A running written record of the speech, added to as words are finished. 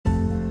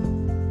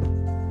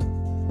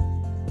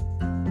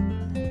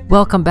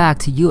Welcome back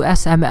to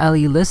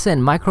USMLE Listen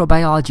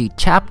Microbiology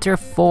Chapter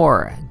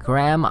 4,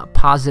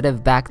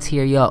 Gram-positive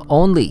bacteria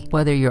only.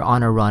 Whether you're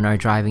on a run or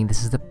driving,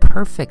 this is the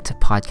perfect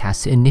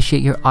podcast to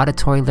initiate your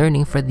auditory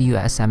learning for the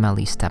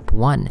USMLE Step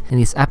 1. In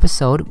this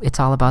episode, it's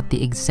all about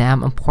the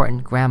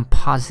exam-important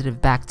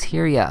gram-positive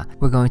bacteria.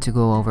 We're going to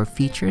go over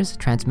features,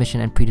 transmission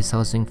and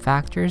predisposing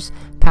factors,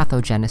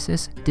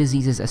 pathogenesis,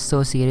 diseases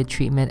associated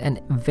treatment,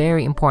 and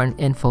very important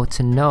info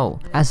to know.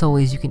 As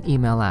always, you can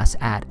email us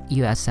at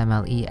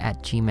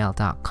usmle@gmail.com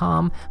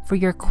for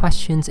your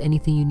questions,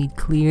 anything you need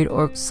cleared,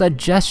 or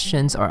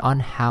suggestions or on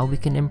how we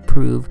can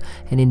improve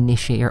and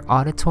initiate your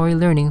auditory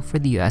learning for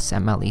the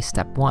USMLE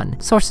Step 1.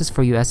 Sources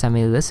for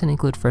USMLE Listen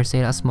include First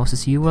Aid,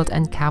 Osmosis UWorld,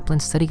 and Kaplan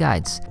Study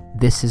Guides.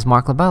 This is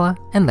Mark Labella,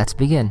 and let's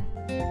begin.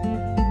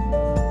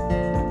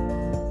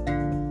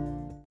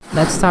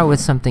 Let's start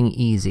with something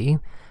easy.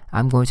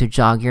 I'm going to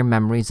jog your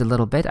memories a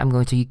little bit. I'm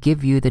going to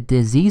give you the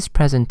disease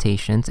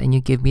presentations, and you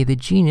give me the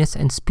genus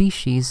and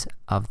species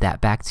of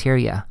that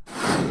bacteria.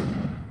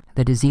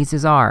 The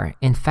diseases are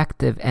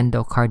infective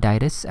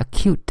endocarditis,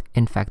 acute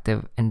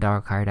infective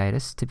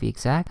endocarditis to be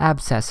exact,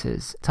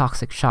 abscesses,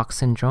 toxic shock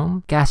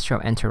syndrome,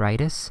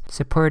 gastroenteritis,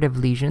 suppurative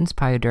lesions,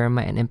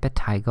 pyoderma and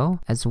impetigo,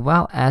 as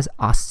well as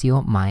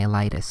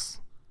osteomyelitis.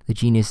 The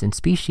genus and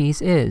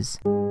species is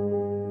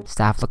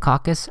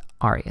Staphylococcus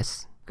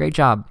aureus. Great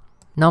job.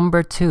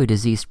 Number 2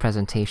 disease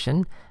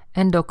presentation,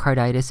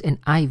 endocarditis in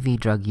IV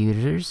drug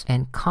users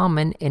and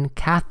common in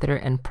catheter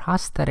and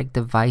prosthetic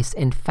device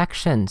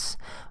infections.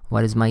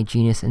 What is my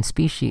genus and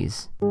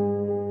species?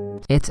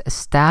 It's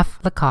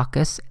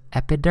Staphylococcus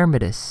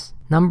epidermidis.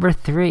 Number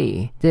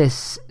 3,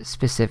 this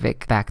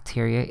specific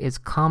bacteria is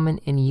common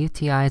in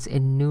UTIs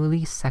in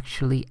newly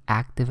sexually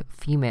active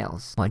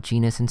females. What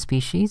genus and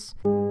species?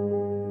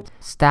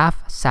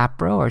 Staph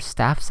sapro or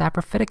Staph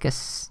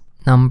saprophyticus.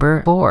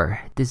 Number 4,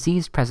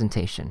 disease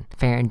presentation,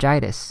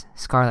 pharyngitis,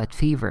 scarlet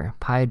fever,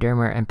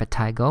 pyoderma and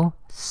impetigo,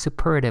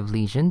 suppurative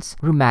lesions,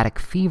 rheumatic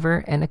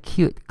fever, and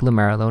acute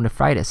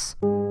glomerulonephritis.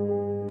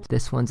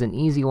 This one's an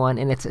easy one,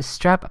 and it's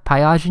strep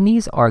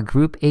pyogenes or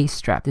group A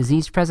strep.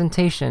 Disease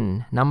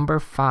presentation, number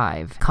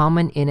 5,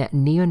 common in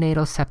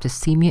neonatal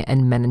septicemia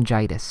and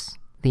meningitis.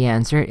 The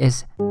answer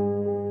is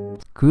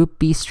group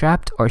B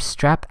strep or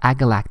strep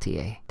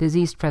agalactiae.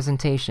 Disease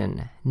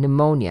presentation,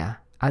 pneumonia,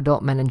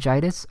 adult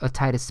meningitis,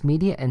 otitis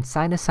media, and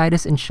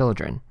sinusitis in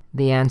children.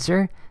 The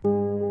answer?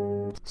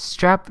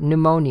 Strep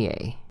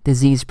pneumoniae.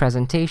 Disease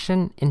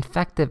presentation,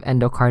 infective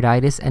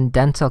endocarditis and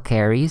dental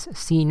caries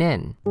seen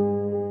in.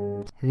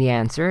 The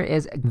answer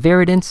is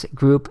viridans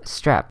group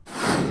strep.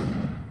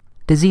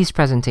 Disease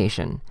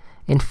presentation,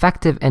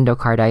 infective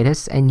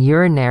endocarditis and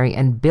urinary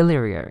and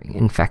biliary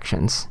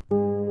infections.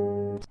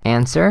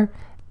 Answer?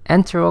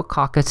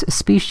 Enterococcus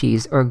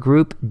species or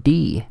group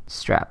D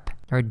strep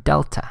or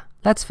delta.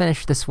 Let's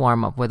finish this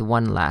warm-up with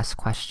one last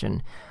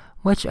question.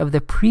 Which of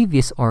the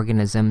previous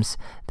organisms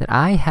that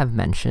I have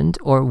mentioned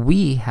or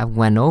we have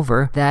went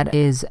over that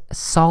is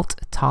salt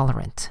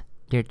tolerant?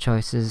 Your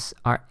choices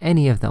are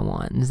any of the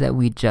ones that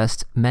we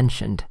just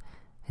mentioned.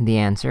 And the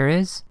answer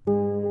is?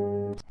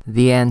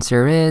 The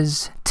answer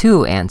is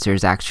 2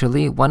 answers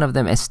actually. One of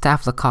them is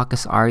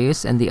Staphylococcus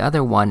aureus and the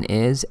other one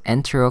is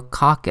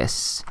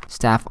Enterococcus.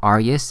 Staph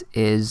aureus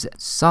is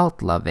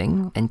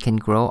salt-loving and can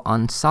grow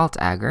on salt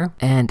agar,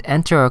 and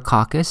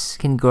Enterococcus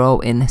can grow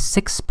in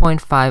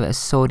 6.5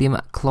 sodium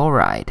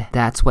chloride.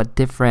 That's what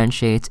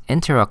differentiates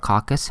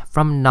Enterococcus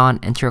from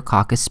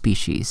non-Enterococcus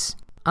species.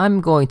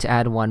 I'm going to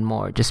add one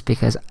more just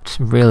because it's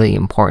really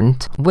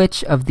important.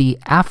 Which of the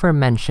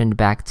aforementioned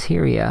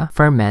bacteria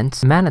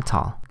ferments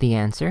mannitol? The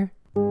answer?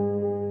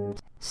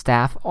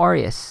 Staph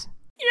aureus.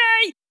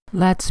 Yay!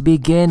 Let's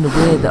begin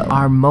with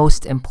our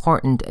most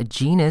important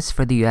genus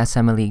for the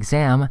USMLE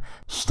exam,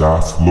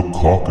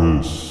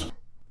 Staphylococcus.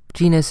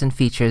 Genus and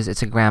features,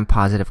 it's a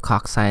gram-positive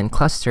cocci in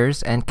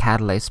clusters and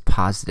catalase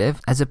positive,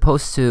 as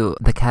opposed to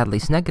the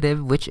catalase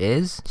negative, which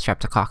is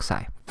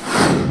streptococci.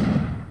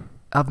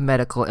 Of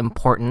medical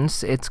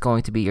importance, it's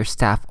going to be your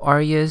Staph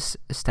aureus,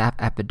 Staph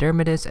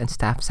epidermidis, and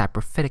Staph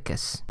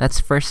saprophyticus. Let's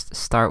first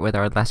start with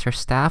our lesser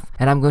staph,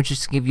 and I'm going to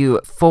just give you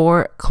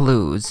 4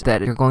 clues that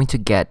you're going to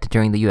get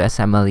during the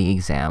USMLE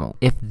exam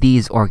if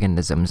these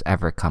organisms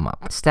ever come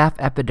up. Staph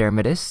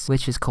epidermidis,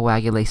 which is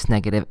coagulase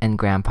negative and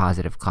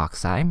gram-positive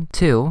cocci.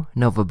 2,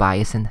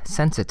 novobiocin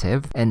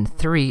sensitive. And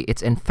 3,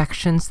 it's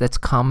infections that's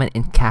common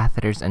in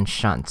catheters and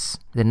shunts.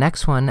 The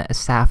next one,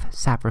 Staph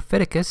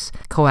saprophyticus,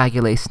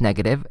 coagulase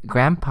negative,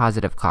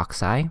 gram-positive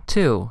cocci.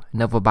 2,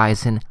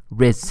 novobiocin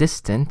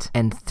resistant.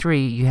 And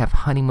 3, you have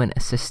honeymoon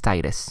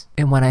cystitis.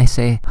 And when I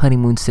say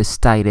honeymoon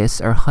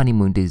cystitis or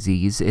honeymoon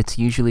disease, it's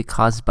usually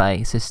caused by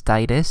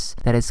cystitis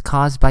that is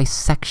caused by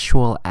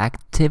sexual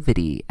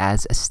activity,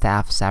 as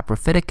Staph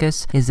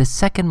saprophyticus is the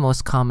second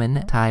most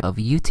common type of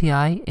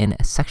UTI in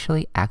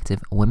sexually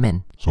active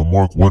women. So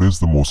Mark, what is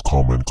the most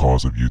common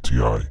cause of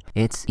UTI?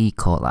 It's E.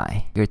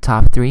 coli. Your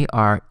top 3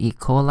 are E.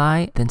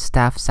 coli, then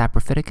Staph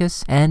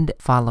saprophyticus, and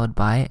followed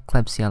by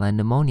Klebsiella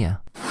pneumonia.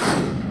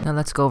 Now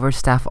let's go over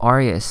Staph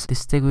aureus.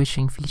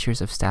 Distinguishing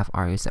features of Staph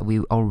aureus that we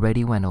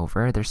already went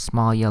over. They're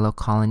small yellow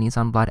colonies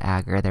on blood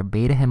agar, they're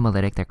beta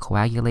hemolytic, they're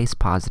coagulase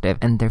positive,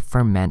 and they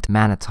ferment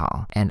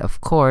mannitol. And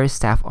of course,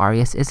 Staph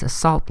aureus is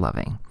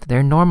salt-loving.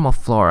 They're normal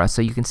flora,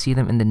 so you can see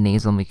them in the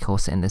nasal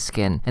mucosa in the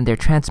skin, and they're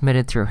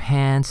transmitted through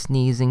hands,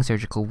 sneezing,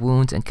 surgical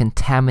wounds, and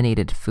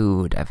contaminated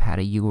food. I've had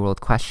a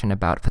UWorld question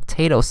about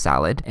potato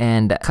salad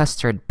and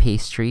custard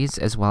pastries,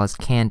 as well as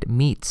canned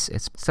meats.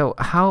 So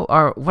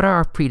what are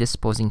our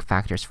predisposing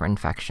factors for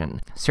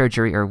infection?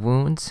 Surgery or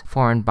wounds,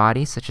 foreign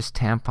bodies such as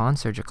tampons,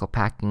 surgical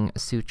packing,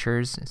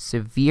 sutures,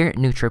 severe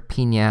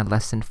neutropenia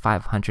less than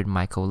 500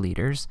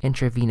 microliters,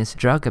 intravenous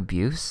drug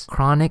abuse,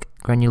 chronic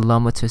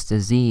granulomatous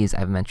disease,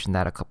 I've mentioned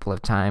that a couple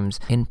of times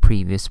in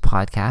previous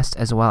podcasts,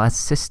 as well as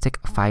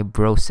cystic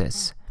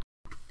fibrosis.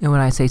 And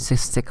when I say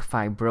cystic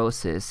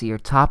fibrosis, your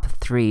top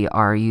three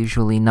are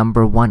usually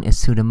number 1 is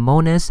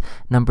Pseudomonas,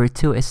 number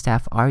 2 is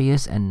Staph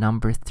aureus, and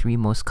number 3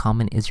 most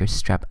common is your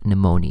Strep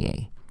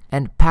pneumoniae.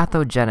 And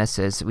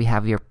pathogenesis, we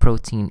have your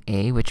protein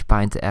A, which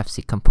binds the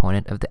Fc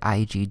component of the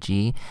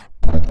IgG.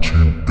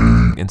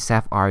 And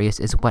Staph aureus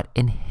is what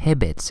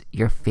inhibits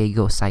your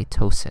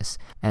phagocytosis.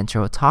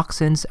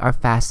 Enterotoxins are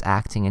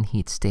fast-acting and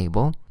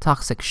heat-stable.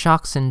 Toxic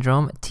shock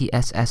syndrome,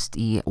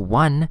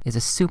 TSSD1, is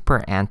a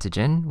super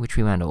antigen, which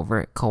we went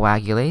over.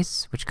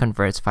 Coagulase, which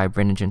converts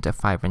fibrinogen to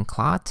fibrin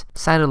clot.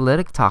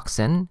 Cytolytic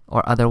toxin,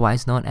 or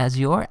otherwise known as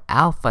your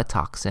alpha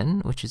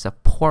toxin, which is a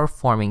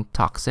pore-forming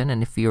toxin.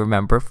 And if you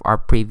remember our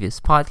previous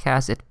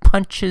podcast, it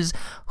punches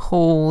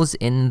holes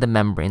in the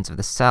membranes of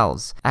the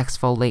cells.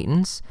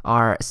 Exfoliatants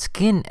are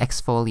skin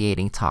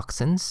exfoliating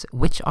toxins,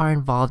 which are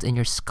involved in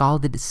your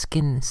scalded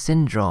skin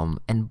syndrome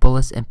and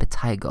bullous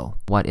impetigo.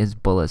 What is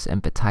bullous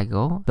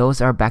impetigo?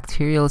 Those are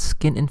bacterial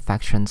skin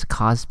infections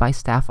caused by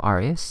Staph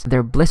aureus.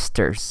 They're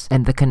blisters,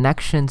 and the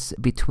connections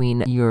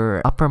between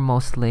your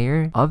uppermost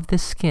layer of the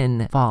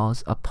skin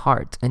falls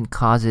apart and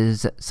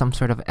causes some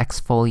sort of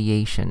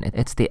exfoliation.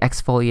 It's the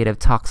exfoliative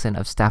toxin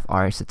of Staph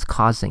aureus that's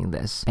causing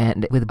this.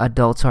 And with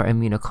adults who are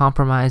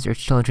immunocompromised or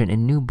children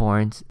and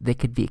newborns, they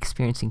could be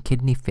experiencing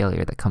kidney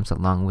failure that comes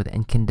along with it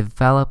and can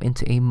develop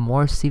into a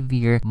more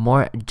severe,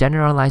 more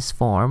generalized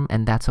form,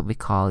 and that's what we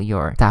call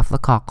your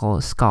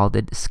staphylococcal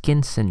scalded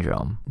skin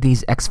syndrome.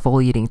 These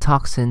exfoliating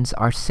toxins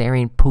are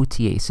serine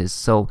proteases,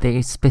 so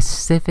they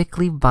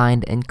specifically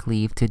bind and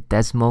cleave to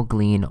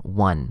desmoglein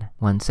 1.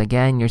 Once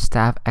again, your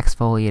staph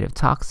exfoliative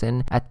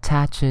toxin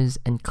attaches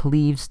and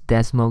cleaves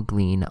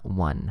desmoglein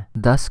 1,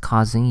 thus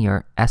causing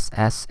your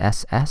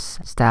SSSS,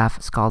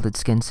 staph scalded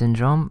skin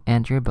syndrome,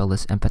 and your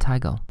bullous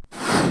impetigo.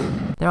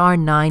 There are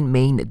 9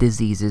 main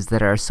diseases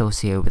that are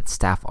associated with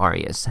Staph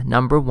aureus.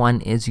 Number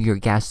 1 is your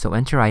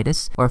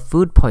gastroenteritis or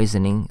food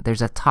poisoning.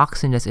 There's a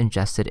toxin that's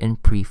ingested in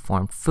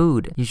preformed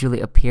food.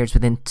 Usually appears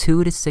within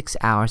 2 to 6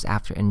 hours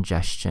after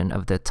ingestion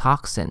of the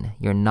toxin.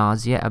 Your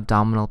nausea,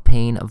 abdominal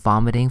pain,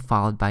 vomiting,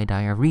 followed by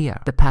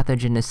diarrhea. The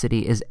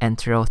pathogenicity is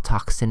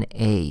enterotoxin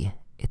A.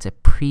 It's a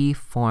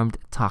preformed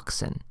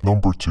toxin.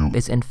 Number 2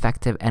 is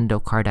infective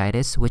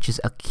endocarditis, which is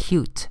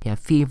acute. You have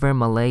fever,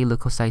 malaise,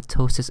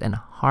 leukocytosis, and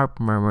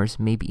harp murmurs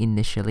may be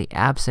initially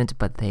absent,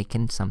 but they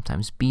can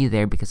sometimes be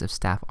there because of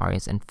Staph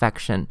aureus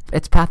infection.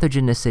 Its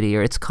pathogenicity,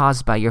 or it's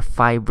caused by your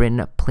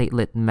fibrin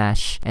platelet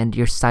mesh and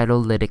your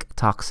cytolytic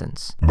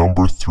toxins.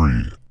 Number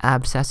 3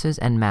 abscesses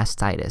and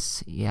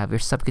mastitis. You have your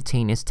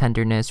subcutaneous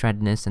tenderness,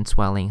 redness, and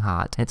swelling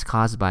hot. It's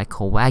caused by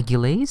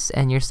coagulase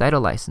and your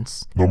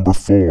cytolysins. Number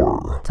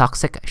 4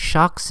 toxic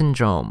shock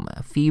syndrome,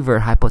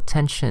 fever,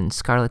 hypotension,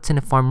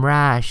 scarletiniform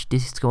rash,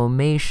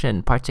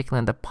 desquamation, particularly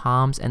in the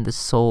palms and the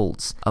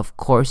soles. Of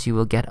course, you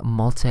will get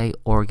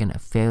multi-organ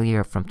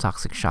failure from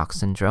toxic shock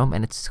syndrome,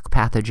 and its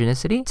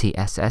pathogenicity,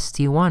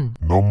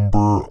 TSSD1.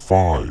 Number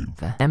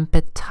 5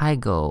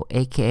 impetigo,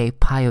 aka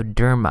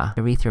pyoderma,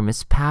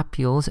 erythematous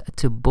papules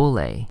to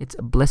bullae. Its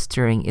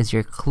blistering is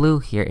your clue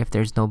here. If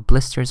there's no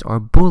blisters or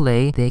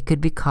bullae, they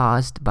could be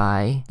caused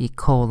by E.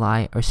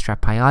 coli or Strep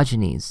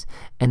pyogenes.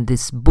 And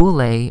this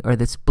bullae or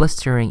this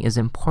blistering is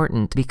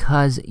important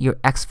because your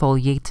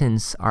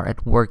exfoliatants are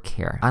at work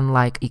here.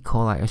 Unlike E.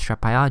 coli or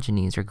Strep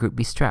pyogenes or group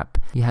B strep,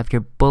 you have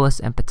your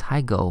bullous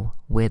impetigo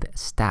with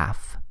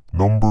staph.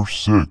 Number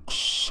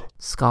 6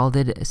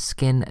 scalded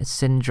skin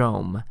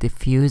syndrome,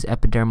 diffuse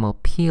epidermal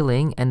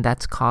peeling, and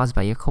that's caused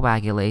by your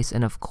coagulase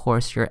and of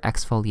course your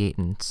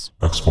exfoliatants.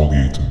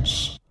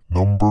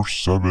 Number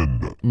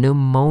 7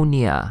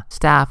 pneumonia.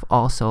 Staph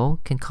also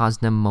can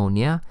cause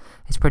pneumonia.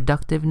 It's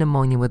productive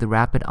pneumonia with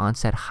rapid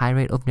onset, high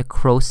rate of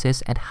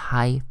necrosis, and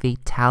high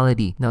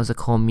fatality.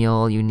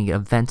 Nosocomial, you need a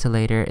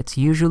ventilator. It's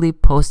usually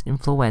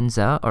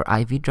post-influenza or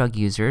IV drug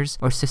users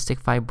or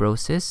cystic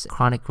fibrosis,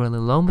 chronic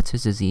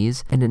granulomatous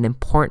disease, and an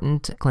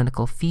important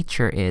clinical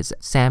feature is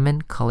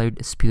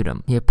salmon-colored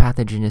sputum. Your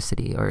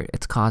pathogenicity, or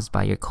it's caused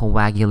by your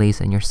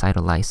coagulase and your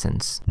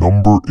cytolysins.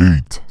 Number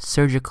 8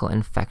 surgical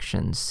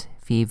infections.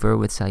 Fever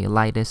with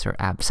cellulitis or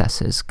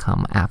abscesses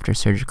come after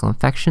surgical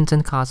infections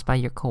and caused by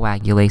your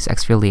coagulase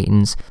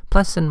exfoliatants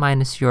plus and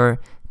minus your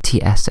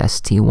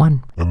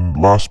TSST1. And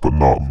last but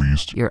not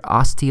least, Your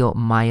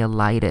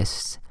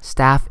osteomyelitis.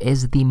 Staph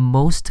is the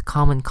most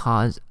common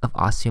cause of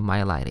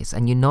osteomyelitis.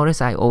 And you notice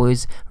I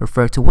always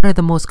refer to what are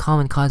the most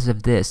common causes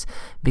of this,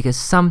 because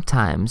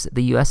sometimes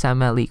the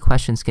USMLE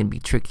questions can be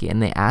tricky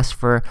and they ask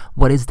for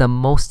what is the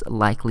most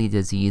likely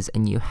disease,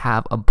 and you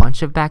have a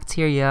bunch of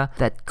bacteria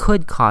that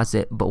could cause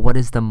it, but what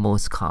is the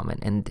most common?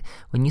 And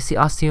when you see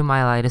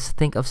osteomyelitis,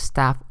 think of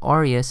Staph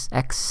aureus,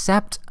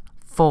 except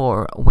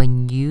for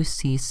when you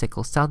see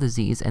sickle cell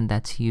disease, and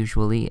that's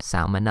usually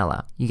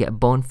salmonella. You get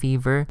bone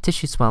fever,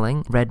 tissue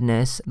swelling,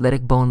 redness,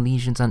 lytic bone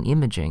lesions on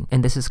imaging,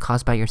 and this is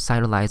caused by your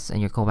cytolysis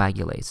and your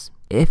coagulase.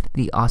 If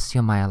the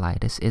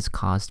osteomyelitis is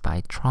caused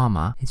by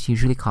trauma, it's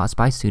usually caused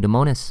by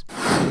Pseudomonas.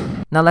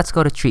 Now let's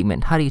go to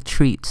treatment. How do you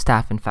treat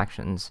staph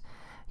infections?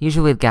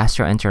 Usually with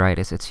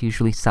gastroenteritis, it's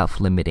usually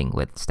self-limiting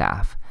with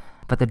staph.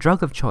 But the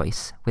drug of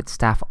choice with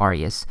Staph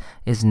aureus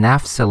is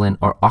nafcillin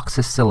or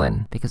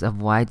oxacillin because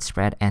of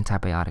widespread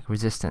antibiotic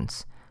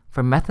resistance.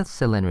 For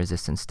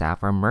methicillin-resistant staph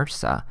or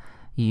MRSA,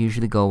 you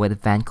usually go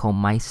with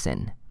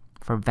vancomycin.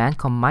 For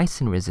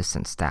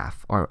vancomycin-resistant staph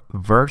or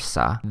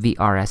VRSA,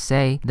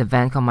 VRSA, the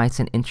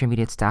vancomycin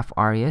intermediate staph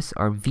aureus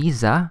or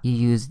VISA, you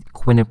use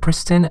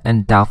quinipristin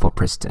and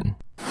dalfopristin.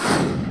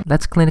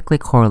 Let's clinically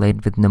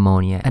correlate with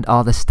pneumonia and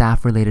all the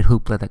staph-related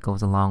hoopla that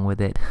goes along with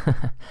it.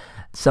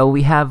 So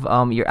we have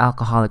your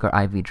alcoholic or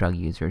IV drug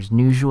users.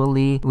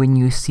 Usually, when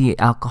you see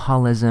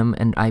alcoholism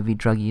and IV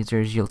drug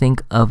users, you'll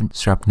think of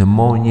Strep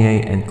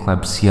pneumoniae and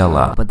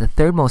Klebsiella. But the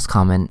third most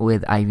common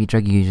with IV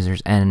drug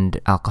users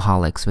and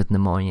alcoholics with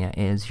pneumonia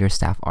is your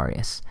Staph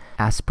aureus.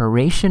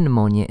 Aspiration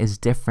pneumonia is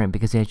different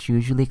because it's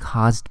usually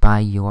caused by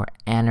your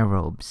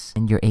anaerobes,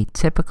 and your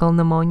atypical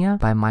pneumonia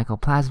by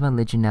Mycoplasma,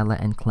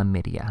 Legionella, and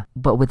Chlamydia.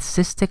 But with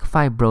cystic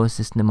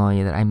fibrosis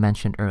pneumonia that I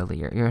mentioned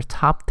earlier, your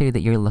top three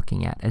that you're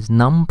looking at is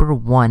number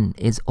 1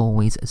 is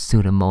always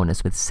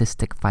Pseudomonas with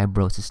cystic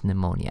fibrosis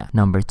pneumonia.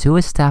 Number 2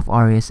 is Staph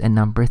aureus, and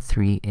number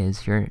 3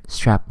 is your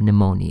Strep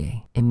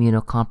pneumoniae.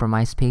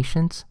 Immunocompromised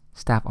patients,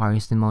 Staph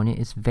aureus pneumonia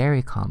is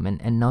very common,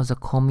 and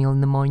nosocomial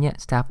pneumonia,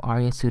 Staph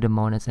aureus,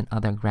 Pseudomonas, and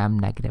other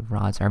gram-negative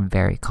rods are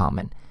very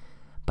common.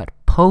 But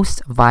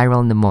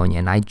post-viral pneumonia,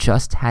 and I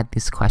just had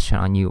this question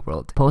on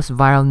UWorld.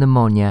 Post-viral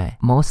pneumonia,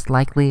 most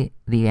likely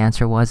the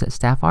answer was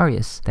Staph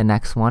aureus. The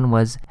next one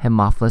was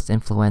Haemophilus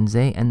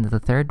influenzae, and the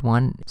third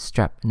one,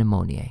 Strep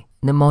pneumoniae.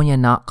 Pneumonia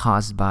not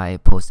caused by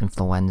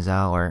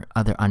post-influenza or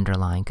other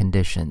underlying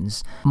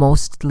conditions.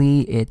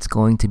 Mostly it's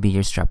going to be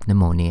your Strep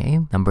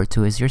pneumoniae. Number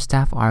 2 is your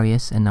Staph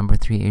aureus, and number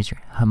 3 is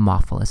your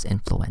Haemophilus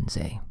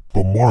influenzae.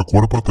 but Mark,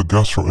 what about the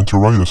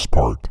gastroenteritis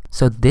part?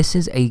 So this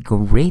is a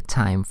great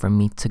time for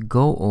me to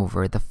go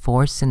over the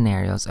 4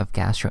 scenarios of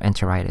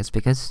gastroenteritis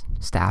because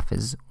staph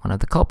is one of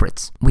the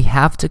culprits. We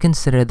have to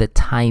consider the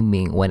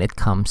timing when it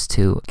comes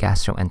to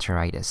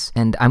gastroenteritis.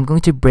 And I'm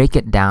going to break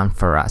it down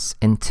for us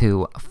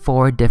into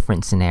 4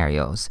 different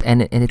scenarios.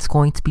 And it's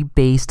going to be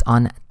based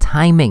on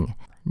timing.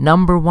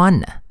 Number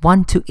 1,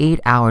 1 to 8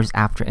 hours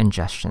after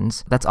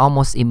ingestions. That's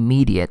almost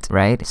immediate,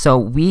 right? So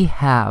we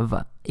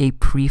have a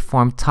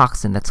preformed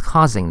toxin that's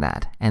causing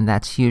that, and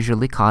that's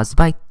usually caused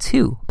by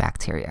 2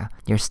 bacteria.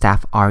 Your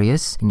Staph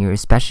aureus, and you're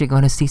especially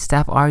going to see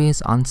Staph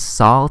aureus on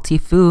salty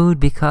food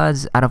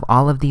because out of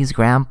all of these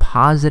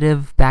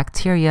gram-positive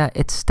bacteria,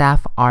 it's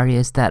Staph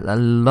aureus that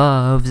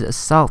loves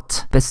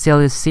salt.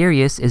 Bacillus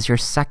cereus is your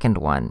second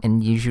one,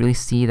 and you usually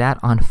see that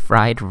on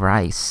fried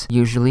rice.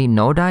 Usually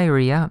no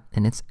diarrhea,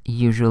 and it's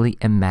usually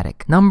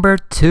emetic. Number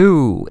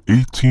 2,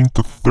 18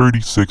 to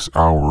 36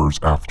 hours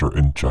after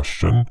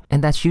ingestion.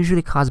 and that's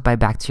usually caused by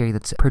bacteria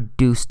that's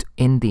produced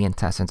in the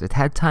intestines. It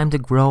had time to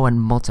grow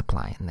and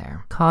multiply in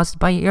there. Caused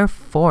by your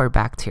 4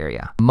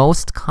 bacteria.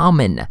 Most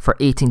common for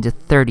 18 to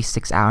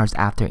 36 hours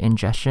after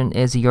ingestion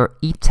is your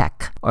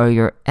ETEC, or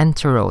your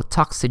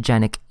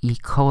enterotoxigenic E.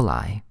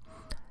 coli.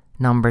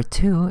 Number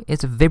 2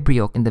 is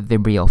Vibrio in the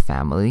Vibrio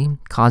family,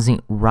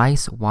 causing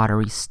rice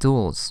watery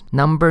stools.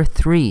 Number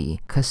 3,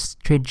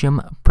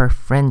 Clostridium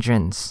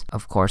perfringens.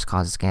 Of course,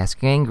 causes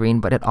gastric gangrene,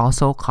 but it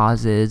also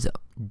causes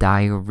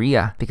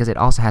diarrhea because it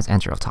also has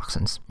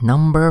enterotoxins.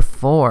 Number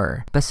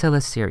 4,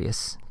 Bacillus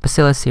cereus.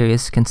 Bacillus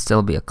cereus can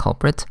still be a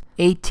culprit.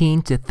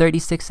 18 to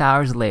 36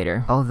 hours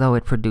later, although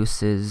it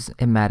produces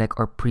emetic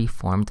or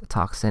preformed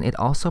toxin, it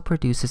also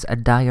produces a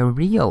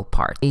diarrheal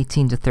part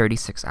 18 to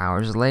 36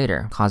 hours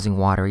later, causing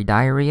watery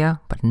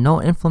diarrhea, but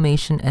no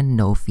inflammation and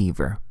no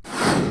fever.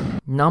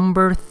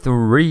 Number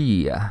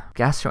 3,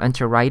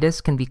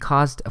 gastroenteritis can be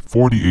caused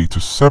 48 to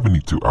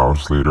 72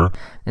 hours later.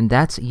 and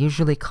that's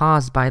usually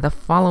caused by the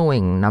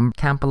following.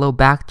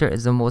 Campylobacter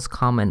is the most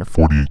common,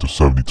 48 to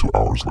 72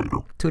 hours later.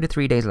 2 to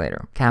 3 days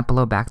later.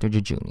 Campylobacter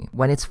jejuni.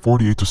 When it's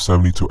 48 to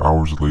 72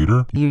 hours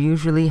later. you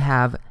usually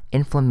have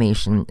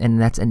inflammation,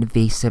 and that's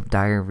invasive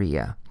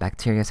diarrhea.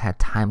 Bacteria's had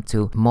time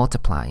to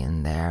multiply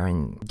in there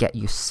and get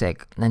you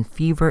sick. And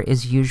fever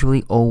is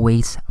usually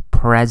always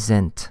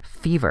present.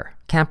 Fever.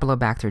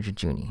 Campylobacter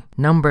jejuni.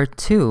 Number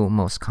 2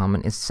 most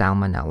common is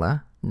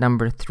Salmonella.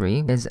 Number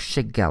 3 is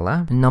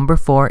Shigella. Number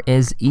 4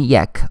 is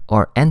EIEC,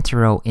 or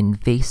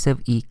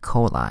Enteroinvasive E.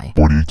 coli.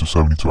 48 to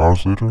 72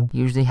 hours later.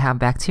 Usually have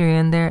bacteria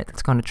in there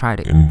that's going to try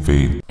to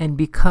invade. And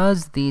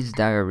because these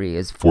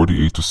diarrheas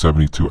 48 to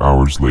 72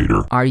 hours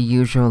later. are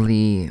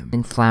usually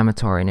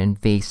inflammatory and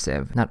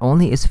invasive, not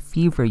only is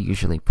fever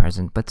usually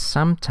present, but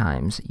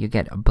sometimes you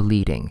get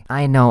bleeding.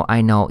 I know,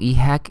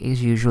 EHEC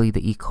is usually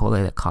the E.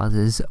 coli that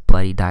causes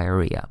bloody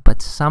diarrhea,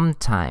 but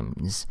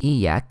sometimes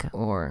EIEC,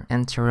 or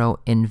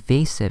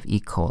Enteroinvasive E.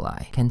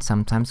 coli, can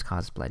sometimes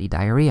cause bloody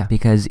diarrhea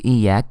because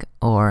EIEC,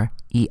 or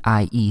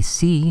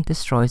EIEC,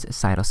 destroys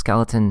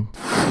cytoskeleton.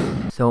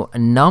 So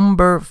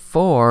number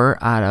 4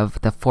 out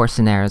of the 4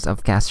 scenarios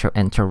of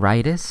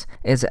gastroenteritis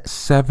is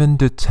 7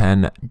 to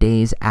 10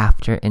 days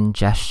after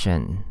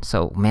ingestion.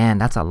 So man,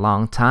 that's a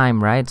long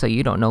time, right? So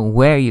you don't know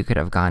where you could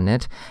have gotten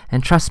it.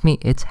 And trust me,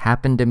 it's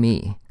happened to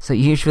me. So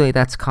usually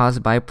that's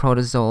caused by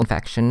protozoal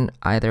infection,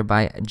 either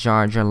by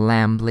Giardia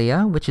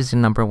lamblia, which is the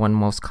number 1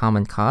 most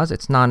common cause.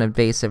 It's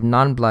non-invasive,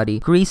 non-bloody,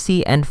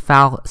 greasy, and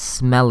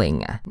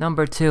foul-smelling.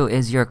 Number 2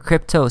 is your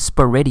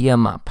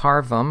Cryptosporidium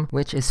parvum,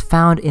 which is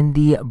found in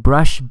the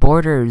brush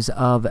borders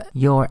of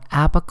your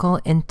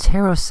apical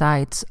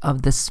enterocytes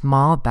of the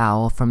small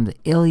bowel from the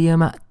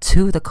ileum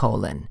to the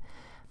colon.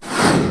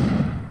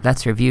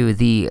 Let's review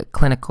the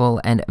clinical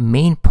and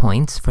main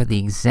points for the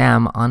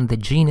exam on the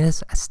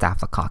genus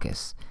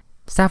Staphylococcus.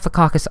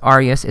 Staphylococcus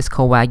aureus is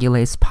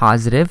coagulase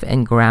positive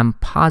and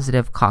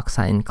gram-positive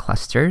cocci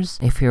clusters.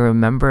 If you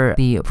remember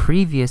the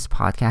previous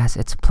podcast,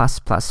 it's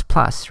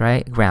 +++,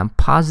 right?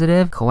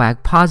 Gram-positive,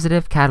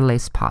 coag-positive,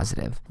 catalase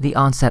positive. The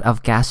onset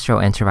of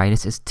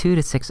gastroenteritis is 2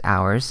 to 6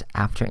 hours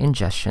after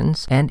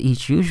ingestions, and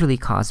each usually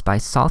caused by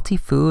salty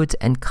foods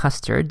and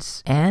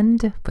custards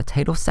and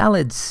potato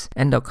salads.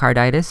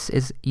 Endocarditis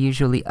is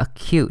usually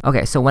acute.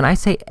 Okay, so when I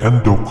say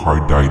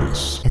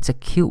Endocarditis. it's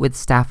acute with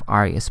Staph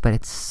aureus, but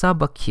it's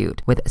subacute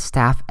with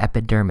Staph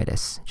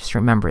epidermidis. Just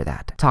remember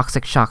that.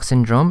 Toxic shock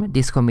syndrome,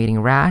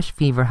 desquamating rash,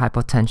 fever,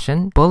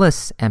 hypotension,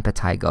 bullous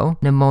impetigo.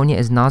 Pneumonia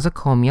is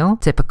nosocomial,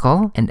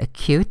 typical, and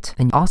acute,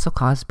 and also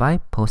caused by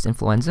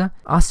post-influenza.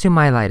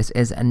 Osteomyelitis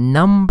is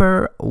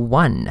number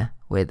 1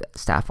 with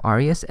Staph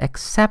aureus,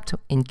 except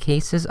in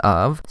cases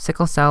of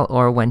sickle cell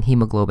or when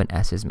hemoglobin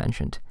S is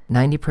mentioned.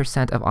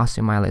 90% of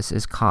osteomyelitis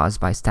is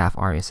caused by Staph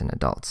aureus in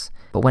adults.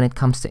 But when it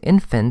comes to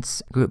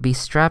infants, Group B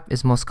strep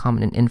is most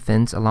common in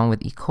infants, along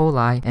with E.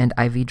 coli and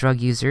IV drug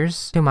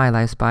users.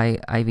 Osteomyelitis by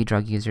IV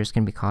drug users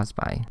can be caused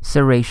by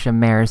Serratia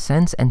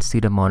marescens and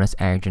Pseudomonas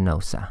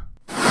aeruginosa.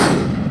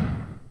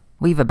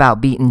 We've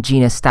about beaten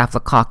genus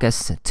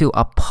Staphylococcus to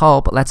a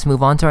pulp. Let's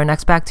move on to our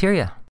next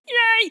bacteria.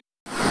 Yay!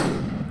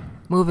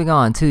 Moving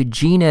on to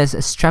genus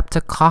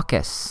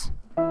Streptococcus.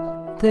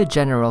 The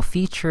general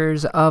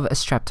features of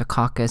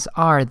Streptococcus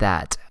are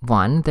that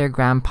 1. They're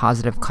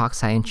gram-positive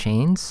cocci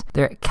chains.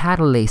 They're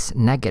catalase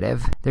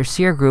negative. They're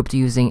serogrouped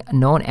using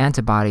known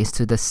antibodies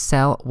to the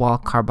cell wall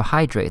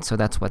carbohydrate, so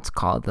that's what's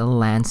called the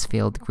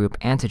Lancefield group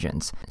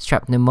antigens.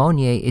 Strep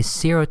pneumoniae is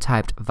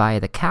serotyped via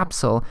the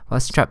capsule,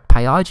 while Strep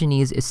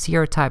pyogenes is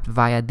serotyped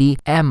via the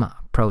M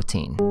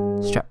protein.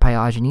 Strep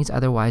pyogenes,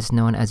 otherwise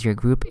known as your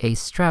group A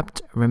strep,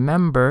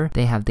 remember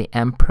they have the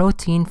M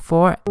protein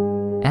for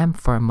M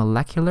for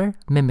molecular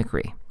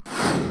mimicry.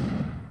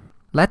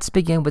 Let's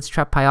begin with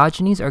Strep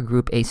pyogenes, or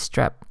group A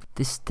strep.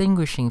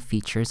 Distinguishing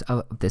features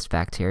of this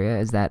bacteria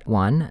is that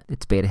 1.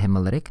 It's beta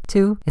hemolytic,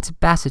 2. It's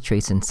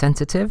bacitracin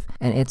sensitive,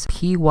 and it's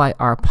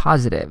PYR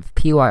positive.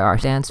 PYR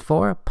stands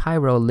for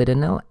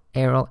pyrrolidonyl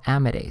aryl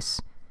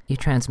amidase. You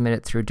transmit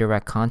it through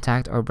direct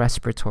contact or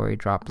respiratory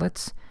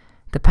droplets.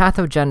 The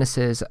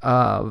pathogenesis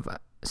of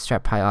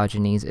Strep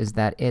pyogenes is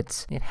that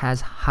it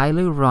has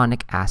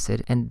hyaluronic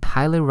acid, and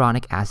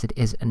hyaluronic acid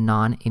is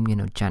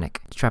non-immunogenic.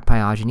 Strep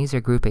pyogenes,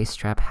 or group A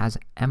strep, has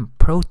M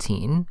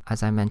protein,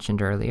 as I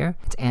mentioned earlier.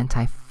 It's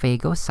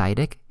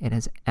antiphagocytic. It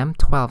has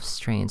M12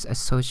 strains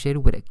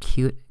associated with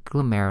acute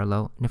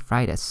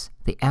glomerulonephritis.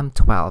 The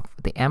M12,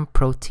 the M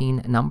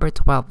protein number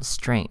 12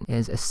 strain,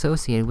 is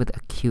associated with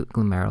acute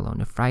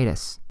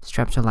glomerulonephritis.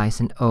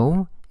 Streptolysin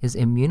O is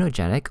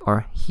immunogenic,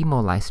 or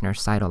hemolysin or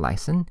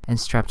cytolysin, and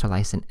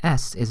streptolysin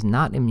S is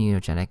not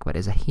immunogenic but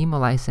is a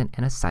hemolysin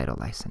and a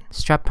cytolysin.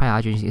 Strep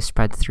pyogenes is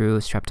spread through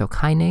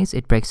streptokinase.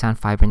 It breaks down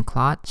fibrin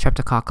clot,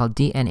 streptococcal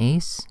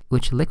DNase,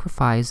 which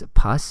liquefies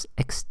pus,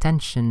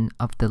 extension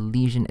of the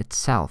lesion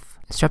itself.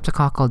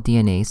 Streptococcal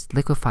DNase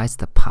liquefies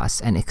the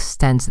pus and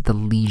extends the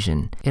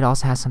lesion. It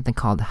also has something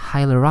called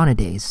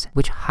hyaluronidase,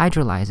 which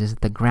hydrolyzes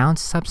the ground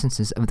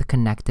substances of the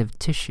connective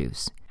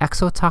tissues.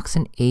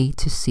 Exotoxin A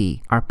to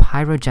C are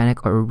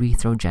pyrogenic or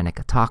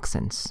erythrogenic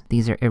toxins.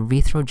 These are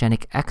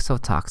erythrogenic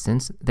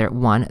exotoxins. They're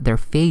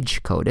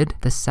phage-coded.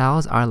 The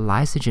cells are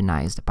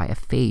lysogenized by a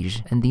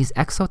phage, and these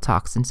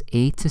exotoxins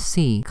A to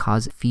C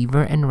cause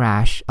fever and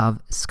rash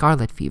of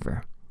scarlet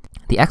fever.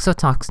 The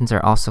exotoxins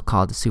are also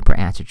called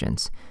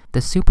superantigens. The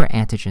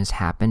superantigens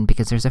happen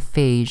because there's a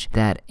phage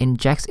that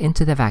injects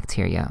into the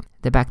bacteria.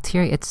 The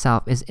bacteria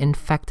itself is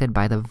infected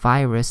by the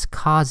virus,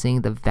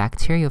 causing the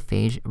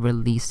bacteriophage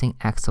releasing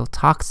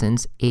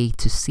exotoxins A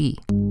to C.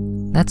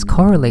 Let's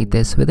correlate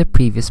this with a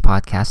previous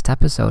podcast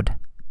episode.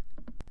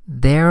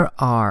 There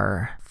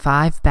are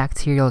 5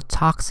 bacterial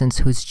toxins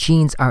whose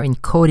genes are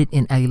encoded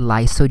in a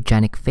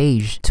lysogenic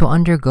phage to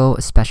undergo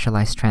a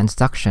specialized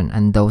transduction,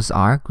 and those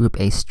are group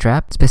A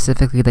strep,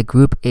 specifically the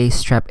group A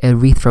strep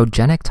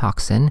erythrogenic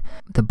toxin,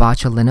 the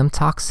botulinum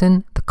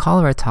toxin, the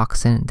cholera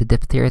toxin, the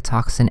diphtheria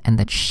toxin, and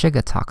the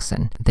Shiga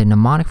toxin. The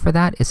mnemonic for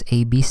that is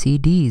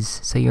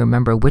ABCDs, so you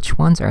remember which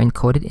ones are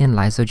encoded in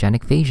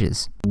lysogenic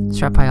phages.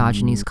 Strep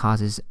pyogenes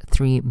causes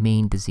 3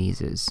 main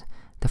diseases.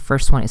 The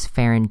first one is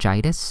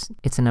pharyngitis.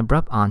 It's an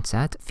abrupt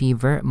onset,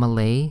 fever,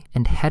 malaise,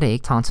 and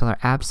headache, tonsillar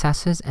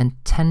abscesses, and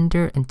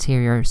tender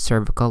anterior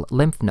cervical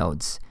lymph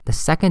nodes. The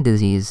second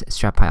disease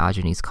strep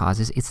pyogenes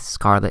causes is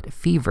scarlet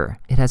fever.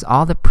 It has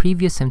all the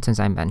previous symptoms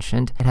I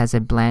mentioned. It has a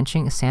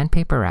blanching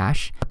sandpaper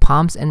rash. The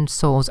palms and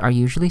soles are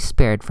usually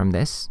spared from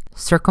this.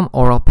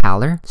 Circumoral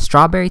pallor,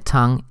 strawberry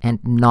tongue, and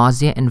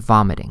nausea and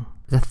vomiting.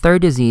 The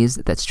third disease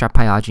that strep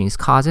pyogenes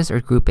causes,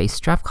 or group A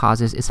strep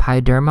causes, is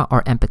pyoderma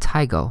or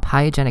impetigo,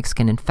 pyogenic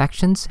skin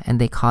infections, and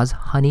they cause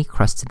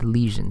honey-crusted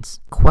lesions.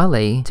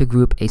 Sequelae to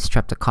group A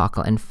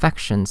streptococcal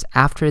infections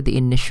after the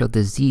initial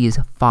disease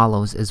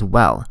follows as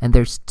well, and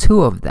there's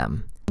 2 of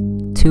them.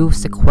 2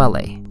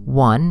 sequelae.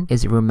 One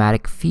is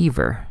rheumatic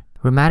fever.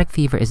 Rheumatic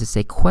fever is a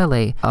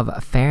sequelae of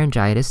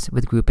pharyngitis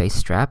with group A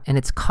strep, and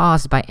it's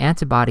caused by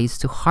antibodies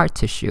to heart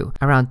tissue.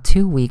 Around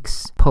 2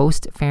 weeks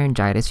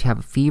post-pharyngitis, you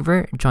have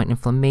fever, joint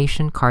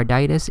inflammation,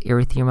 carditis,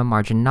 erythema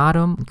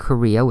marginatum,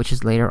 chorea, which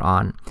is later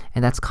on,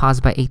 and that's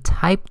caused by a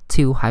type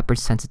 2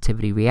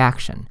 hypersensitivity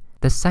reaction.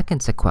 The second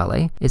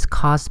sequelae is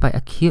caused by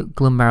acute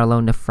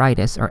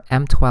glomerulonephritis or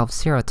M12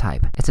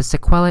 serotype. It's a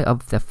sequelae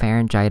of the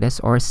pharyngitis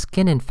or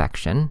skin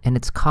infection, and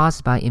it's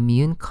caused by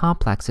immune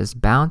complexes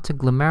bound to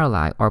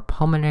glomeruli or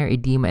pulmonary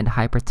edema and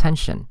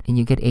hypertension, and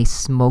you get a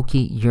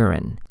smoky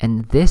urine.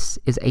 And this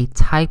is a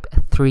type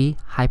 3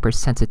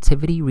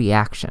 hypersensitivity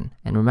reaction.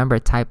 And remember,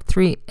 type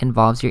 3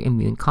 involves your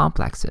immune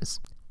complexes.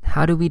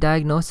 How do we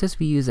diagnose this?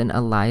 We use an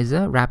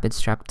ELISA rapid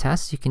strep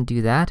test. You can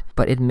do that,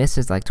 but it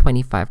misses like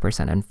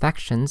 25%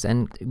 infections,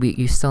 and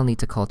you still need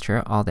to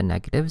culture all the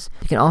negatives.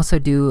 You can also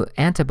do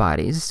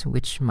antibodies,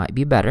 which might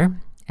be better.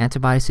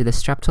 Antibodies to the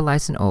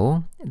streptolysin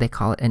O, they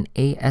call it an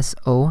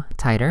ASO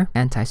titer,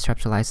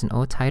 anti-streptolysin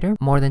O titer.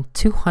 More than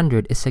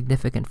 200 is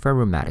significant for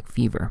rheumatic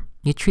fever.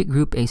 You treat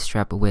group A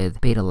strep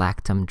with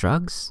beta-lactam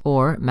drugs,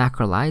 or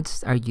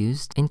macrolides are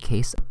used in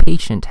case a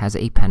patient has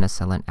a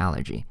penicillin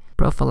allergy.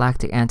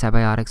 Prophylactic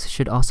antibiotics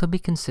should also be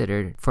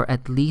considered for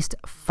at least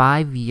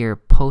 5-year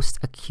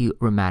post-acute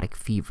rheumatic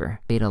fever.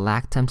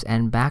 Beta-lactams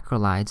and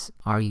macrolides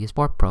are used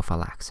for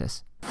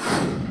prophylaxis.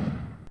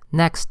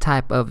 Next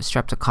type of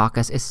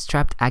streptococcus is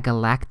Strep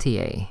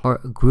agalactiae, or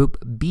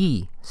group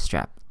B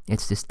strep.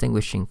 Its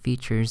distinguishing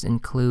features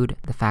include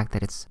the fact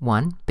that it's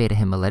 1.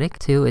 Beta-hemolytic,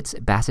 2. It's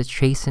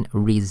bacitracin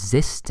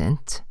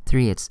resistant,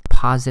 3. It's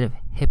positive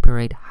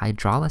hippurate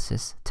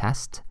hydrolysis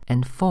test,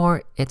 and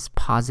 4. It's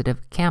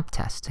positive CAMP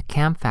test. A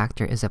CAMP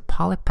factor is a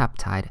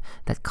polypeptide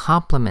that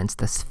complements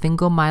the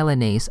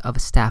sphingomyelinase of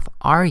Staph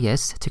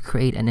aureus to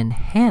create an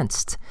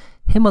enhanced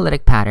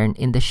hemolytic pattern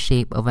in the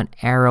shape of an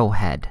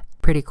arrowhead.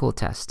 Pretty cool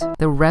test.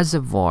 The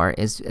reservoir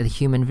is the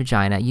human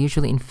vagina,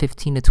 usually in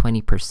 15 to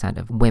 20%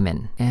 of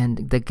women,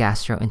 and the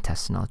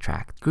gastrointestinal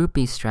tract. Group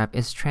B strep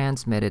is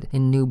transmitted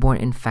in newborn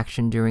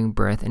infection during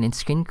birth, and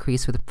it's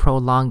increased with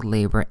prolonged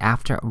labor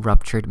after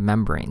ruptured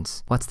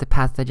membranes. What's the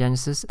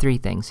pathogenesis? 3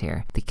 things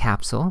here. The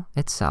capsule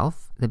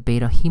itself, the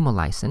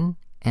beta-hemolysin,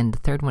 and the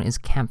third one is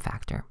CAMP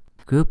factor.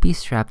 Group B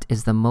strep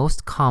is the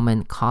most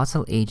common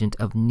causal agent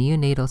of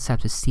neonatal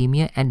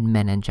septicemia and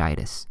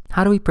meningitis.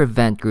 How do we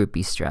prevent group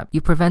B strep?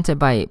 You prevent it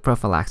by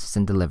prophylaxis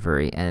and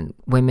delivery, and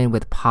women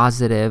with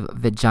positive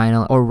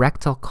vaginal or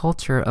rectal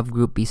culture of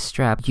group B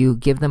strep, you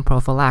give them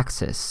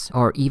prophylaxis,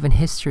 or even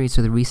histories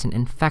with recent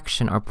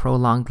infection or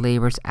prolonged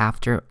labors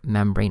after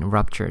membrane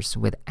ruptures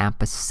with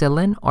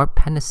ampicillin or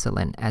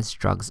penicillin as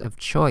drugs of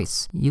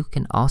choice. You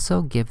can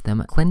also give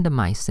them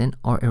clindamycin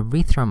or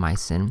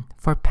erythromycin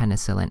for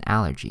penicillin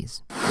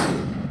allergies.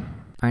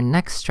 Our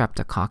next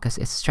streptococcus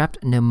is Strep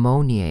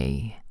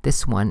pneumoniae.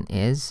 This one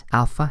is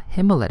alpha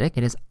hemolytic.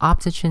 It is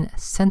optogen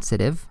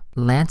sensitive,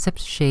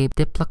 lancet-shaped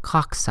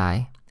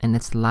diplococci, and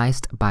it's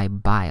lysed by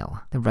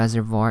bile. The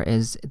reservoir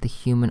is the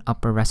human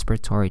upper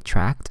respiratory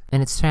tract,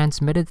 and it's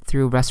transmitted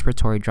through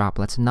respiratory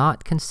droplets,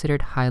 not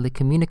considered highly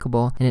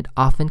communicable, and it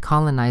often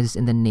colonizes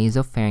in the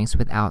nasopharynx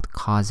without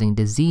causing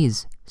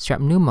disease. Strep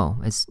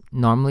pneumo is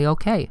normally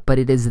okay, but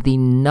it is the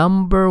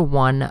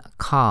 #1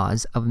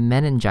 cause of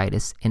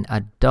meningitis in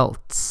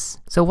adults.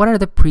 So what are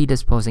the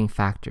predisposing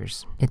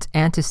factors? It's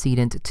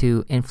antecedent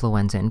to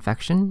influenza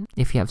infection.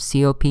 If you have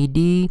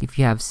COPD, if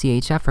you have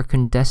CHF or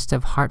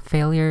congestive heart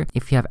failure,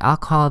 if you have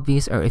alcohol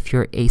abuse, or if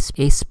you're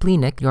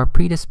asplenic, you're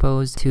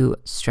predisposed to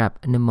strep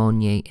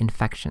pneumoniae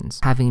infections.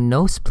 Having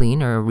no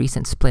spleen or a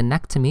recent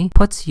splenectomy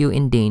puts you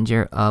in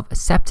danger of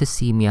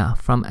septicemia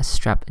from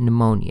strep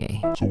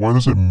pneumoniae. So why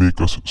does it make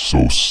us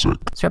so sick.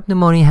 Strep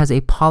pneumoniae has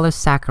a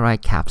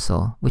polysaccharide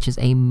capsule, which is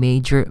a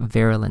major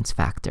virulence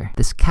factor.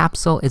 This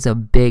capsule is a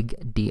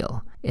big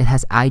deal. It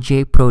has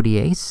IgA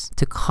protease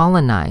to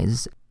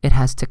colonize. It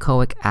has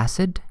teichoic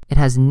acid. It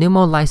has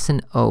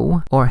pneumolysine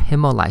O, or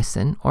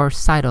hemolysin, or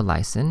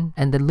cytolysine,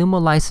 and the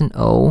pneumolysine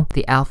O,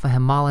 the alpha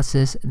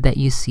hemolysis that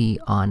you see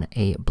on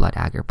a blood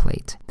agar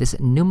plate. This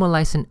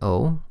pneumolysine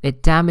O,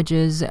 it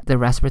damages the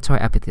respiratory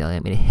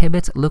epithelium. It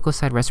inhibits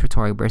leukocyte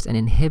respiratory burst and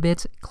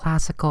inhibits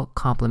classical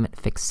complement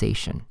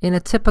fixation. In a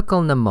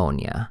typical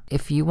pneumonia,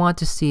 if you want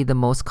to see the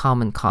most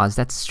common cause,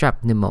 that's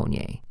strep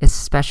pneumoniae,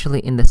 especially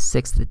in the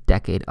 6th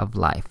decade of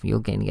life. You're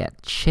going to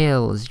get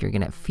chills, you're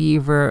going to get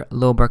fever,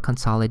 lobar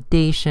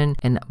consolidation,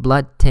 and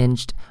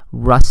blood-tinged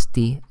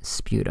rusty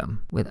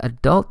sputum. With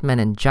adult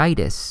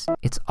meningitis,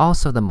 it's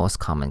also the most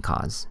common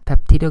cause.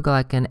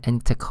 Peptidoglycan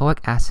and teichoic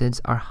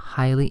acids are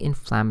highly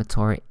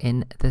inflammatory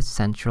in the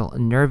central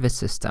nervous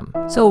system.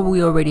 So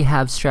we already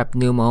have strep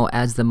pneumo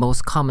as the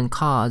most common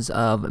cause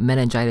of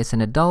meningitis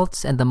in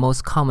adults and the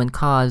most common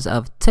cause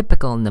of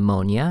typical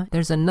pneumonia.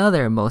 There's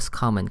another most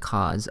common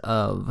cause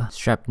of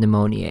strep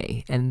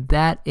pneumoniae, and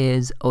that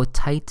is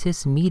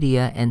otitis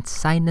media and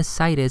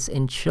sinusitis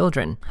in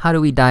children. How do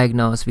we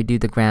diagnose? We do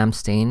the Gram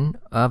stain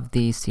of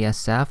the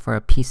CSF or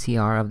a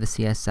PCR of the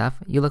CSF.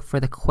 You look for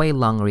the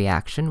Quay-Lung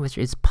reaction, which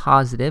is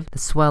positive, the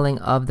swelling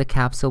of the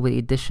capsule with the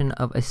addition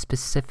of a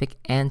specific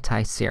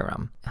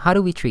anti-serum. How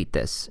do we treat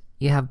this?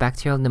 You have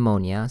bacterial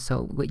pneumonia,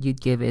 so what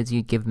you'd give is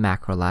you give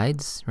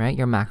macrolides, right?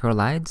 Your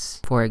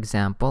macrolides, for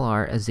example,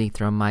 are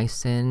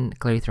azithromycin,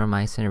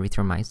 clarithromycin,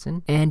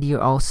 erythromycin. And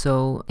you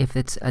also, if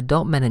it's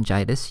adult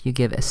meningitis, you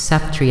give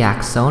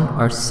ceftriaxone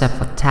or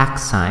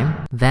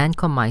cefotaxime.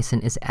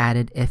 Vancomycin is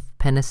added if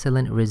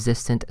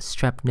penicillin-resistant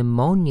strep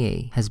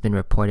pneumoniae has been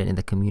reported in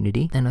the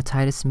community. And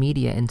otitis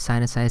media and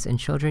sinusitis in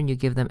children, you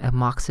give them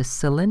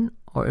amoxicillin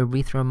or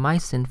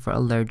erythromycin for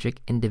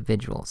allergic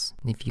individuals.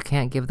 If you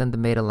can't give them the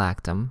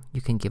beta-lactam, you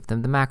can give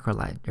them the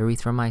macrolide,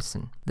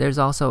 erythromycin. There's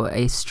also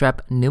a strep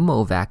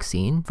pneumo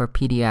vaccine. For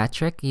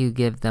pediatric, you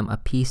give them a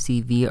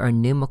PCV or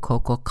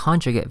pneumococcal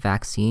conjugate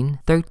vaccine,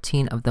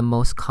 13 of the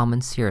most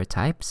common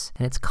serotypes,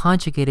 and it's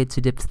conjugated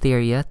to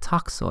diphtheria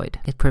toxoid.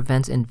 It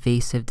prevents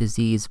invasive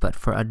disease, but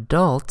for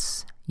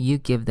adults, you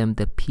give them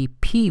the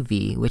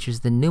PPV, which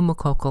is the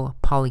pneumococcal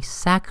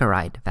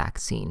polysaccharide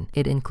vaccine.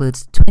 It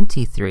includes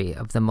 23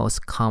 of the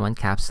most common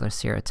capsular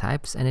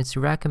serotypes, and it's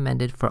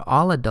recommended for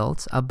all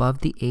adults above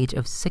the age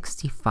of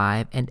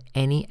 65 and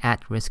any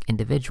at-risk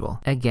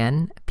individual.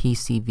 Again,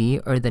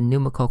 PCV or the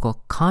pneumococcal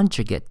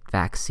conjugate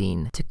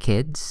vaccine to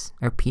kids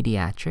or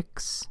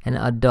pediatrics, and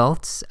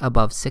adults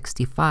above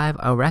 65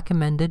 are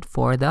recommended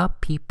for the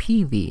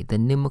PPV, the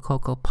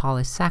pneumococcal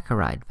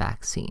polysaccharide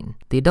vaccine.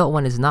 The adult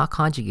one is not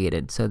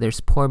conjugated, so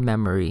there's poor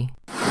memory.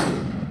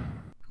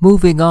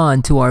 Moving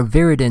on to our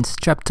viridans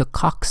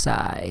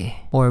streptococci,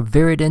 or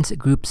viridans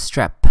group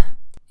strep.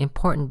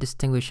 Important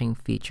distinguishing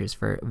features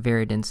for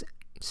viridans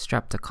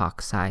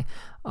streptococci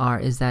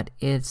is that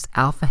it's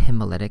alpha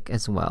hemolytic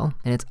as well,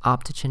 and it's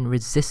optogen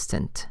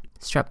resistant.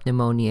 Strep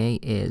pneumoniae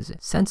is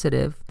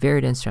sensitive.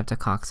 Viridans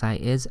streptococci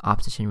is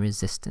optogen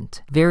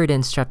resistant.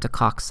 Viridans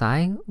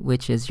streptococci,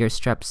 which is your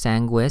strep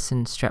sanguis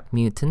and strep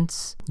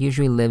mutans,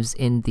 usually lives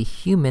in the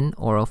human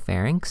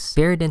oropharynx.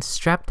 Viridans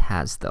strept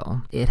has,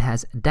 though, it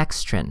has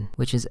dextrin,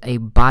 which is a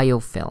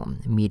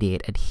biofilm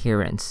mediate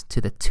adherence to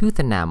the tooth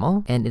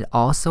enamel, and it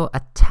also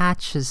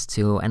attaches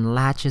to and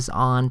latches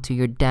on to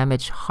your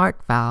damaged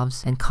heart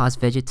valves and cause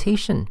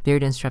vegetation.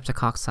 Viridans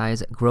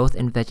streptococci's growth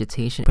in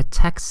vegetation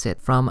protects it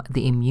from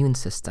the immune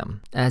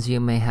system. As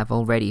you may have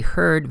already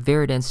heard,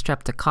 viridans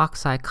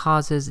streptococci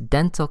causes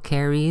dental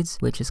caries,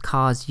 which is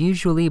caused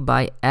usually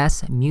by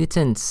S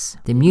mutants.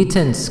 The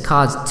mutants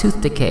cause tooth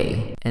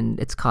decay, and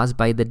it's caused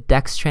by the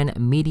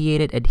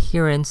dextrin-mediated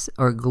adherence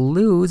or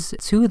glues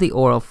to the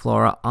oral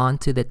flora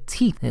onto the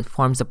teeth. It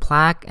forms a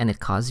plaque and it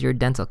causes your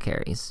dental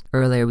caries.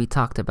 Earlier we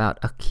talked about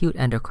acute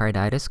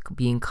endocarditis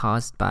being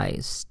caused by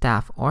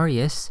Staph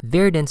aureus.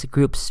 Viridans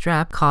group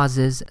strep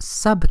causes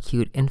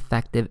subacute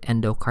infective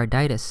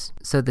endocarditis.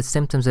 So the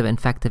symptoms of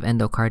infective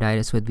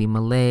endocarditis would be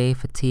malaise,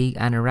 fatigue,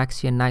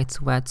 anorexia, night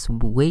sweats,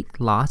 weight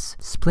loss,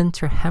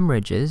 splinter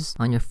hemorrhages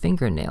on your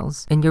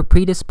fingernails, and your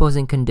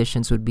predisposing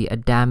conditions would be a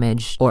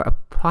damaged or a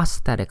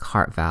prosthetic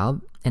heart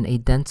valve, and a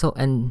dental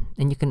and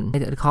it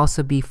can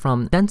also be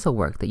from dental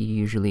work that you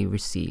usually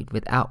received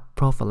without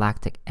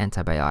prophylactic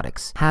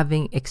antibiotics.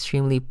 Having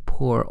extremely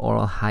poor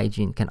oral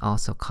hygiene can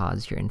also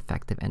cause your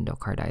infective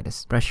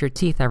endocarditis. Brush your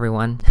teeth,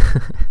 everyone.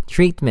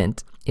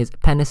 Treatment is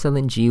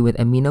penicillin G with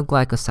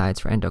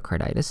aminoglycosides for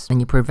endocarditis, and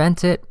you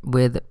prevent it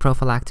with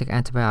prophylactic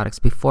antibiotics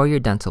before your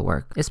dental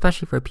work,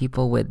 especially for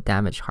people with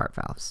damaged heart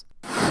valves.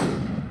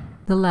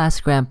 The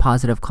last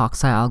gram-positive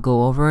cocci I'll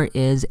go over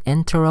is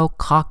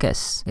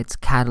Enterococcus. It's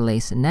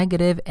catalase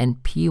negative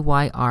and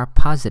PYR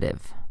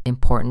positive.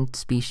 Important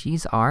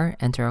species are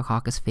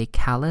Enterococcus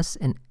faecalis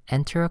and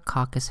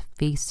Enterococcus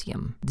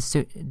faecium.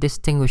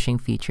 Distinguishing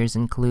features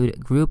include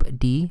group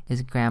D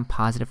is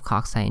gram-positive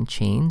cocci in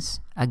chains,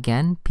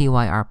 Again,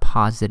 PYR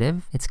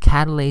positive. It's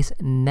catalase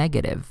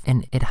negative,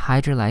 and it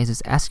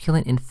hydrolyzes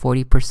esculin in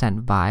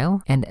 40%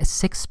 bile and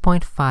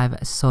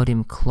 6.5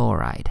 sodium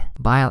chloride.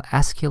 Bile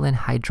esculin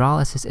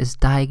hydrolysis is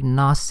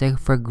diagnostic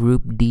for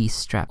group D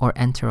strep or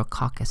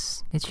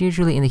Enterococcus. It's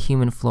usually in the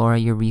human flora,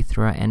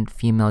 urethra, and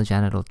female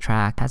genital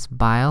tract. It has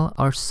bile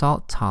or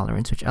salt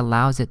tolerance, which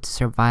allows it to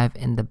survive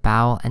in the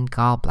bowel and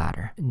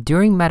gallbladder.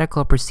 During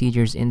medical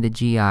procedures in the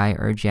GI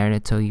or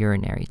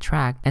genitourinary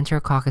tract,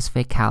 Enterococcus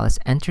faecalis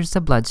enters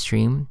the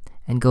bloodstream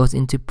and goes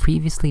into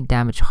previously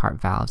damaged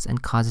heart valves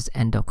and causes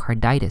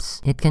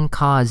endocarditis. It can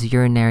cause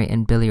urinary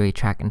and biliary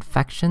tract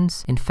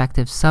infections,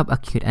 infective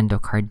subacute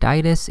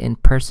endocarditis in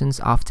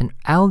persons often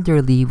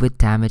elderly with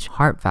damaged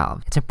heart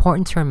valve. It's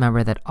important to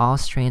remember that all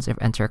strains of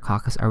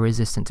Enterococcus are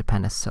resistant to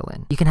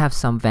penicillin. You can have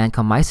some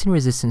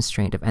vancomycin-resistant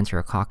strain of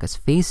Enterococcus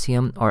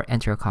faecium or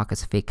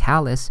Enterococcus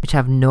faecalis, which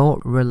have no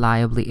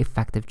reliably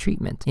effective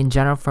treatment. In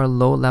general, for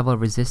low-level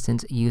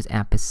resistance, use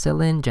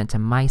ampicillin,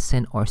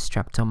 gentamicin, or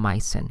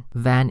streptomycin.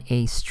 Van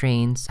A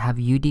strains have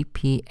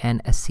UDP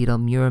and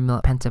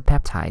acetylmuramyl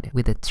pentapeptide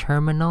with a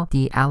terminal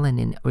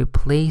D-alanine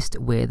replaced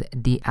with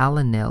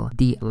D-alanyl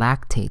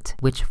D-lactate,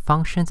 which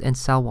functions in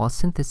cell wall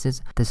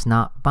synthesis, does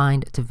not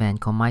bind to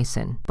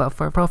vancomycin. But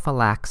for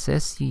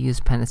prophylaxis, you use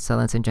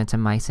penicillins and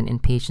gentamicin in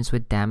patients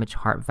with damaged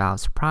heart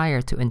valves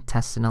prior to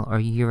intestinal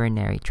or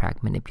urinary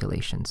tract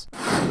manipulations.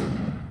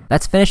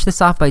 Let's finish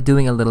this off by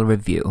doing a little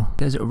review,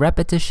 because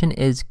repetition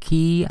is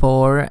key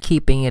for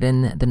keeping it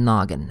in the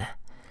noggin.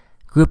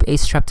 Group A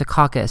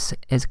Streptococcus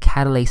is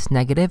catalase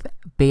negative,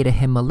 beta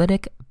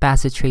hemolytic,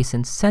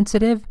 bacitracin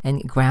sensitive,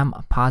 and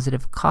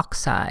gram-positive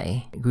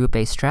cocci. Group A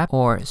strep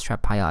or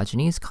strep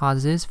pyogenes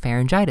causes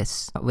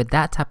pharyngitis. With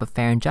that type of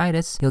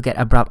pharyngitis, you'll get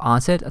abrupt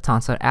onset of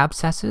tonsillar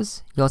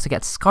abscesses. You'll also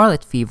get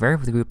scarlet fever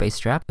with group A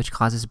strep, which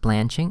causes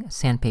blanching,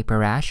 sandpaper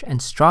rash,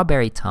 and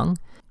strawberry tongue.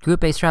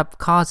 Group A strep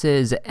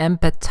causes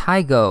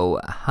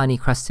impetigo,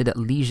 honey-crusted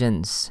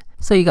lesions.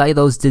 So you got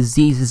those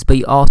diseases, but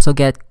you also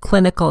get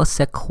clinical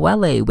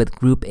sequelae with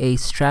group A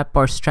strep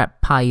or strep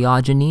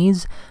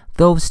pyogenes.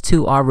 Those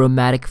two are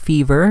rheumatic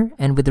fever,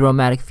 and with the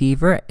rheumatic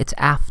fever, it's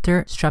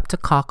after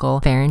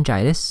streptococcal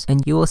pharyngitis,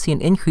 and you will see an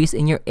increase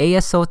in your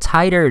ASO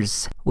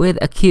titers. With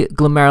acute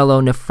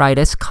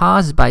glomerulonephritis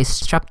caused by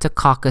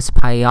Streptococcus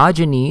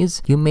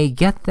pyogenes, you may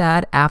get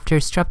that after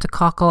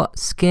streptococcal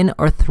skin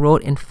or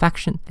throat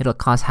infection. It'll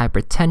cause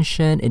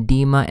hypertension,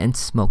 edema, and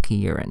smoky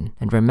urine.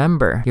 And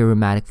remember, your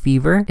rheumatic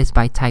fever is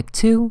by type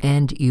 2,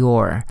 and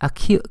your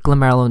acute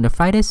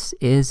glomerulonephritis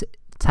is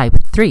type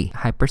 3,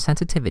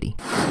 hypersensitivity.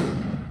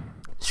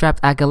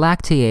 Strep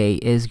agalactiae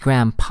is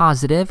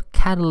gram-positive,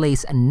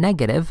 catalase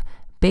negative,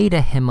 beta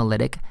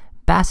hemolytic,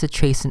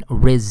 bacitracin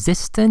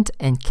resistant,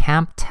 and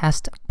CAMP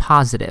test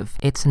positive.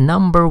 It's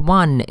number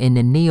 1 in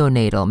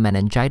neonatal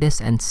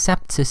meningitis and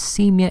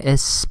septicemia,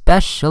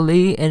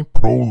 especially in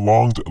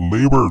prolonged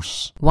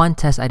labors. One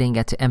test I didn't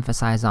get to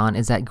emphasize on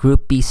is that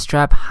group B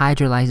strep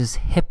hydrolyzes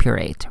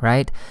hippurate,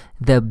 right?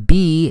 The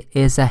B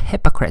is a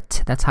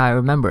hypocrite. That's how I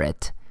remember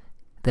it.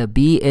 The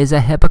B is a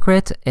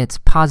hypocrite. It's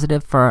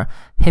positive for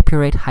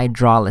hippurate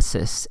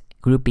hydrolysis,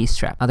 group B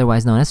strep,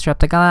 otherwise known as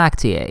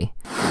Streptogalactiae.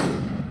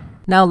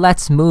 Now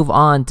let's move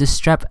on to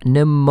strep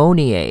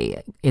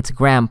pneumoniae. It's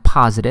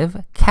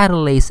gram-positive,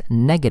 catalase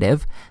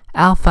negative,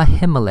 alpha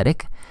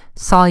hemolytic,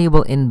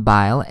 soluble in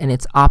bile, and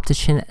it's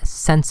optocin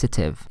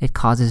sensitive. It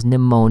causes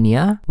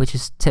pneumonia, which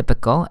is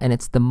typical, and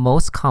it's the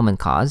most common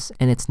cause,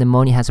 and its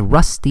pneumonia has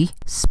rusty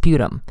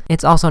sputum.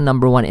 It's also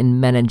number 1 in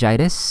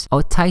meningitis,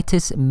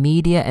 otitis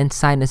media, and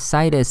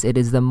sinusitis. It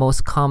is the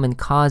most common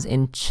cause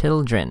in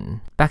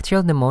children.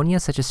 Bacterial pneumonia,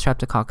 such as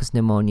Streptococcus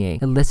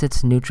pneumoniae,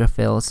 elicits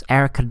neutrophils,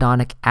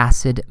 arachidonic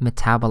acid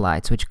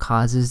metabolites, which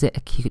causes the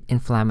acute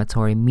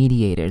inflammatory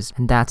mediators,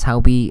 and that's how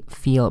we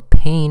feel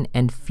pain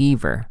and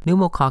fever.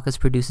 Pneumococcus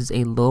produces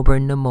a lobar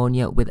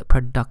pneumonia with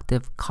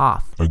productive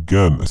cough.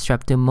 Again,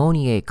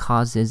 Streptomoniae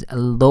causes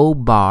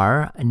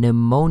lobar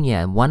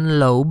pneumonia, one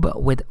lobe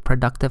with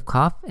productive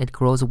cough. It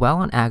grows well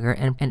on agar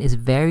and is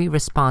very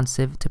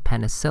responsive to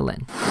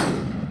penicillin.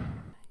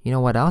 You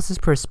know what else is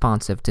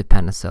responsive to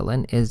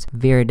penicillin is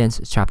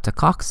viridans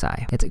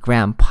streptococci. It's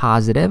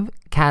gram-positive,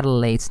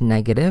 catalase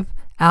negative,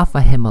 alpha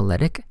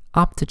hemolytic,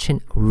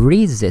 optocin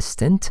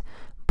resistant,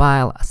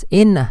 bile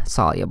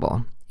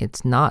insoluble.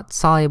 It's not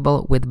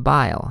soluble with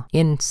bile.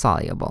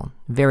 Insoluble.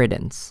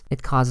 Viridans.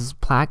 It causes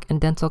plaque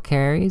and dental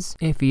caries.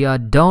 If you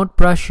don't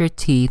brush your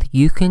teeth,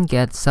 you can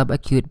get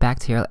subacute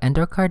bacterial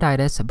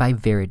endocarditis by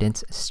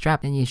viridans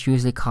strep, and it's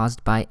usually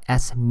caused by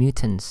S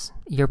mutans.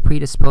 You're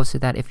predisposed to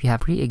that if you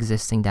have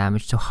pre-existing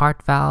damage to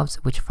heart valves,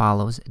 which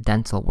follows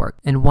dental work.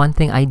 And one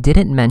thing I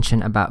didn't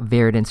mention about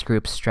viridans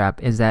group strep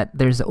is that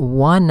there's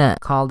one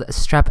called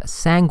strep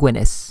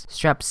sanguinis.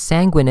 Strep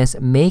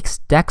sanguinis makes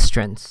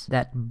dextrins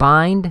that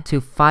bind to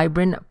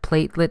fibrin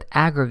platelet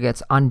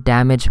aggregates on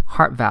damaged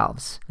heart valves.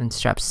 valves. And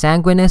strep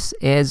sanguinis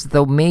is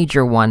the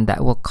major one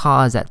that will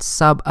cause that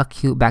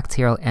subacute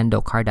bacterial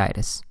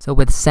endocarditis. So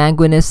with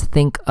sanguinis,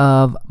 think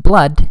of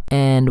blood,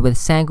 and with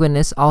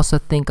sanguinis, also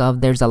think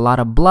of there's a lot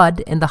of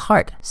blood in the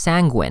heart.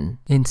 Sanguine.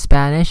 In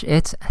Spanish,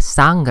 it's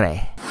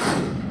sangre.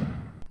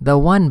 The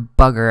one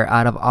bugger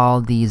out of all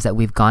these that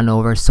we've gone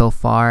over so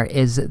far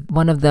is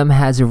one of them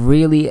has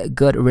really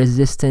good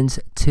resistance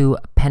to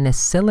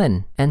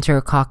penicillin.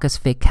 Enterococcus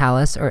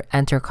faecalis or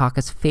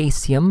Enterococcus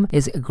faecium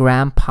is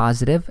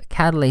gram-positive,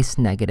 catalase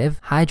negative,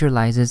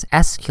 hydrolyzes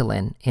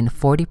esculin in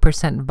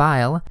 40%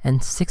 bile and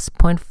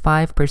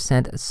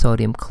 6.5%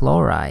 sodium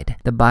chloride.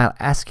 The bile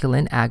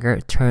esculin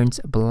agar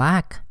turns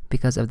black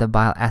because of the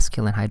bile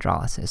esculin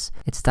hydrolysis.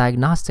 It's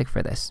diagnostic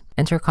for this.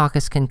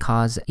 Enterococcus can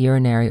cause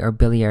urinary or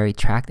biliary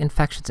tract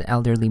infections in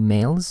elderly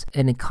males,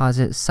 and it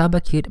causes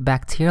subacute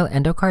bacterial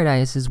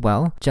endocarditis as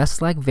well,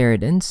 just like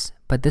viridans.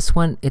 But this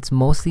one, it's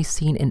mostly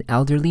seen in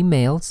elderly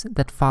males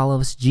that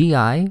follows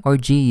GI or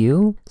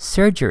GU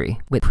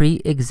surgery with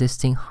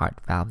pre-existing heart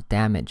valve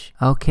damage.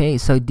 Okay,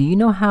 so do you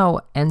know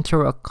how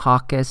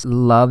Enterococcus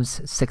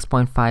loves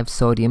 6.5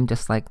 sodium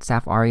just like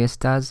Staph aureus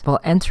does? Well,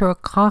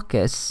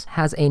 Enterococcus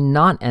has a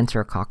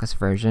non-Enterococcus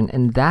version,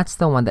 and that's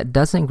the one that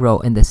doesn't grow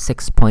in the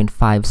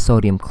 6.5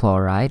 sodium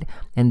chloride,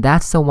 and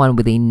that's the one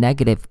with a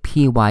negative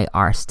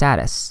PYR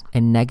status,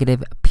 a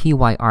negative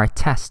PYR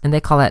test, and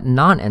they call that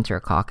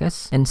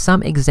non-Enterococcus. And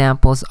some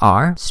examples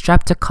are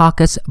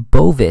Streptococcus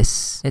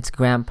bovis. It's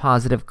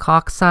gram-positive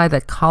cocci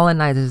that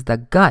colonizes the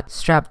gut.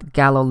 Strep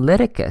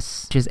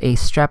galolyticus, which is a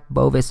strep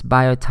bovis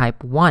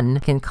biotype 1,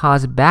 can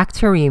cause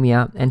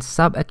bacteremia and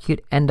subacute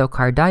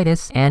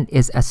endocarditis and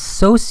is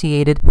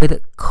associated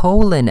with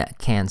colon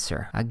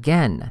cancer.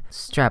 Again,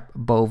 strep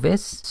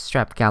bovis,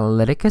 strep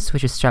galolyticus,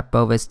 which is strep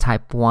bovis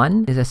type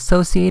 1, is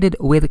associated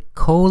with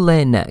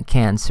colon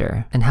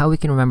cancer. And how we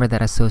can remember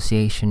that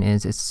association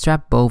is it's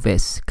strep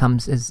bovis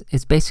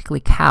is basically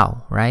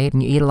cow, right?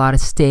 When you eat a lot of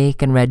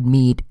steak and red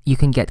meat, you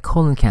can get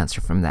colon cancer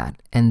from that.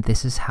 And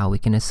this is how we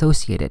can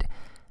associate it.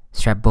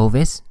 Strep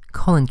bovis,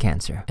 colon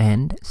cancer,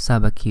 and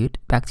subacute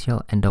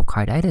bacterial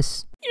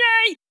endocarditis.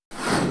 Yay!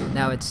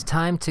 Now it's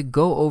time to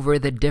go over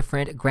the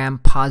different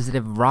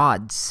gram-positive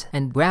rods.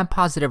 And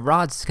gram-positive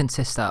rods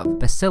consist of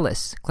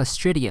Bacillus,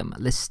 Clostridium,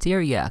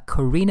 Listeria,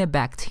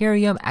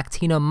 Corynebacterium,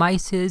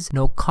 Actinomyces,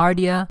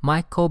 Nocardia,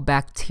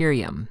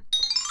 Mycobacterium.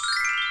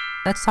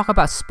 Let's talk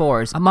about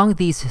spores. Among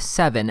these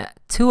 7,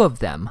 2 of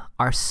them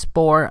are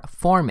spore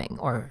forming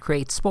or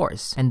create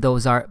spores, and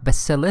those are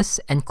Bacillus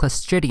and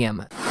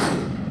Clostridium.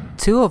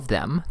 2 of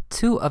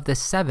the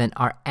 7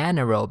 are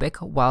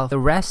anaerobic, while the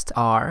rest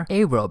are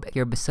aerobic.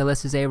 Your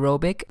Bacillus is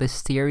aerobic,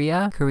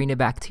 Listeria,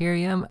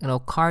 Corynebacterium,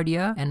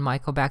 Nocardia, and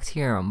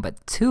Mycobacterium.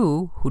 But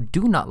 2 who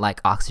do not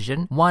like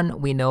oxygen, one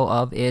we know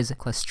of is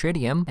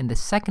Clostridium, and the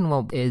second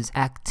one is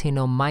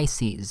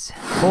Actinomyces.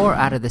 4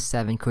 out of the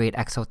 7 create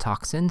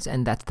exotoxins,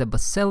 and that's the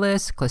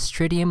Bacillus,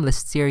 Clostridium,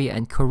 Listeria,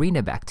 and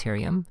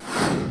Corynebacterium.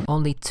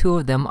 Only 2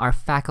 of them are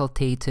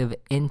facultative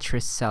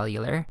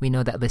intracellular. We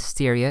know that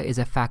Listeria is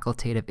a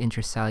facultative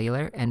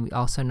intracellular, and we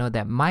also know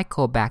that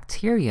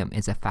Mycobacterium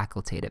is a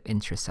facultative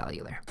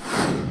intracellular.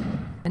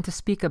 And to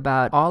speak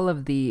about all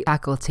of the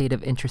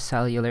facultative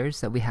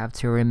intracellulars that we have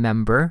to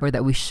remember, or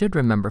that we should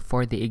remember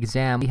for the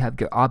exam, you have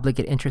your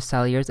obligate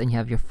intracellulars and you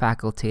have your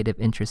facultative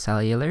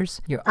intracellulars.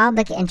 Your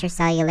obligate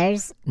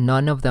intracellulars,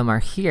 none of them are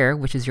here,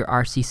 which is your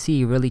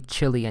RCC, really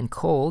chilly and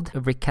cold,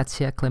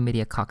 Rickettsia,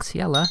 Chlamydia,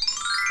 Coxiella.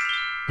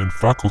 And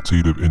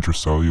facultative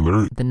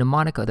intracellular. The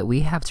mnemonic that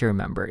we have to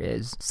remember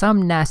is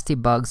some nasty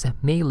bugs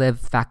may live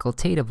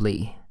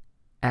facultatively.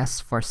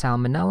 S for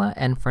Salmonella,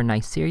 N for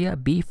Neisseria,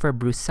 B for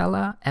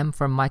Brucella, M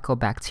for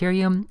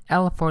Mycobacterium,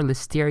 L for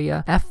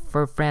Listeria, F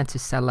for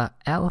Francisella,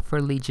 L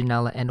for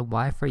Legionella, and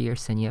Y for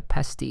Yersinia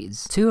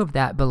pestis. 2 of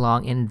that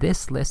belong in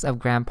this list of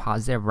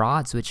gram-positive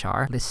rods, which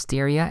are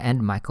Listeria and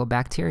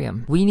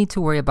Mycobacterium. We need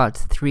to worry about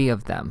 3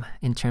 of them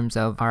in terms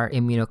of our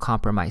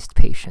immunocompromised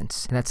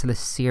patients. That's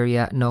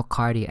Listeria,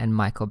 Nocardia, and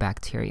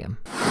Mycobacterium.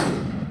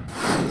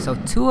 So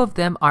 2 of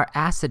them are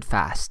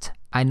acid-fast.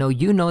 I know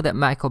you know that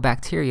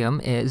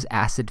Mycobacterium is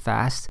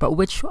acid-fast, but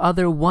which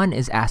other one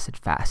is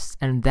acid-fast?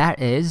 And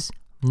that is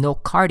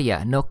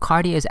Nocardia.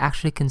 Nocardia is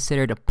actually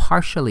considered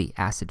partially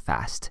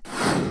acid-fast.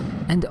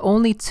 And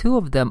only 2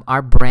 of them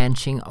are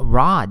branching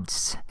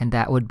rods, and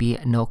that would be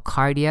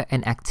Nocardia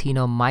and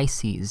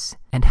Actinomyces.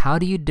 And how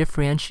do you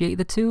differentiate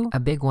the 2? A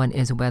big one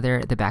is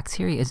whether the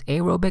bacteria is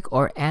aerobic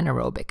or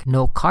anaerobic.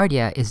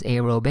 Nocardia is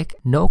aerobic.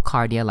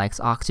 Nocardia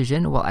likes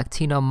oxygen, while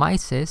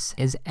Actinomyces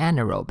is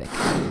anaerobic.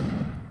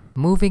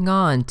 Moving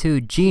on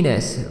to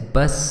genus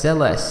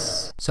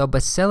Bacillus. So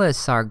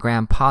bacillus are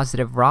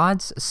gram-positive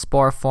rods,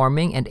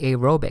 spore-forming, and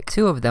aerobic.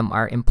 Two of them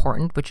are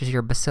important, which is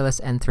your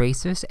Bacillus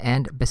anthracis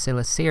and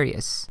Bacillus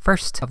cereus.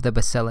 First of the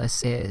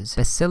bacillus is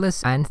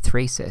Bacillus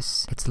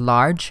anthracis. It's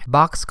large,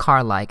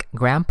 boxcar-like,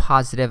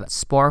 gram-positive,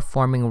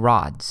 spore-forming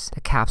rods.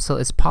 The capsule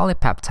is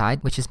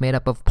polypeptide, which is made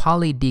up of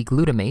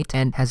poly-D-glutamate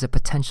and has a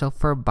potential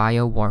for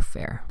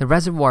biowarfare. The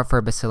reservoir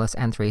for Bacillus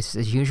anthracis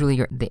is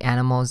usually the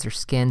animals, their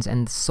skins,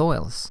 and the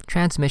soils.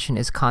 Transmission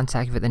is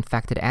contact with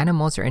infected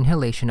animals or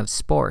inhalation of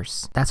spores.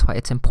 That's why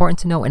it's important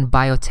to know in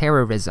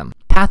bioterrorism.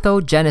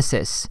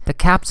 Pathogenesis. The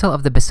capsule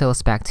of the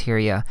Bacillus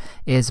bacteria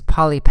is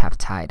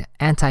polypeptide,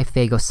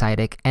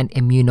 antiphagocytic, and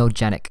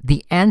immunogenic.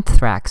 The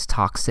anthrax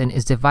toxin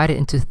is divided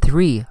into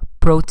 3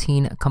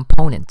 protein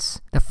components.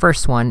 The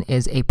first one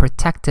is a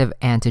protective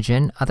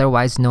antigen,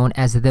 otherwise known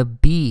as the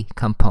B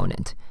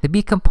component. The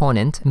B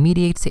component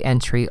mediates the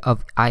entry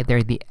of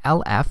either the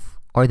LF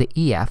or the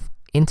EF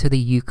into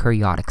the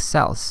eukaryotic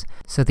cells.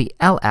 So the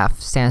LF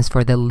stands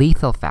for the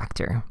lethal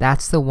factor.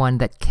 That's the one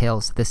that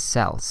kills the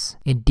cells.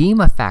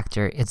 Edema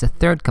factor is the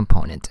third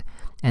component,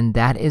 and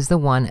that is the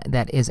one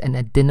that is an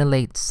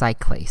adenylate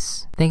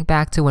cyclase. Think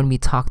back to when we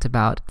talked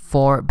about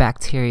 4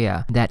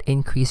 bacteria that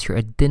increase your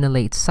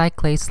adenylate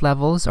cyclase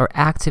levels or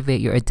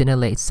activate your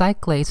adenylate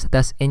cyclase,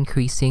 thus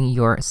increasing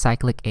your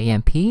cyclic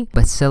AMP.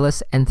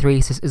 Bacillus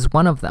anthracis is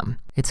one of them.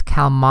 It's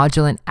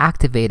calmodulin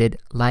activated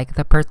like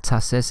the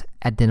pertussis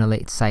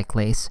adenylate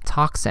cyclase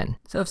toxin.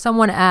 So if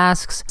someone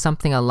asks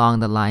something along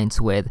the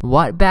lines with,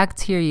 what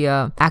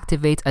bacteria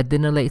activates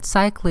adenylate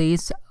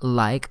cyclase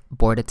like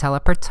Bordetella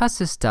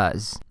pertussis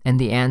does? And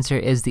the answer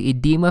is the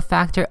edema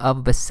factor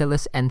of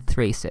Bacillus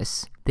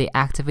anthracis. They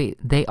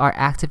are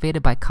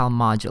activated by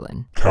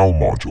calmodulin.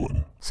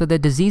 Calmodulin. So the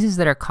diseases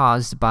that are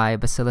caused by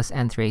Bacillus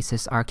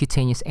anthracis are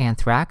cutaneous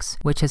anthrax,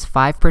 which has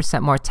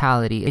 5%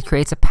 mortality. It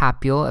creates a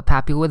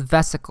papule with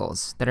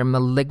vesicles that are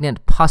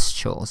malignant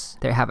pustules.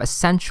 They have a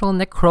central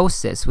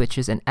necrosis, which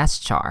is an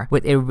eschar,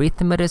 with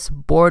erythematous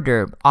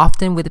border,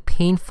 often with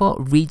painful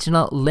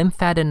regional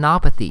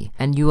lymphadenopathy,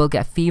 and you will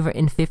get fever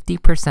in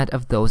 50%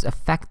 of those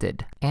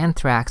affected.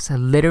 Anthrax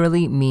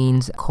literally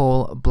means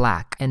coal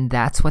black, and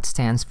that's what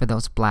stands for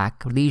those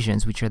black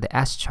lesions, which are the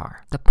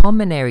eschar. The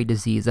pulmonary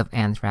disease of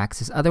anthrax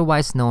is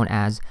otherwise known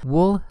as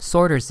wool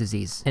sorter's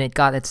disease, and it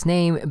got its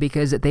name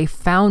because they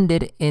found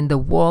it in the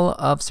wool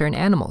of certain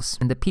animals,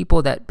 and the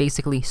people that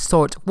basically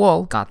sort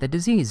wool got the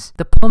disease.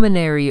 The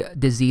pulmonary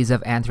disease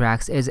of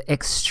anthrax is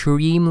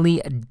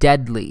extremely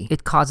deadly.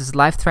 It causes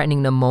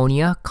life-threatening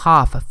pneumonia,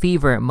 cough,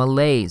 fever,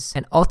 malaise,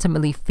 and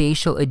ultimately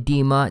facial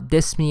edema,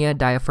 dyspnea,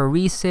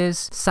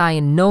 diaphoresis,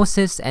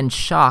 cyanosis, and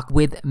shock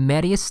with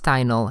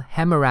mediastinal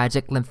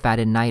hemorrhagic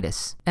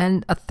lymphadenitis.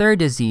 And a third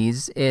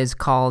disease is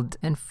called,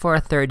 and for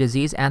a third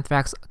disease,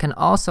 anthrax can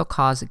also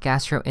cause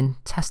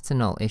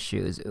gastrointestinal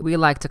issues. We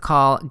like to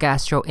call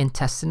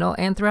gastrointestinal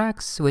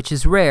anthrax, which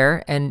is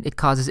rare, and it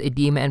causes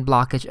edema and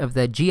blockage of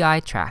the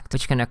GI tract,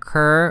 which can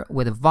occur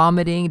with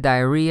vomiting,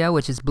 diarrhea,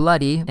 which is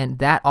bloody, and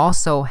that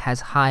also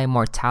has high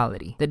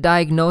mortality. The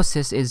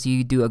diagnosis is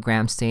you do a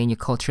gram stain, you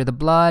culture the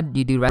blood,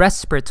 you do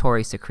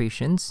respiratory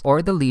secretions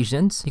or the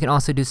lesions. You can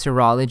also do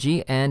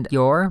serology and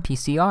your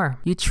PCR.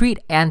 You treat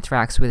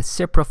anthrax with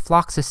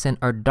ciprofloxacin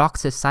or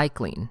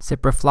doxycycline.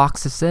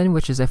 Ciprofloxacin,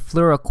 which is a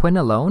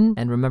fluoroquinolone,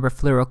 and remember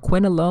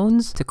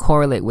fluoroquinolones, to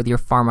correlate with your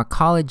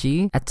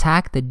pharmacology,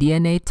 attack the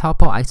DNA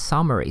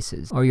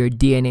topoisomerases or your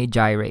DNA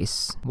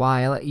gyrase,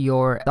 while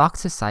your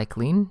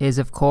doxycycline is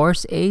of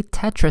course a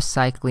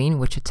tetracycline,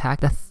 which attack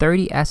the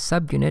 30S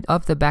subunit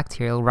of the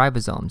bacterial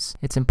ribosomes.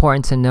 It's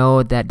important to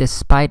know that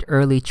despite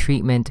early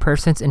treatment,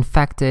 persons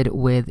infected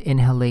with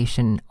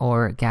inhalation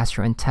or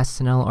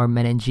gastrointestinal or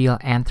meningeal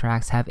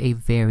anthrax have a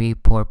very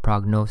poor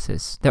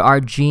prognosis. There are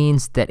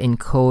genes that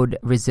encode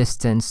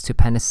resistance to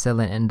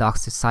penicillin and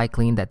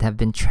doxycycline that have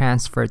been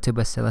transferred to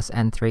Bacillus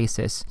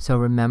anthracis. So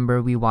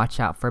remember, we watch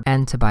out for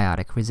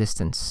antibiotic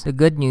resistance. The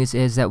good news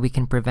is that we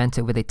can prevent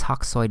it with a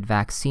toxoid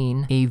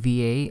vaccine,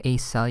 AVA, a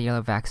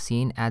cellular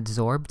vaccine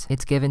adsorbed.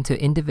 It's given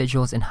to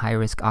individuals in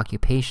high-risk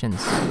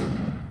occupations.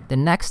 The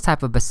next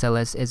type of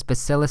bacillus is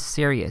Bacillus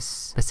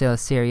cereus.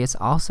 Bacillus cereus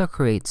also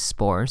creates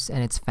spores,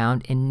 and it's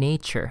found in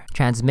nature.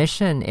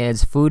 Transmission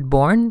is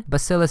foodborne.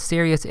 Bacillus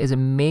cereus is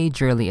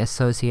majorly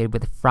associated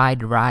with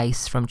fried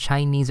rice from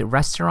Chinese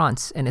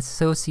restaurants, and it's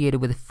associated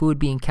with food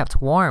being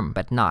kept warm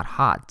but not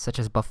hot, such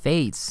as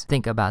buffets.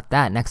 Think about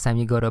that next time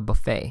you go to a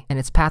buffet. And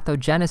its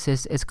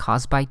pathogenesis is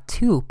caused by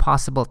 2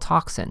 possible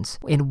toxins.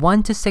 In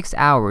 1 to 6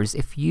 hours,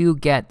 if you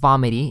get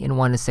vomity in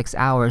 1 to 6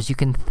 hours, you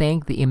can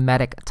thank the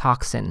emetic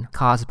toxin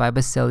caused by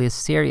Bacillus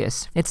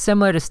cereus. It's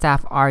similar to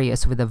Staph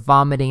aureus with the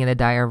vomiting and the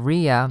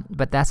diarrhea,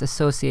 but that's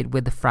associated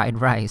with the fried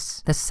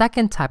rice. The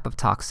second type of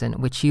toxin,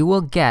 which you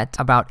will get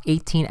about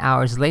 18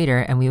 hours later,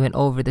 and we went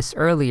over this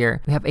earlier,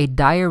 we have a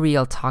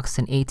diarrheal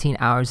toxin 18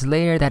 hours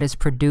later that is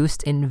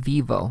produced in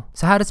vivo.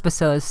 So how does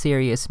Bacillus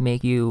cereus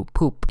make you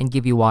poop and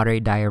give you watery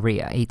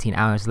diarrhea 18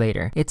 hours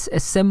later? It's a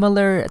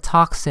similar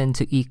toxin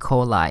to E.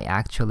 coli,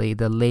 actually,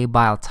 the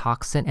labile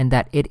toxin, and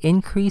that it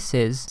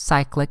increases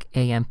cyclic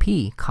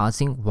AMP,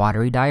 causing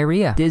watery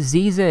diarrhea.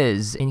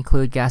 Diseases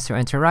include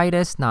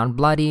gastroenteritis,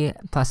 non-bloody,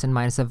 plus and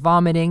minus of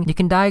vomiting. You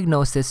can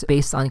diagnose this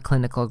based on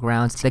clinical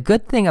grounds. The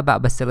good thing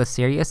about Bacillus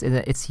cereus is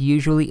that it's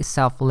usually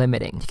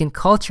self-limiting. You can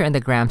culture in the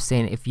gram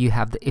stain if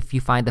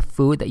you find the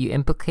food that you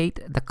implicate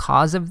the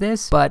cause of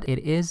this, but it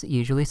is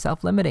usually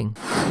self-limiting.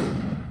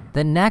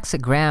 The next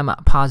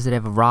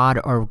gram-positive rod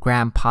or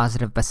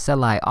gram-positive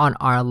bacilli on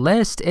our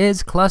list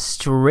is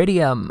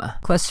Clostridium.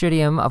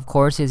 Clostridium, of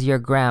course, is your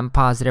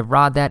gram-positive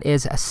rod that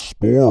is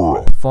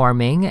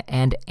spore-forming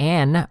and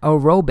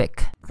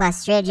anaerobic.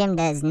 Clostridium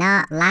does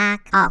not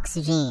like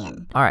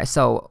oxygen. Alright,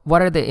 so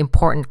what are the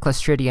important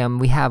Clostridium?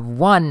 We have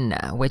one,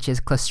 which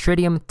is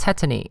Clostridium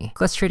tetani.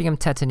 Clostridium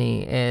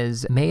tetani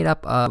is made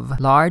up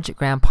of large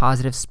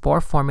gram-positive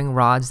spore-forming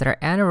rods that are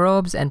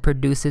anaerobes and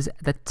produces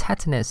the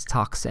tetanus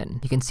toxin.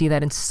 You can see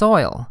that in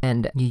soil,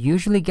 and you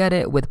usually get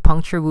it with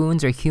puncture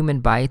wounds or human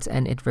bites,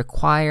 and it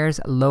requires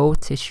low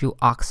tissue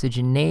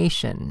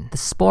oxygenation. The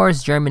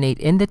spores germinate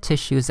in the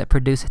tissues that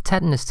produce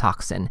tetanus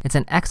toxin. It's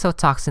an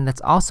exotoxin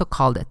that's also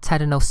called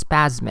tetanospasmin.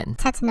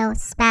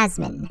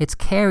 Tetanospasmin. It's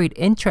carried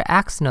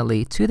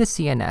intraaxonally to the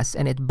CNS,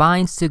 and it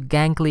binds to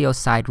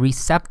ganglioside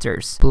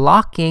receptors,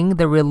 blocking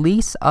the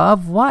release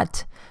of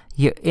what?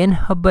 Your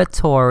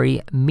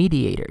inhibitory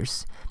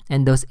mediators.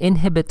 And those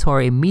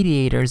inhibitory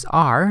mediators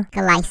are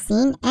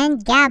glycine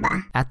and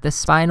GABA. At the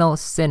spinal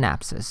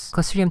synapses.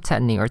 Clostridium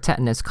tetani or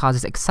tetanus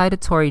causes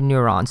excitatory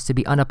neurons to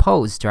be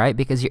unopposed, right?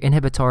 Because your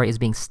inhibitory is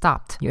being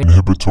stopped. Your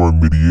Inhibitory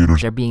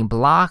mediators are being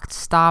blocked,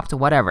 stopped,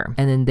 whatever.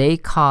 And then they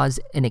cause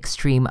an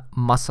extreme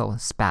muscle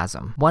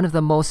spasm.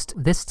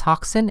 This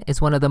toxin is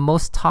one of the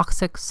most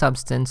toxic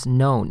substance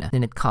known.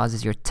 And it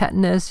causes your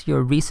tetanus,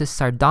 your rhesus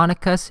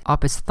sardonicus,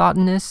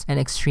 opisthotonus, and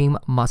extreme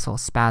muscle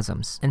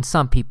spasms. And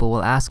some people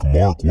will ask,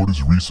 Mark, what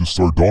is rhesus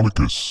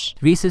sardonicus?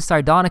 Rhesus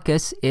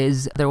sardonicus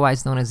is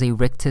otherwise known as a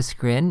rictus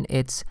grin.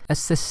 It's a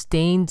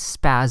sustained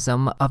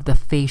spasm of the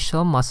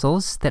facial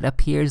muscles that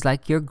appears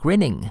like you're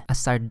grinning. A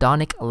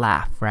sardonic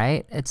laugh,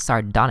 right? It's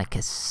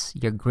sardonicus.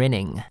 You're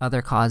grinning.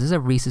 Other causes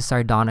of rhesus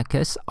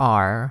sardonicus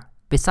are,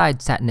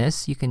 besides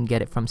tetanus, you can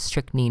get it from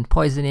strychnine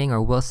poisoning or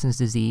Wilson's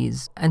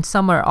disease. And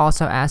some are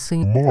also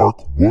asking,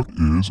 Mark, what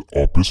is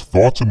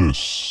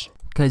opisthotonus?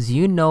 Because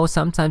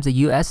sometimes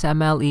the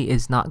USMLE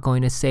is not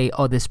going to say,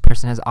 oh, this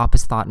person has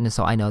opisthotonus,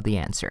 so I know the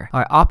answer.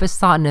 Or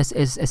opisthotonus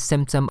is a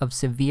symptom of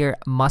severe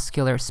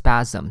muscular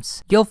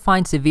spasms. You'll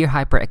find severe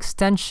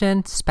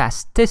hyperextension,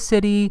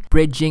 spasticity,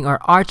 bridging or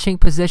arching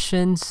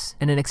positions,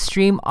 and an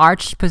extreme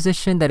arched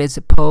position that is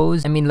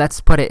posed.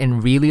 Let's put it in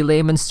really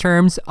layman's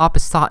terms.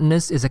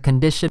 Opisthotonus is a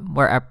condition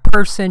where a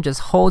person just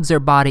holds their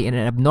body in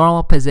an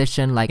abnormal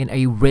position, like in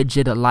a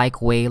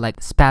rigid-like way,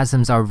 like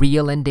spasms are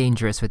real and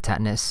dangerous with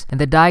tetanus. And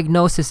the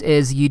diagnosis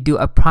is you do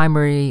a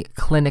primary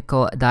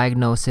clinical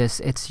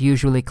diagnosis. It's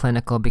usually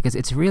clinical because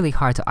it's really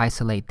hard to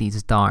isolate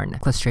these darn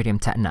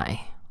Clostridium tetani.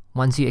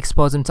 Once you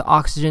expose them to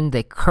oxygen,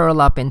 they curl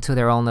up into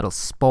their own little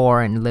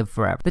spore and live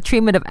forever. The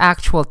treatment of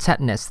actual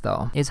tetanus,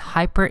 though, is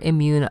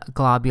hyperimmune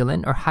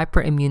globulin or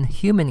hyperimmune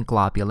human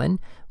globulin,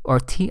 or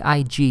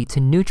TIG, to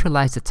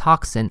neutralize the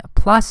toxin.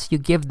 Plus, you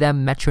give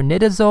them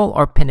metronidazole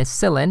or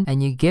penicillin,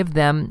 and you give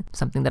them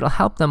something that'll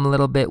help them a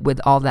little bit with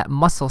all that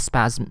muscle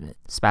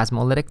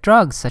spasmolytic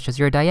drugs, such as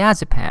your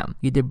diazepam.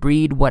 You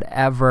debride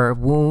whatever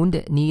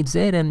wound needs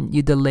it, and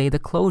you delay the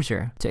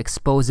closure to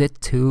expose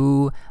it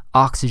to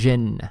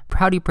oxygen.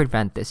 How do you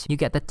prevent this? You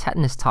get the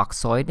tetanus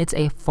toxoid. It's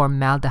a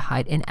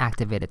formaldehyde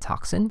inactivated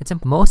toxin.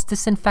 Most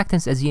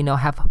disinfectants, as you know,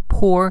 have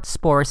poor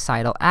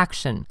sporicidal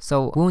action.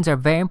 So wounds are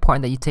very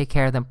important that you take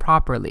care of them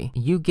properly.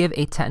 You give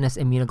a tetanus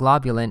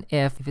immunoglobulin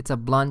if it's a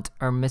blunt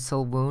or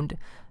missile wound.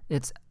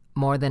 It's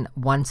more than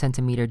 1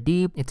 centimeter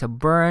deep, it's a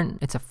burn,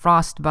 it's a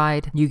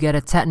frostbite. You get a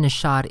tetanus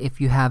shot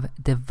if you have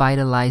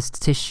devitalized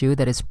tissue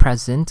that is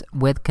present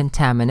with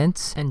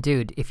contaminants. And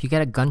dude, if you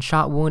get a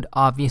gunshot wound,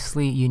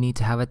 obviously you need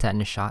to have a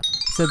tetanus shot.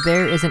 So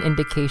there is an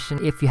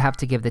indication if you have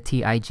to give the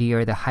TIG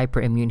or the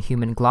hyperimmune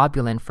human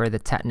globulin for the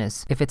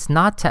tetanus. If it's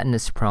not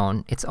tetanus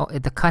prone,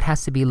 the cut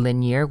has to be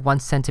linear, 1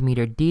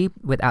 centimeter deep,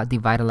 without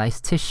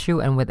devitalized tissue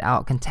and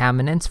without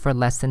contaminants for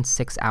less than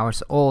 6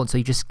 hours old. So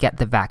you just get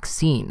the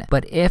vaccine.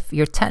 But if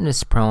you're tetanus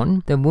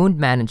prone, the wound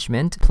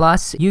management,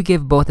 plus you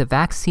give both the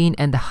vaccine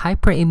and the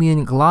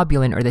hyperimmune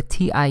globulin or the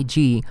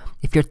TIG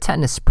if you're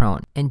tetanus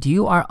prone. And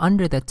you are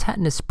under the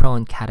tetanus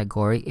prone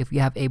category if you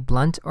have a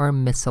blunt or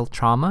missile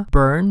trauma,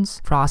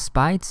 burns,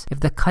 frostbites,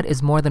 if the cut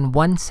is more than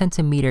 1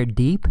 centimeter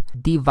deep,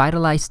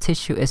 devitalized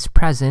tissue is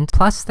present,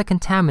 plus the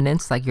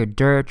contaminants like your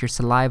dirt, your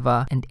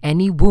saliva, and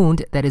any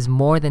wound that is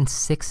more than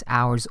 6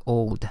 hours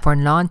old. For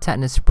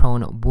non-tetanus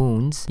prone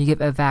wounds, you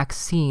give a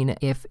vaccine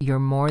if you're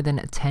more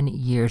than 10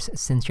 years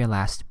since your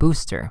last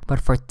booster. But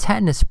for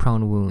tetanus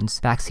prone wounds,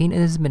 vaccine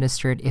is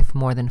administered if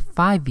more than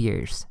 5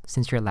 years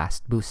since your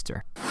last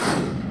booster.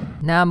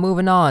 Now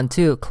moving on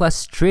to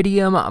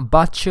Clostridium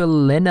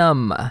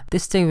botulinum.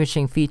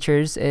 Distinguishing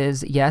features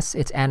is, yes,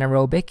 it's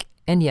anaerobic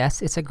And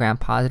yes, it's a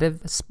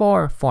gram-positive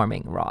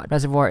spore-forming rod.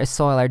 Reservoir is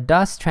soil or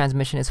dust.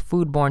 Transmission is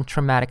foodborne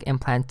traumatic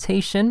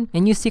implantation.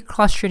 And you see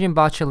Clostridium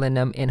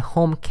botulinum in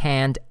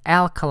home-canned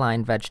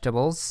alkaline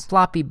vegetables.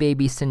 Floppy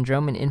baby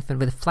syndrome in infant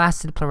with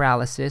flaccid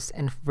paralysis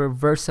and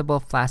reversible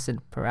flaccid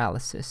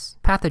paralysis.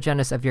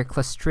 Pathogenesis of your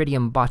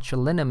Clostridium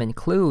botulinum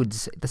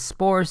includes the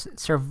spores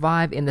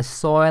survive in the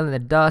soil and the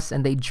dust,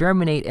 and they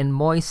germinate in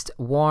moist,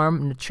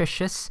 warm,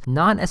 nutritious,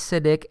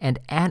 non-acidic, and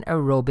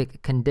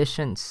anaerobic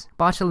conditions.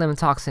 Botulinum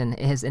toxin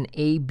is an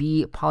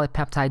AB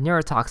polypeptide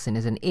neurotoxin,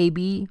 is an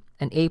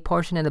A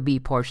portion and a B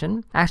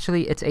portion.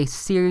 Actually, it's a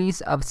series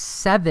of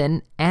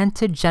 7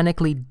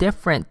 antigenically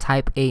different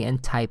type A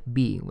and type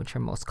B, which are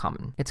most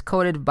common. It's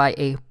coded by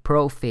a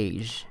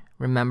prophage.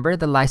 Remember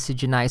the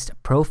lysogenized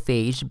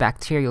prophage,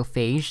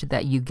 bacteriophage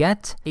that you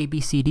get,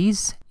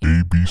 ABCDs?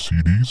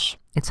 ABCDs?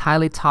 It's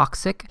highly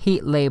toxic,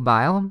 heat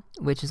labile,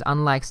 which is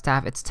unlike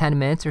staph, it's 10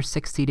 minutes or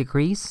 60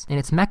 degrees. And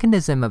its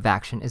mechanism of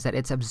action is that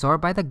it's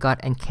absorbed by the gut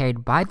and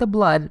carried by the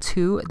blood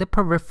to the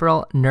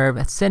peripheral nerve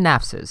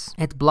synapses.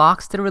 It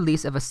blocks the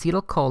release of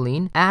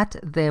acetylcholine at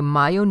the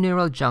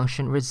myoneural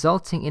junction,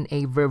 resulting in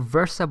a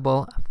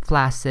reversible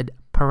flaccid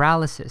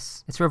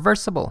paralysis. It's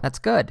reversible. That's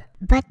good.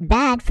 But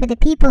bad for the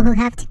people who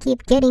have to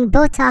keep getting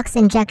Botox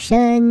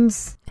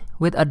injections.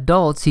 With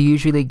adults, you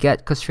usually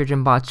get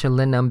Clostridium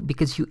botulinum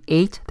because you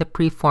ate the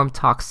preformed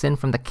toxin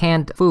from the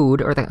canned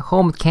food or the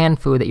home canned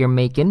food that you're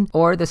making,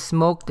 or the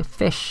smoked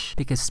fish,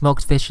 because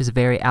smoked fish is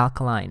very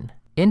alkaline.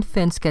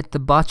 Infants get the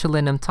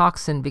botulinum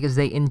toxin because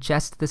they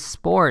ingest the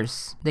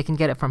spores. They can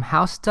get it from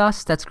house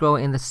dust that's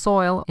growing in the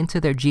soil into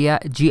their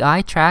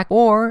GI tract,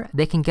 or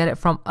they can get it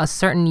from a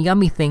certain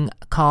yummy thing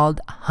called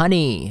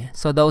honey.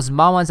 So those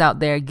mamas out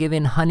there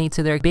giving honey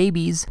to their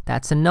babies,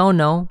 that's a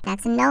no-no.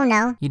 That's a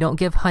no-no. You don't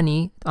give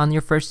honey on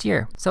your first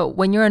year. So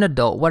when you're an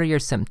adult, what are your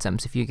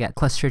symptoms if you get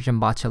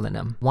Clostridium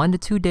botulinum? 1 to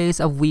 2 days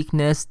of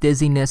weakness,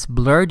 dizziness,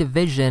 blurred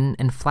vision,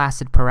 and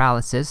flaccid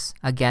paralysis.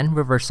 Again,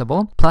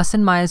 reversible. Plus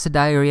and minus the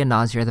diarrhea,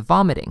 nausea, or the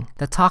vomiting.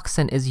 The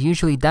toxin is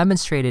usually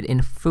demonstrated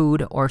in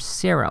food or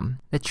serum.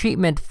 The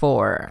treatment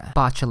for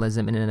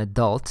botulism in an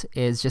adult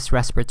is just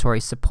respiratory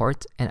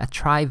support and a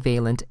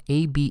trivalent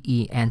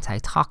ABE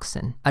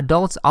antitoxin.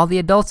 Adults, all the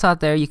adults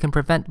out there, you can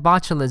prevent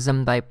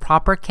botulism by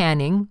proper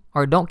canning,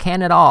 or don't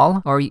can at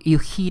all, or you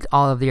heat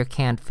all of your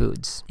canned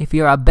foods. If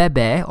you're a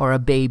bebe or a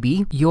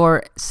baby,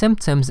 your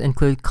symptoms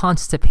include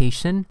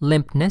constipation,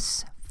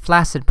 limpness,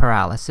 flaccid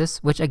paralysis,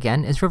 which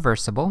again is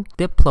reversible,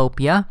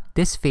 diplopia,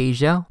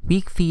 dysphagia,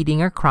 weak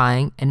feeding or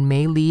crying, and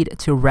may lead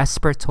to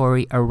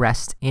respiratory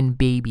arrest in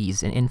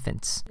babies and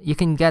infants. You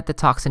can get the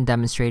toxin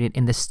demonstrated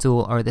in the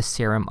stool or the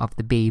serum of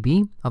the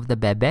baby, of the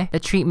bebe. The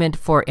treatment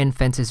for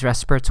infants is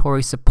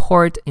respiratory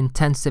support,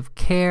 intensive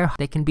care.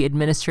 They can be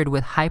administered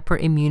with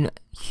hyperimmune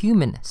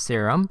human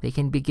serum. They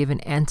can be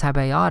given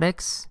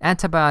antibiotics.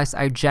 Antibiotics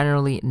are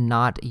generally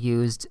not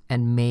used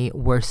and may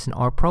worsen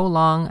or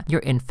prolong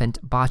your infant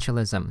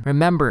botulism.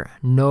 Remember,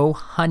 no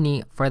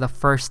honey for the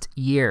first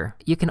year.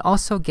 You can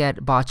also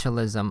get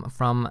botulism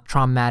from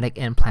traumatic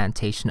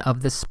implantation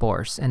of the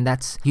spores, and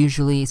that's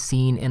usually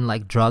seen in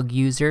like drug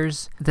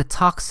users. The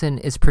toxin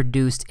is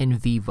produced in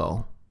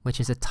vivo, which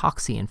is a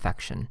toxi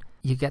infection.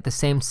 You get the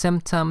same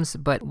symptoms,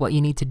 but what you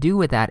need to do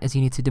with that is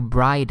you need to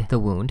debride the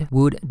wound.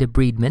 Wound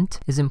debridement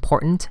is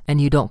important, and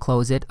you don't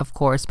close it, of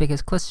course,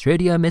 because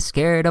Clostridium is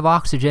scared of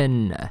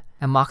oxygen.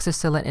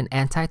 Amoxicillin and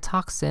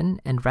antitoxin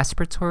and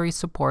respiratory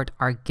support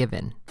are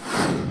given.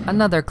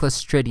 Another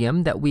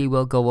Clostridium that we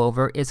will go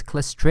over is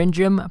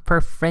Clostridium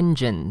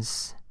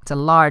perfringens. It's a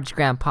large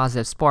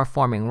gram-positive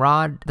spore-forming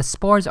rod. The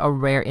spores are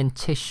rare in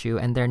tissue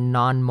and they're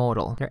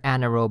non-motile. They're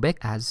anaerobic,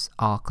 as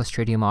all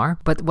Clostridium are.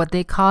 But what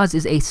they cause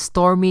is a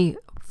stormy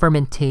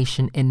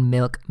fermentation in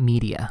milk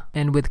media.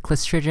 And with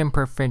Clostridium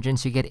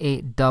perfringens, you get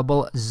a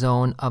double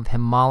zone of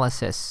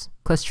hemolysis.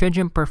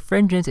 Clostridium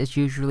perfringens is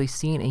usually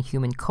seen in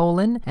human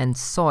colon and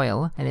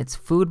soil, and it's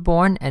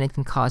foodborne and it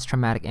can cause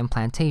traumatic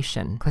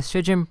implantation.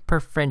 Clostridium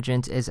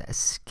perfringens is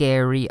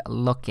scary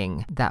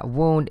looking. That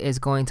wound is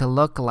going to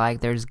look like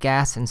there's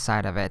gas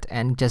inside of it,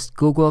 and just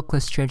Google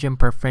Clostridium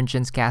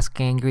perfringens gas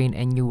gangrene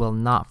and you will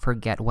not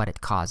forget what it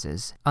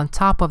causes, on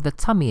top of the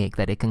tummy ache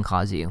that it can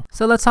cause you.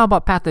 So let's talk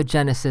about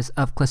pathogenesis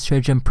of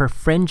Clostridium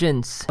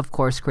perfringens. Of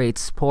course,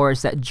 creates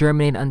spores that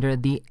germinate under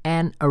the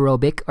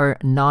anaerobic or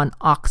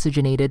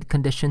non-oxygenated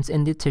conditions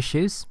in the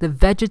tissues. The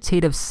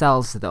vegetative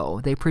cells,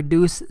 though, they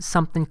produce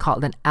something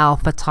called an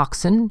alpha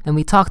toxin, and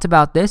we talked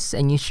about this,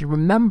 and you should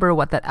remember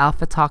what that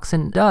alpha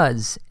toxin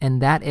does,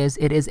 and that is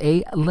it is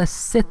a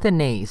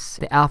lecithinase.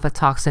 The alpha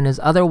toxin is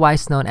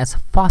otherwise known as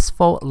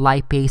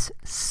phospholipase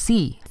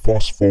C.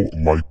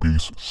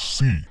 Phospholipase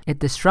C. It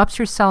disrupts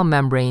your cell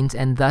membranes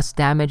and thus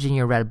damaging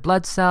your red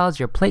blood cells,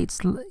 your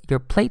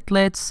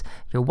platelets,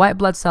 your white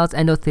blood cells,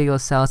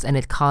 endothelial cells, and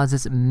it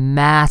causes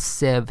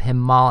massive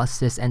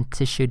hemolysis and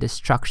tissue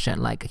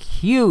destruction, like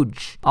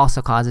huge.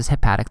 Also causes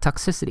hepatic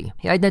toxicity.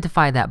 He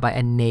identified that by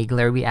a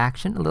Nagler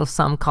reaction, a little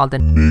something called a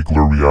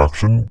Nagler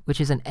reaction,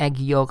 which is an egg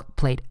yolk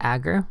plate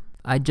agar.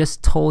 I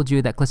just told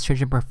you that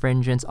Clostridium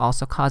perfringens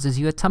also causes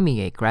you a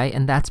tummy ache, right?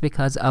 And that's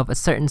because of a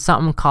certain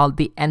something called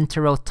the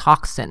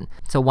enterotoxin.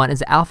 So one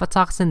is alpha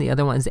toxin, the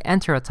other one is the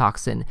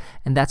enterotoxin,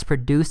 and that's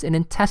produced in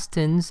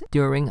intestines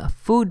during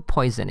food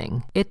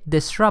poisoning. It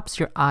disrupts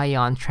your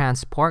ion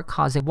transport,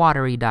 causing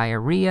watery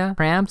diarrhea,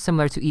 cramps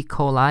similar to E.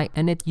 coli,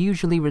 and it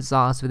usually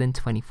resolves within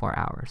 24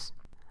 hours.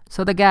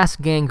 So the gas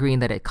gangrene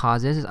that it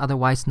causes is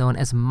otherwise known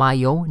as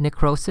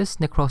myonecrosis,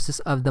 necrosis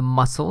of the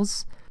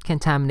muscles,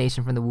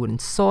 contamination from the wound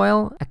and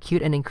soil,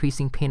 acute and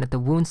increasing pain at the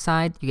wound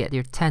site, you get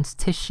your tense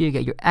tissue, you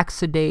get your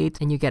exudate,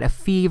 and you get a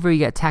fever, you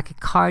get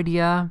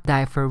tachycardia,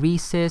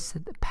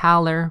 diaphoresis,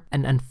 pallor,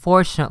 and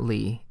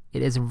unfortunately,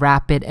 it is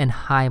rapid and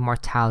high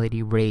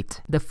mortality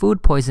rate. The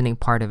food poisoning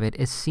part of it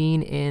is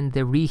seen in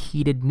the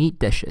reheated meat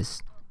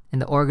dishes,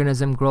 and the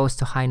organism grows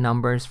to high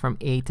numbers from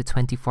 8 to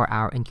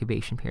 24-hour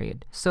incubation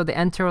period. So the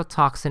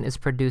enterotoxin is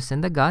produced in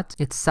the gut.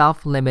 It's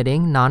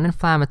self-limiting,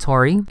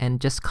 non-inflammatory,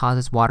 and just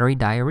causes watery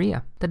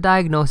diarrhea. The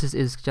diagnosis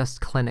is just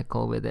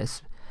clinical with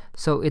this.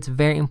 So it's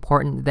very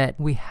important that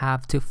we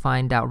have to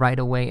find out right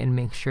away and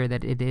make sure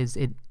that it is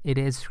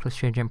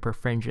Clostridium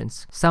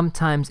perfringens.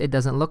 Sometimes it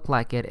doesn't look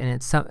like it,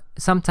 and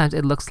sometimes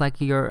it looks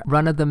like your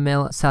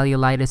run-of-the-mill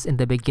cellulitis in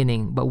the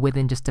beginning, but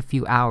within just a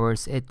few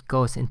hours, it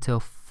goes into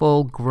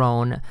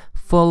full-blown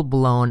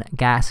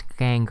gas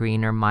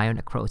gangrene or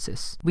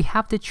myonecrosis. We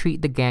have to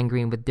treat the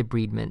gangrene with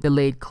debridement,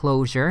 delayed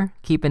closure,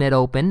 keeping it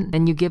open,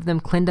 and you give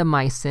them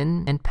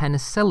clindamycin and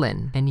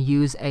penicillin and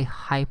use a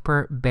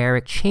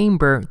hyperbaric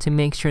chamber to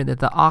make sure that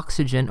the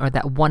oxygen, or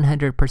that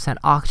 100%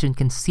 oxygen,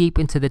 can seep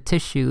into the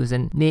tissues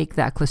and make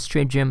that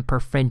Clostridium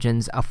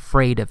perfringens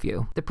afraid of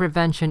you. The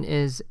prevention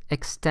is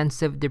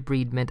extensive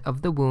debridement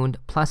of the wound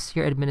plus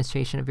your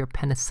administration of your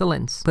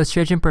penicillins.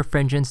 Clostridium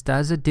perfringens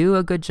does do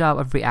a good job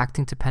of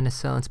reacting to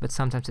penicillins, but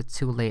sometimes it's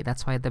too late.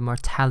 That's why the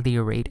mortality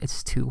rate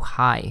is too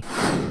high.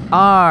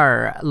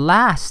 Our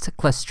last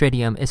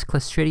Clostridium is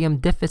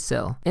Clostridium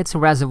difficile. Its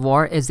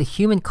reservoir is the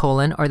human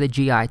colon or the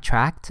GI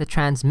tract. The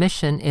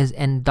transmission is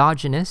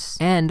endogenous,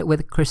 and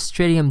with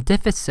Clostridium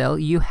difficile,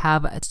 you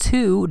have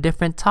two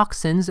different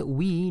toxins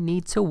we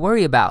need to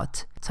worry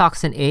about.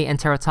 Toxin A,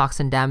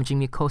 enterotoxin, damaging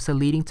mucosa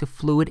leading to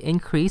fluid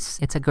increase.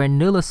 It's a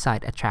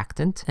granulocyte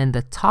attractant. And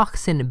the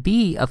toxin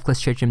B of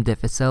Clostridium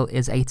difficile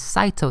is a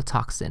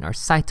cytotoxin or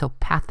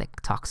cytopathic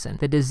toxin.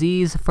 The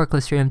disease for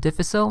Clostridium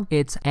difficile,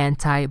 it's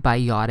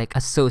antibiotic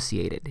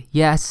associated.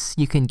 Yes,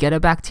 you can get a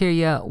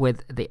bacteria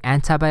with the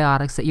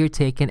antibiotics that you're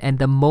taking, and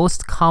the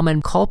most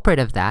common culprit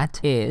of that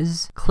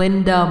is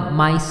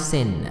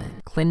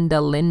clindamycin.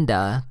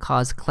 Clindalinda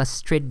cause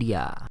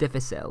Clostridia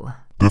difficile.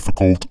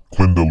 Difficult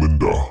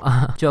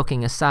Clindalinda.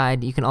 Joking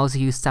aside, you can also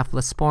use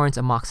cephalosporins,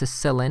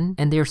 amoxicillin,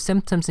 and their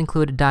symptoms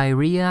include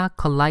diarrhea,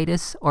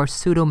 colitis, or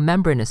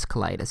pseudomembranous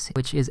colitis,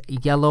 which is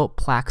yellow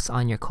plaques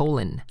on your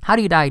colon. How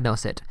do you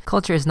diagnose it?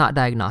 Culture is not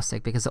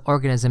diagnostic because the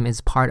organism is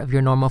part of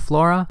your normal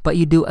flora, but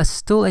you do a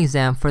stool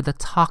exam for the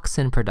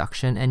toxin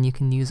production, and you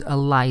can use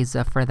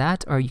ELISA for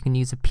that, or you can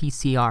use a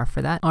PCR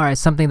for that. Alright,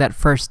 something that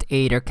First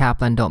Aid or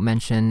Kaplan don't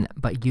mention,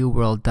 but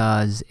UWorld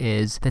does,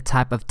 is the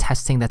type of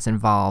testing that's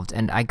involved,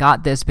 and I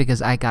got this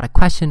because I got a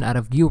question out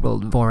of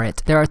UWorld for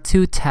it. There are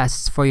two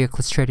tests for your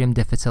Clostridium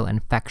difficile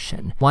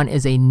infection. One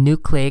is a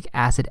nucleic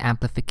acid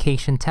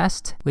amplification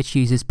test, which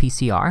uses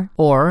PCR,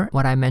 or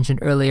what I mentioned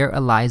earlier,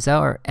 ELISA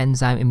or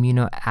enzyme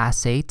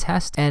immunoassay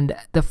test. And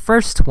the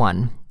first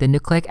one, the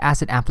nucleic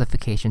acid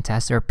amplification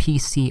test, or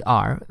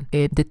PCR,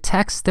 it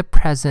detects the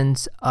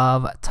presence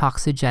of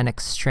toxigenic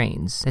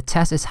strains. The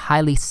test is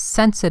highly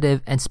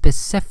sensitive and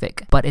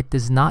specific, but it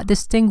does not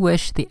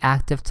distinguish the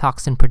active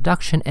toxin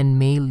production and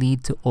may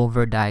lead to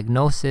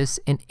overdiagnosis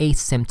in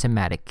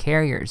asymptomatic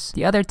carriers.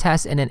 The other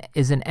test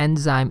is an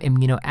enzyme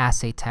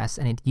immunoassay test,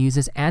 and it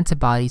uses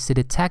antibodies to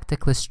detect the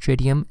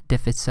Clostridium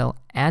difficile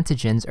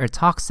antigens or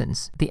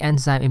toxins. The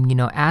enzyme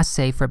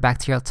immunoassay for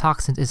bacterial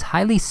toxins is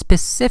highly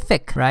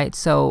specific, right?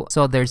 So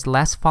there's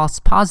less false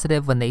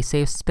positive when they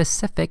say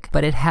specific,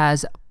 but it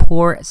has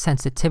poor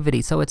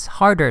sensitivity, so it's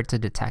harder to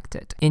detect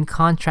it. In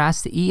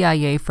contrast, the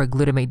EIA for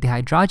glutamate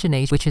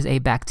dehydrogenase, which is a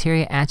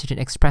bacteria antigen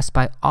expressed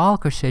by all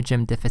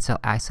Clostridium difficile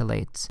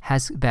isolates,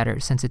 has better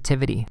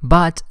sensitivity.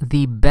 But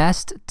the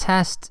best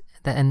test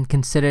and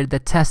considered the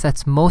test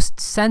that's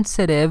most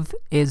sensitive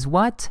is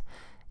what?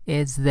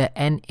 Is the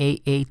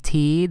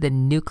NAAT, the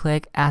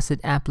nucleic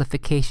acid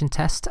amplification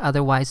test,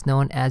 otherwise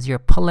known as your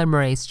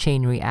polymerase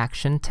chain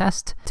reaction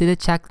test, to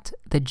detect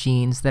the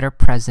genes that are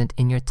present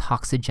in your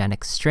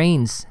toxigenic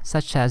strains,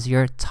 such as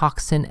your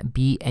toxin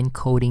B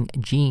encoding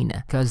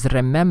gene. Because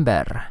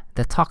remember,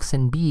 the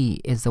toxin B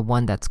is the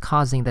one that's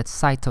causing that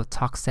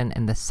cytotoxin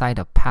and the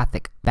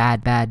cytopathic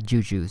bad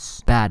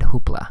jujus, bad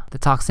hoopla. The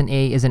toxin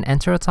A is an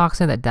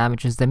enterotoxin that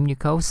damages the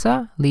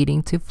mucosa,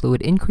 leading to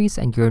fluid increase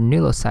and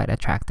granulocyte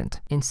attractant.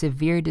 In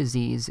severe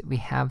disease, we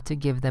have to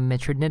give them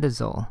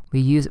metronidazole. We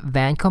use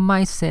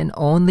vancomycin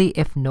only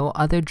if no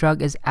other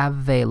drug is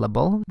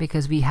available,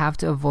 because we have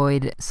to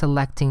avoid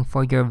selecting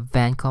for your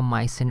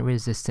vancomycin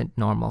resistant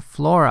normal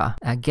flora.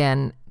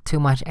 Again, too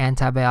much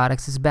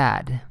antibiotics is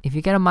bad. If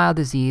you get a mild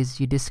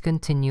disease, you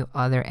discontinue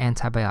other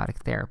antibiotic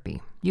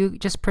therapy. You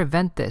just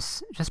prevent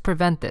this. Just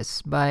prevent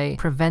this by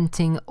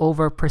preventing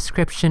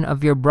overprescription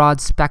of your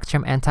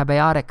broad-spectrum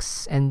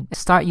antibiotics and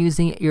start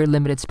using your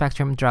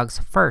limited-spectrum drugs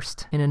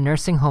first. In a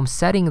nursing home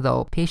setting,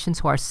 though, patients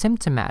who are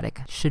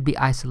symptomatic should be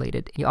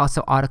isolated. You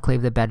also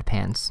autoclave the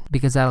bedpans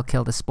because that'll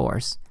kill the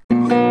spores.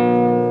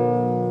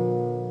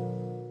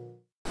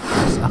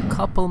 There's a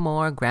couple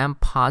more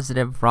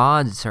gram-positive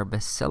rods or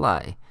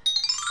bacilli.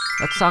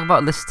 Let's talk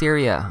about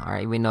Listeria.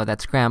 Alright, we know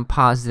that's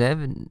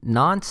gram-positive,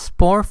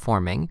 non-spore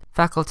forming,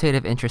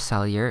 facultative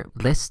intracellular.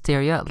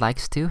 Listeria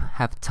likes to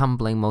have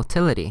tumbling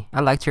motility.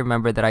 I like to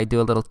remember that I do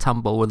a little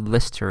tumble with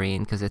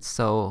Listerine because it's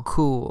so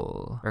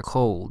cool or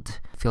cold.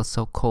 It feels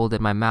so cold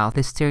in my mouth.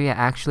 Listeria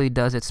actually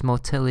does its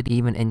motility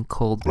even in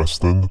cold. Less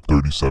than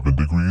 37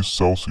 degrees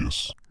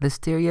Celsius.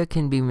 Listeria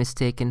can be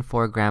mistaken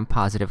for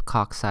gram-positive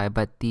cocci,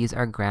 but these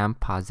are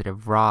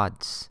gram-positive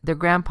rods. They're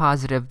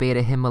gram-positive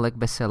beta-hemolytic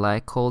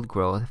bacilli, cold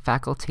growth,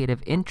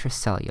 facultative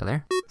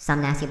intracellular.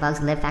 Some nasty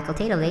bugs live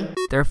facultatively.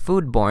 They're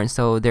foodborne,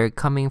 so they're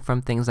coming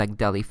from things like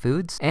deli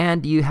foods.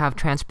 And you have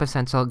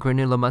transplacental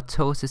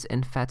granulomatosis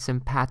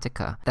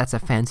infatysimpatica. That's a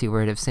fancy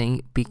word of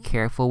saying be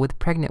careful with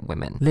pregnant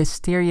women.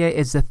 Listeria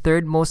is the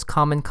third most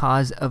common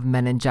cause of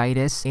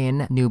meningitis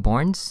in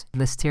newborns.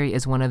 Listeria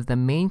is one of the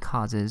main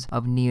causes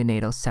of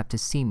neonatal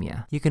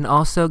septicemia. You can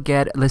also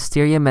get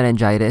Listeria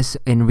meningitis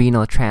in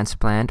renal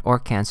transplant or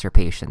cancer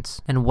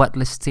patients. And what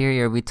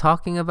Listeria are we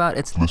talking about?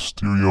 It's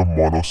Listeria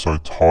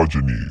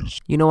monocytogenes.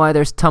 You know why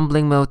there's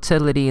tumbling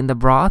motility in the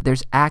broth?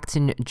 There's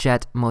actin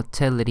jet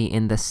motility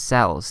in the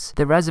cells.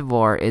 The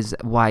reservoir is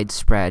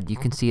widespread. You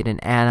can see it in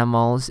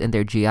animals, in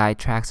their GI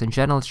tracts and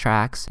genital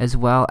tracts, as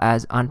well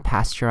as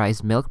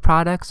unpasteurized milk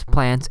products,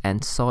 plants,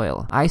 and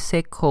soil. I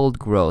say cold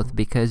growth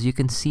because you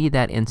can see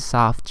that in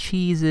soft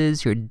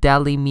cheeses, your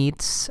deli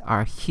meats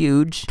are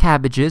huge,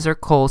 cabbages or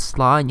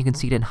coleslaw, and you can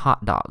see it in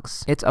hot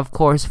dogs. It's of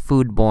course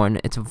foodborne.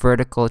 It's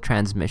vertical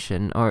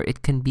transmission, or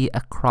it can be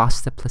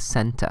across the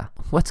placenta.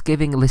 What's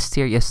giving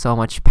Listeria so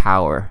much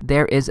power?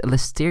 There is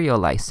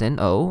listeriolysine,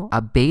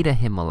 a beta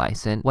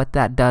hemolysin. What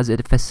that does,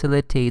 it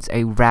facilitates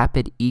a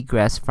rapid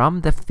egress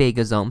from the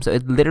phagosome. So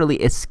it literally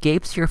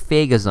escapes your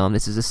phagosome.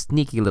 This is a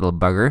sneaky little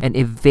bugger, and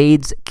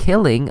evades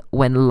killing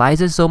when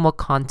lysosomal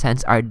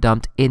contents are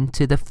dumped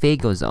into the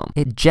phagosome.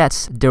 It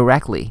jets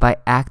directly by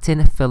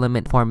actin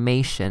filament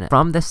formation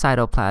from the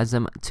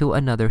cytoplasm to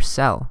another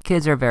cell.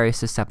 Kids are very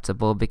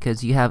susceptible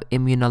because you have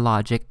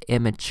immunologic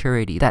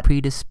immaturity that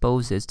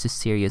predisposes to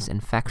serious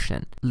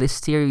infection.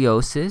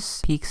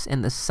 Listeriosis peaks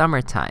in the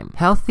summertime.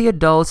 Healthy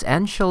adults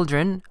and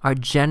children are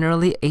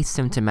generally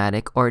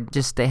asymptomatic, or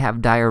just they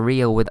have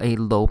diarrhea with a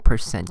low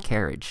 %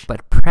 carriage.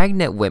 But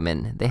pregnant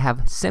women, they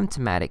have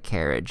symptomatic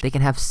carriage. They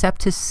can have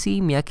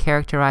septicemia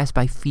characterized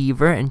by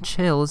fever and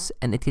chills,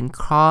 and it can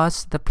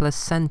cross the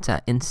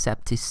placenta in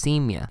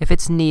septicemia. If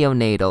it's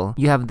neonatal,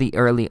 you have the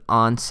early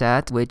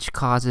onset, which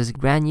causes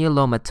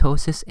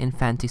granulomatosis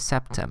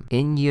infantiseptum,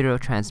 in utero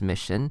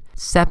transmission,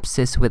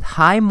 sepsis with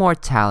high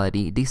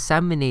mortality,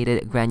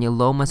 disseminated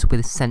granulomas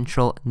with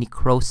central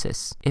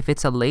necrosis. If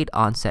it's a late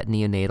onset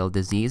neonatal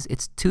disease,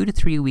 it's 2 to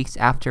 3 weeks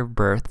after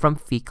birth from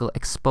fecal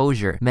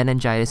exposure,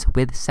 meningitis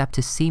with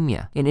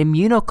septicemia. In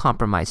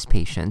immunocompromised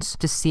patients,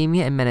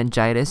 septicemia and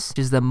meningitis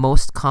is the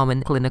most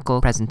common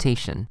clinical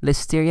presentation.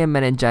 Listeria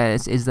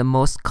meningitis is the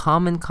most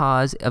common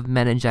cause of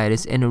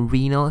meningitis in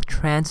renal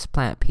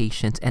transplant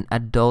patients and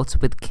adults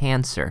with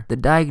cancer. The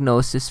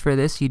diagnosis for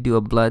this, you do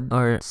a blood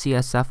or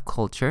CSF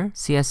culture,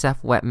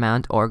 CSF wet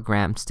mount, or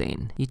gram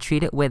stain. You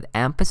treat it with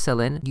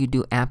ampicillin. You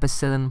do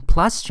ampicillin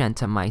plus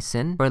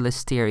gentamicin for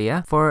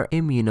Listeria for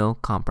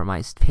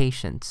immunocompromised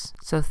patients.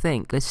 So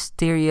think,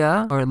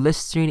 Listeria or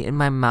Listerine in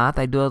my mouth,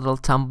 I do a little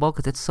tumble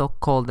because it's so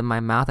cold in my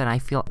mouth and I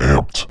feel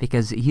Amped.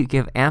 because you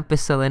give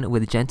ampicillin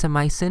with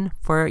gentamicin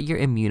for your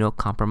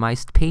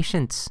immunocompromised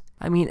patients.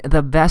 I mean,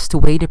 the best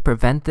way to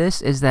prevent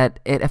this is that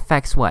it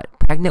affects what?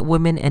 Pregnant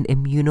women and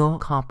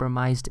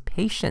immunocompromised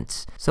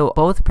patients. So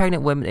both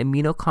pregnant women and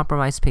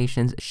immunocompromised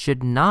patients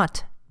should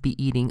not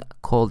be eating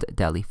cold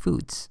deli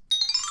foods.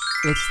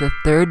 It's the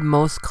third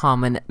most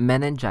common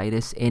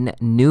meningitis in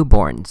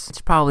newborns.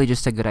 It's probably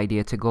just a good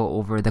idea to go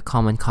over the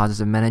common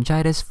causes of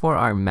meningitis for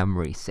our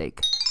memory's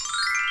sake.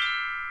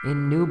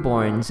 In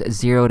newborns,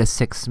 0 to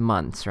 6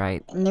 months,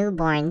 right?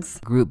 Newborns.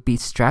 Group B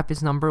strep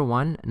is number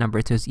 1,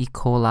 number 2 is E.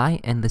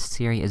 coli, and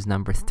Listeria is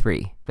number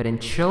 3. But in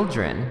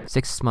children,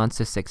 6 months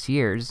to 6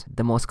 years,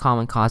 the most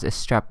common cause is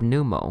strep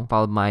pneumo,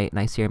 followed by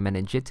Neisseria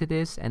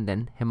meningitidis, and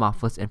then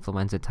Haemophilus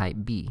influenza type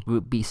B.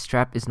 Group B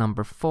strep is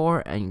number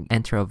 4, and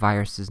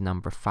enterovirus is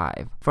number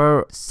 5.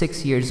 For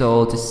 6 years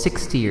old to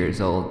 60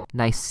 years old,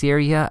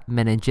 Neisseria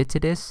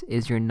meningitidis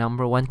is your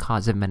number 1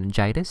 cause of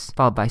meningitis,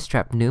 followed by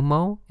strep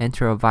pneumo,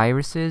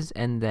 enteroviruses,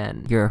 and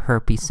then your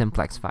herpes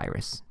simplex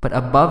virus. But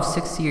above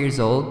 60 years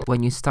old,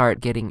 when you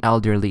start getting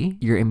elderly,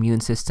 your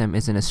immune system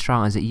isn't as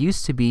strong as it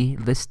used to be.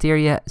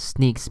 Listeria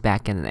sneaks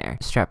back in there.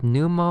 Strep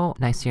pneumo,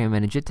 Neisseria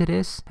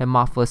meningitidis,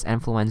 Haemophilus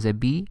influenza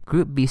B,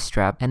 Group B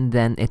strep, and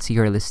then it's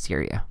your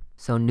Listeria.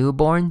 So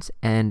newborns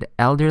and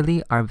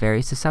elderly are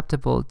very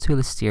susceptible to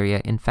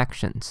Listeria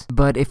infections.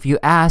 But if you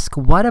ask,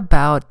 what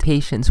about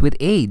patients with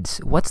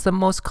AIDS? What's the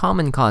most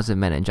common cause of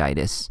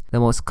meningitis? The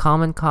most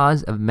common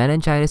cause of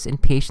meningitis in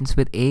patients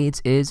with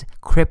AIDS is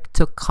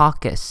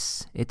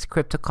Cryptococcus. It's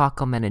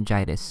cryptococcal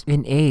meningitis.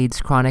 In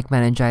AIDS, chronic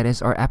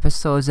meningitis or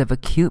episodes of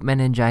acute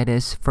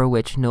meningitis for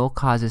which no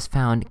cause is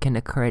found can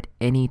occur at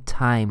any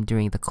time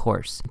during the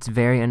course. It's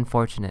very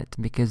unfortunate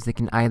because they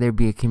can either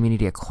be a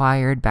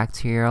community-acquired,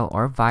 bacterial,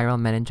 or viral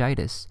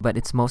meningitis, but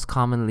it's most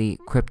commonly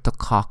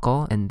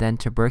cryptococcal, and then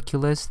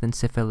tuberculous, then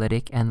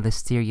syphilitic, and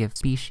Listeria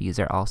species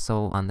are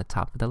also on the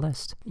top of the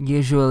list.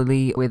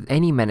 Usually, with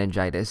any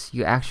meningitis,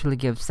 you actually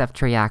give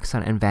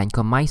ceftriaxone and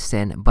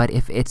vancomycin, but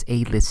if it's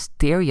a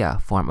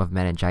Listeria form of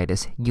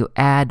meningitis, you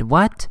add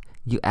what?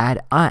 You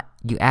add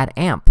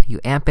AMP. You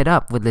amp it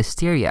up with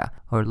Listeria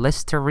or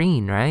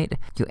Listerine, right?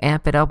 You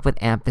amp it up with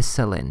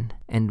ampicillin.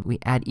 And we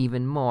add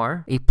even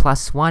more, a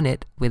 +1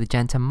 it with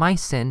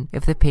gentamicin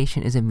if the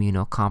patient is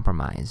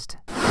immunocompromised.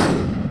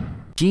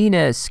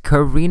 Genus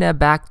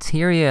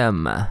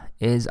Corynebacterium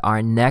is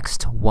our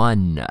next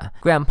one.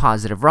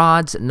 Gram-positive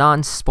rods,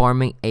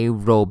 non-swarming,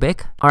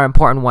 aerobic. Our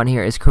important one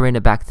here is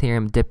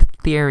Corynebacterium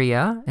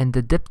diphtheria, and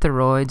the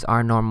diphtheroids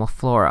are normal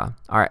flora.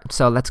 Alright,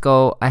 so let's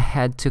go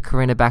ahead to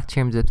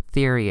Corynebacterium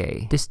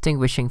diphtheriae.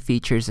 Distinguishing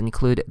features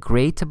include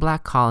gray to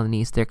black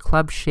colonies, their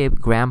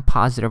club-shaped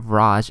gram-positive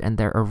rods, and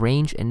they're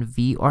arranged in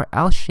V or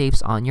L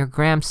shapes on your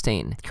gram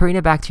stain.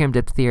 Corynebacterium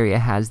diphtheria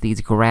has these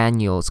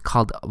granules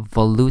called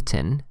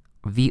volutin,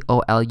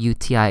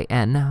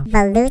 V-O-L-U-T-I-N,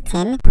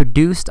 Volutin,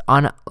 produced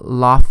on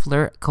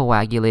Loeffler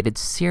coagulated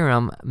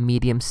serum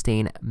medium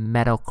stain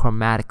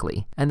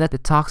metachromatically, and that the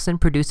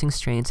toxin-producing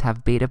strains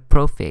have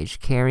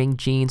beta-prophage, carrying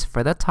genes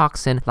for the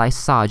toxin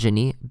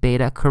lysogeny.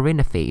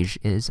 Beta-corynophage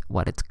is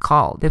what it's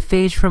called. The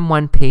phage from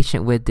one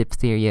patient with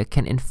diphtheria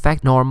can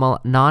infect normal,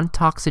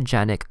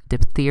 non-toxigenic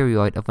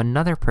diphtheroid of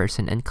another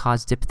person and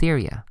cause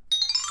diphtheria.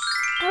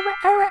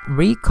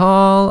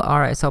 Recall.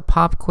 Alright, so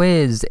pop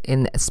quiz.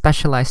 In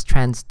specialized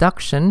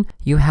transduction,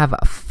 you have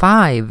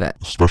 5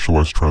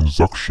 Specialized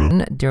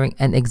transduction. during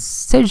an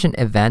excision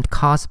event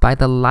caused by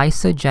the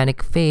lysogenic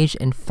phage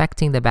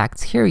infecting the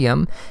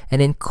bacterium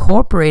and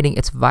incorporating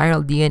its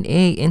viral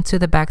DNA into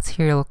the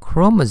bacterial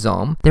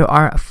chromosome. There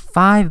are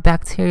 5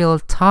 bacterial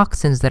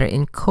toxins that are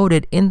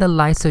encoded in the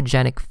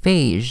lysogenic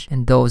phage,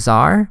 and those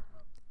are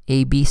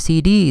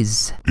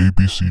ABCDs.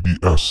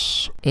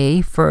 ABCDS.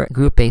 A for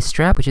group A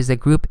strep, which is a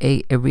group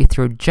A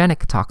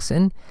erythrogenic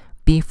toxin.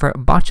 B for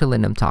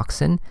botulinum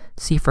toxin.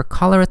 C for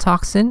cholera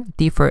toxin.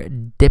 D for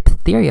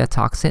diphtheria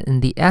toxin.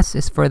 And the S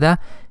is for the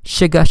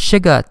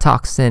Shiga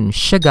toxin.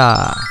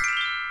 Shiga.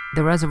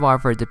 The reservoir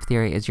for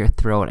diphtheria is your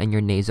throat and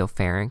your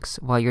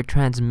nasopharynx, while your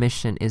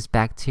transmission is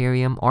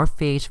bacterium or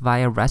phage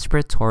via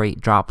respiratory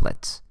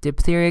droplets.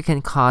 Diphtheria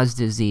can cause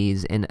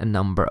disease in a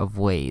number of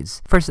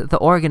ways. First, the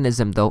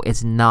organism, though,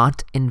 is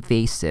not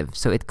invasive,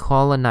 so it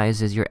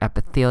colonizes your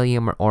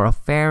epithelium or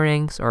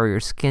oropharynx or your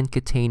skin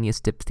cutaneous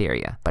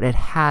diphtheria. But it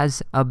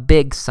has a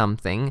big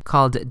something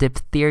called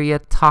diphtheria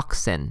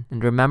toxin.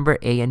 And remember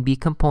A and B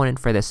component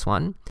for this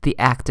one. The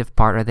active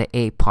part, or the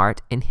A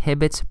part,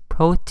 inhibits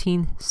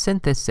protein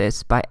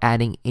synthesis by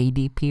adding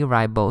ADP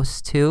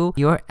ribose to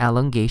your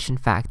elongation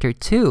factor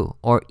 2,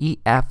 or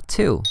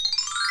EF2.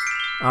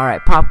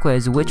 Alright, pop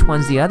quiz, which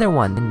one's the other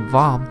one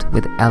involved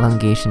with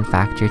elongation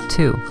factor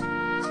 2?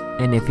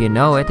 And if you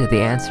know it,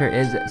 the answer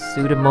is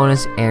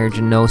Pseudomonas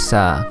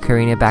aeruginosa.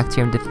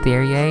 Corynebacterium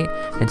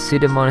diphtheriae and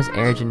Pseudomonas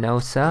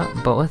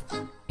aeruginosa both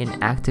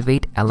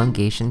inactivate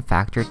elongation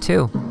factor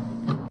 2.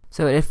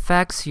 So it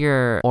affects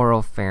your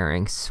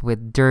oropharynx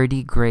with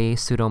dirty gray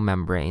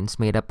pseudomembranes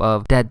made up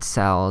of dead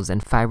cells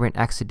and fibrin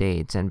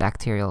exudates and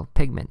bacterial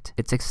pigment.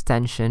 Its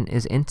extension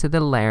is into the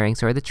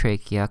larynx or the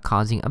trachea,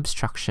 causing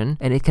obstruction,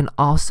 and it can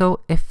also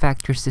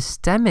affect your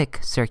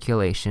systemic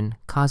circulation,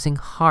 causing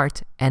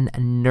heart and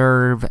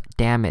nerve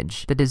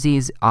damage. The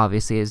disease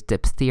obviously is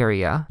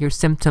diphtheria. Your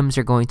symptoms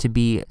are going to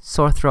be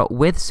sore throat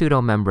with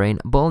pseudomembrane,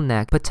 bull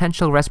neck,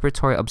 potential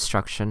respiratory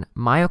obstruction,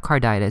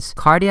 myocarditis,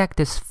 cardiac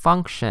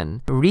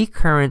dysfunction,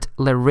 recurrent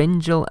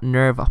laryngeal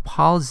nerve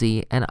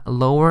palsy, and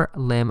lower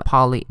limb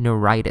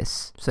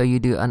polyneuritis. So you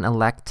do an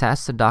ELECT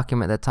test to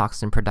document the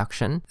toxin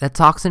production. The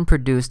toxin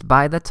produced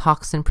by the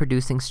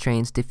toxin-producing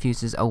strains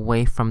diffuses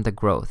away from the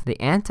growth. The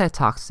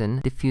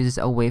antitoxin diffuses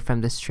away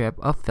from the strip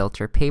of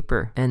filter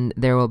paper, and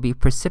there will be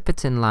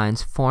precipitin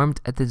lines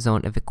formed at the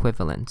zone of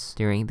equivalence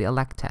during the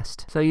ELECT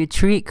test. So you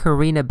treat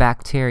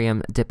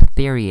Corynebacterium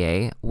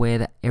diphtheriae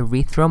with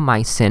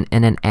erythromycin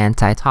and an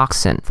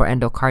antitoxin. For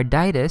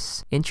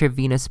endocarditis,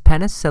 intravenous intravenous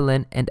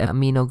penicillin and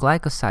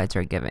aminoglycosides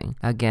are given.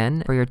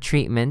 Again, for your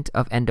treatment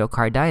of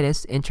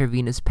endocarditis,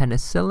 intravenous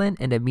penicillin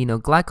and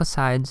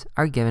aminoglycosides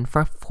are given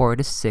for 4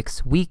 to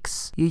 6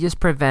 weeks. You just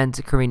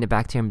prevent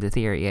Corynebacterium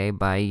diphtheriae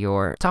by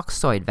your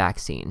toxoid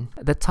vaccine.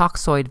 The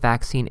toxoid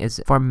vaccine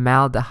is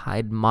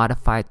formaldehyde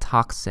modified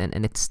toxin,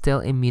 and it's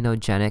still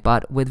immunogenic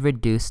but with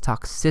reduced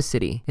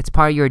toxicity. It's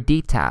part of your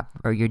DTaP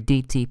or your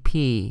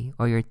DTP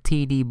or your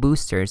TD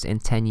boosters in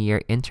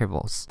 10-year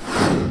intervals.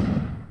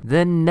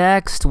 The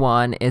next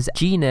one is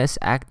genus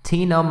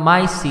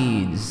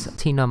Actinomyces.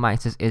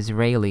 Actinomyces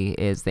israeli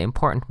is the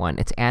important one.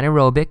 It's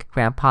anaerobic,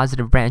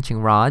 gram-positive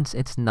branching rods.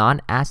 It's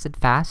non-acid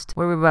fast.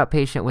 Worry about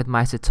patient with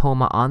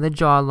mycetoma on the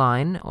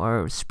jawline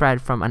or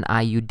spread from an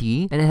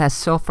IUD. And it has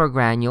sulfur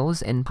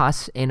granules and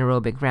pus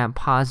anaerobic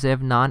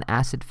gram-positive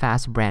non-acid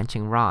fast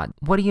branching rod.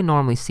 What do you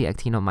normally see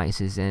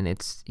actinomyces in?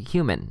 It's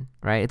human,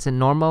 right? It's a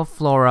normal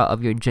flora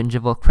of your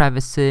gingival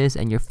crevices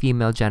and your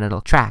female genital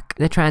tract.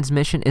 The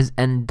transmission is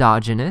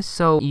endogenous,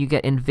 so you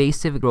get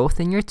invasive growth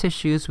in your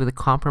tissues with a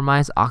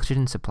compromised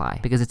oxygen supply.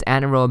 Because it's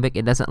anaerobic,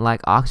 it doesn't like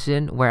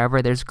oxygen.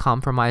 Wherever there's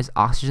compromised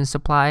oxygen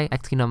supply,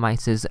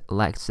 actinomyces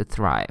likes to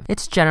thrive.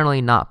 It's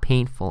generally not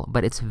painful,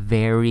 but it's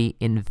very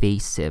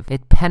invasive.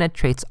 It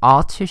penetrates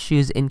all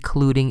tissues,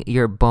 including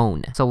your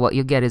bone. So what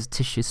you get is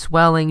tissue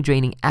swelling,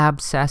 draining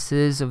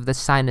abscesses of the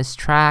sinus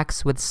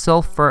tracts with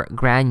sulfur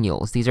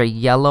granules. These are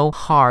yellow,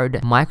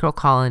 hard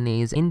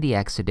microcolonies in the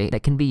exudate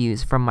that can be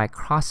used for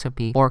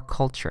microscopy or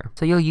culture.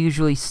 So you'll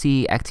usually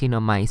see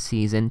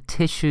actinomyces in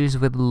tissues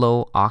with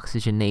low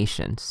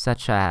oxygenation,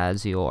 such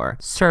as your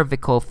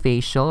cervical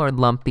facial or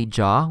lumpy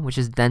jaw, which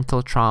is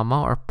dental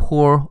trauma or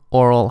poor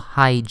oral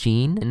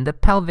hygiene, in the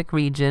pelvic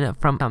region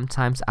from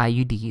sometimes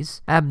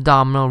IUDs,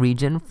 abdominal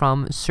region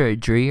from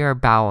surgery or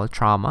bowel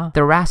trauma,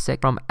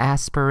 thoracic from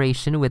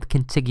aspiration with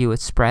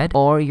contiguous spread,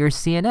 or your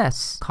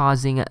CNS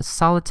causing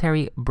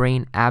solitary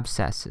brain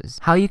abscesses.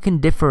 How you can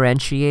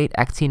differentiate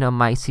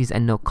actinomyces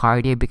and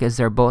nocardia, because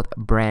they're both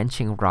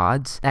branching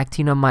rods.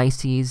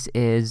 Actinomyces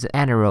is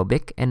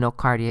anaerobic and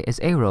nocardia is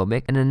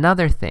aerobic. And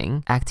another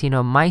thing,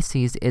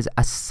 actinomyces is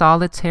a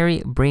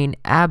solitary brain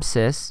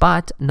abscess,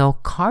 but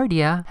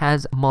nocardia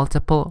has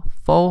multiple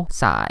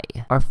foci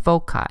or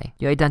foci.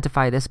 You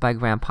identify this by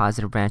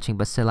gram-positive branching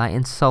bacilli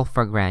in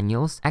sulfur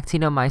granules.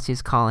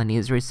 Actinomyces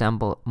colonies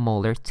resemble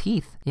molar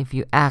teeth. If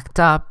you act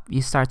up,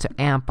 you start to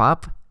amp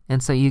up,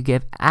 and so you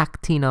give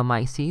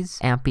actinomyces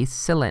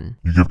ampicillin.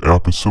 You give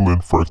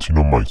ampicillin for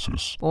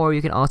actinomyces. Or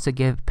you can also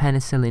give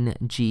penicillin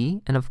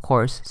G, and of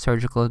course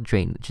surgical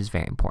drain, which is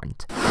very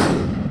important.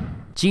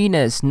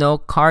 Genus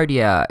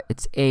Nocardia.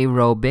 It's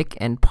aerobic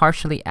and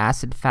partially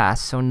acid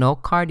fast. So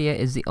Nocardia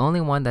is the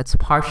only one that's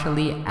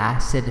partially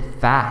acid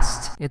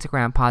fast. It's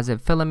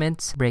gram-positive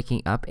filaments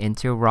breaking up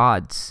into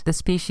rods. The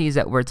species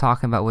that we're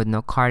talking about with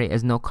Nocardia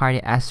is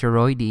Nocardia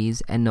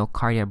asteroides and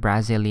Nocardia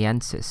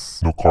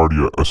brasiliensis.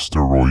 Nocardia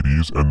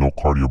asteroides and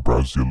Nocardia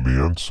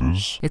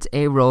brasiliensis. It's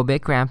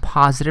aerobic,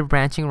 gram-positive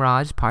branching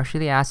rods,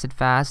 partially acid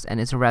fast, and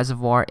its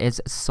reservoir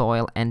is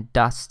soil and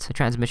dust. The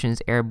transmission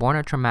is airborne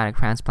or traumatic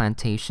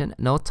transplantation.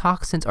 No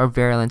toxins or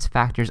virulence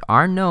factors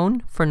are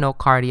known for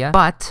nocardia,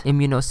 but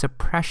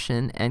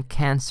immunosuppression and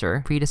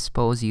cancer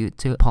predispose you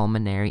to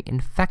pulmonary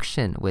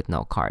infection with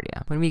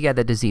nocardia. When we get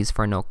the disease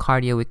for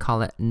nocardia, we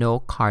call it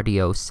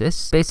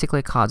nocardiosis.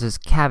 Basically causes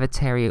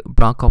cavitary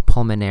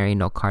bronchopulmonary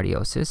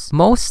nocardiosis,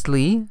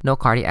 mostly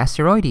Nocardia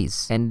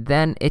asteroides. And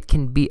then it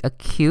can be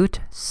acute,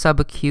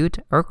 subacute,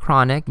 or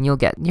chronic, and you'll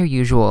get your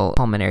usual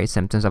pulmonary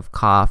symptoms of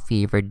cough,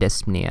 fever,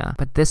 dyspnea.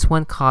 But this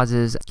one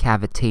causes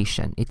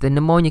cavitation. The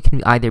pneumonia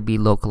can either be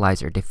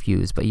localized or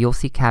diffuse, but you'll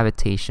see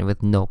cavitation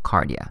with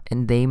nocardia,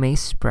 and they may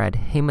spread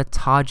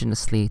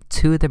hematogenously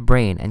to the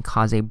brain and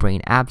cause a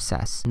brain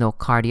abscess.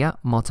 Nocardia,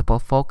 multiple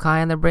foci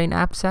on the brain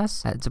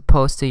abscess, as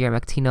opposed to your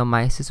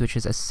actinomyces, which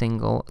is a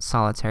single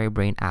solitary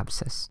brain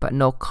abscess. But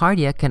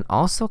nocardia can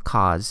also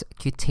cause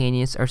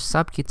cutaneous or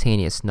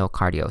subcutaneous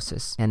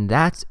nocardiosis, and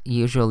that's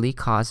usually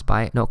caused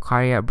by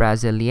Nocardia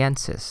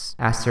brasiliensis.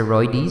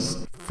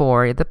 Asteroides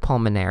for the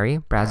pulmonary,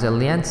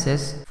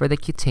 brasiliensis for the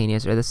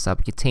cutaneous or the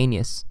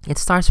subcutaneous. It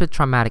starts with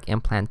traumatic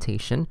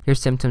implantation. Your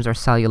symptoms are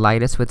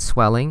cellulitis with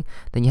swelling.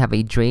 Then you have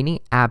a draining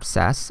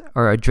abscess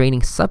or a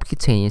draining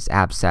subcutaneous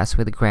abscess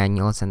with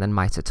granules, and then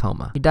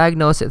mycetoma. You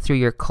diagnose it through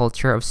your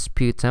culture of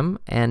sputum,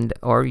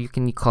 or you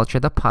can culture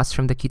the pus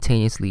from the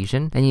cutaneous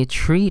lesion. And you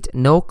treat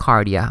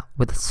nocardia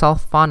with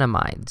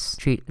sulfonamides.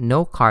 Treat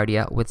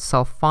nocardia with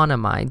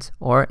sulfonamides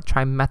or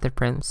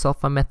trimethoprim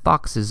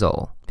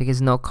sulfamethoxazole. Because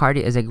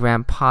nocardia is a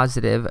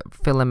gram-positive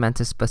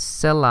filamentous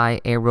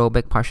bacilli,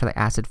 aerobic, partially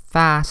acid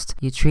fast,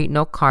 you treat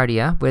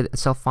nocardia with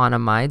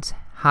sulfonamides,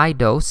 high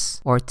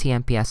dose, or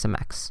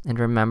TMP-SMX. And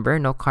remember,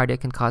 nocardia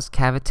can cause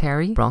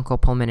cavitary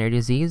bronchopulmonary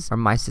disease or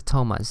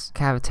mycetomas.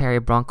 Cavitary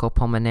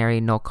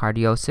bronchopulmonary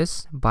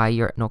nocardiosis by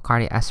your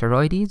Nocardia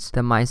asteroides. The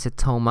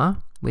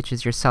mycetoma, which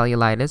is your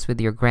cellulitis with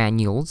your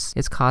granules,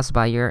 is caused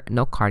by your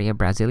Nocardia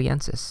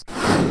brasiliensis.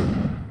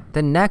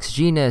 The next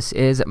genus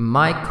is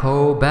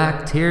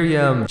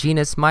Mycobacterium.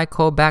 Genus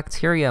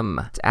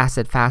Mycobacterium. It's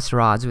acid-fast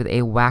rods with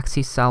a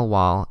waxy cell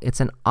wall. It's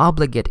an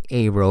obligate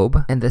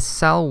aerobe, and the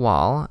cell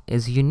wall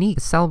is unique.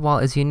 The cell wall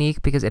is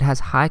unique because it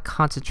has high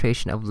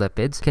concentration of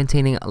lipids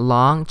containing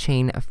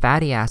long-chain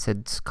fatty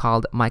acids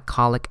called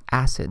mycolic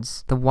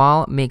acids. The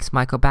wall makes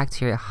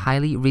mycobacteria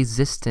highly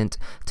resistant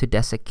to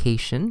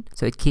desiccation,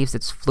 so it keeps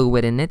its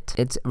fluid in it.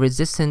 It's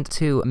resistant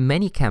to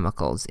many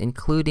chemicals,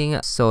 including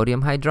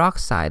sodium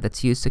hydroxide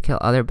that's used to kill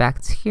other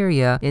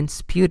bacteria in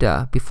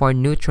sputa before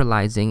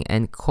neutralizing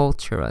and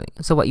culturing.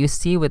 So what you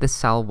see with the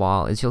cell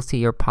wall is you'll see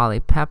your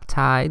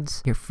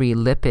polypeptides, your free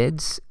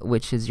lipids,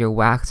 which is your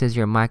waxes,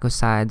 your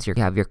mycosides, you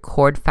have your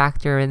cord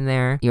factor in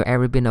there, your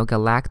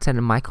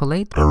arabinogalactan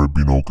mycolate,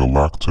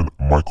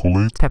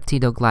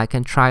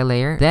 peptidoglycan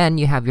trilayer. Then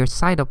you have your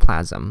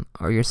cytoplasm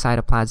or your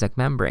cytoplasmic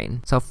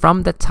membrane. So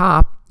from the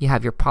top, you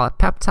have your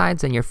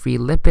polypeptides and your free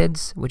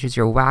lipids, which is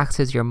your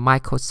waxes, your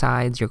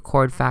mycosides, your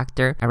cord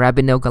factor,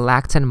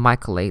 arabinogalactan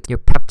mycolate, your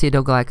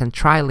peptidoglycan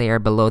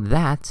trilayer below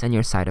that, and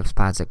your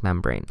cytoplasmic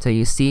membrane. So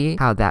you see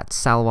how that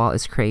cell wall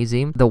is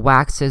crazy. The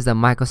waxes, the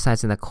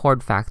mycosides, and the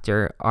cord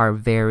factor are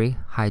very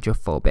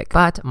hydrophobic.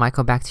 But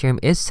Mycobacterium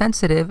is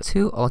sensitive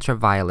to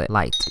ultraviolet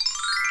light.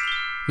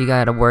 You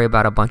gotta worry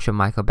about a bunch of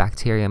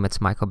Mycobacterium. It's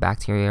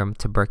Mycobacterium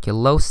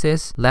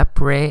tuberculosis,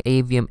 leprae,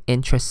 avium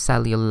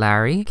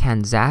intracellulare,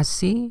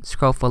 kanzasi,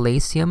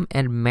 scrofolaceum,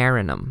 and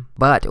marinum.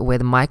 But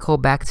with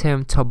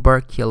Mycobacterium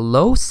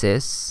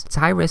tuberculosis, it's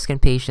high risk in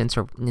patients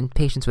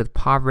with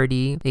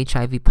poverty,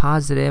 HIV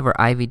positive or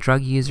IV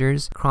drug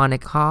users,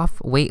 chronic cough,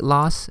 weight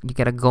loss. You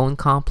get a Ghosn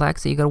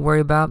complex that you gotta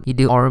worry about. You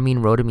do auramine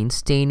rhodamine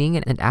staining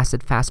and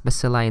acid-fast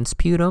bacilli in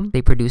sputum.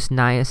 They produce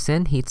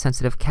niacin,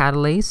 heat-sensitive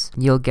catalase.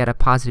 You'll get a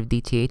positive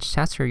DTH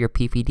test or your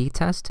PPD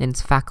test, and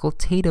it's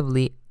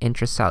facultatively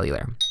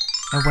intracellular.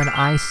 And when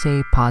I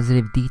say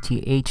positive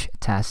DTH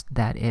test,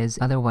 that is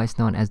otherwise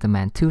known as the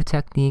Mantoux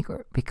technique,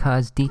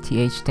 because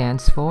DTH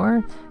stands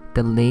for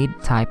delayed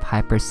type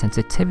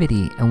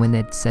hypersensitivity. And when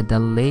it's a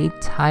delayed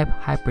type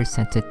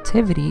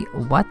hypersensitivity,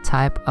 what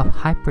type of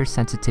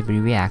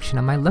hypersensitivity reaction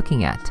am I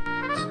looking at?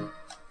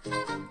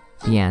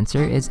 The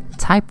answer is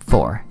type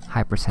 4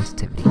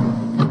 hypersensitivity.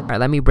 Alright,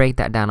 let me break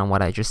that down on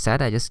what I just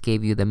said. I just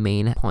gave you the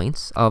main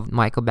points of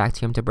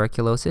Mycobacterium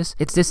tuberculosis.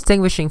 Its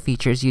distinguishing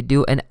features: you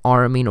do an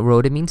auramine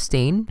rhodamine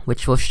stain,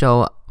 which will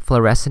show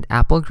fluorescent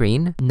apple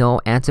green.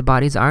 No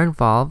antibodies are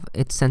involved.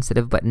 It's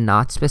sensitive but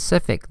not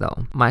specific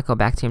though.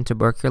 Mycobacterium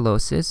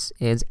tuberculosis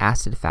is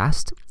acid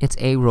fast. It's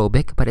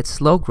aerobic, but it's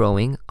slow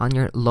growing on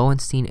your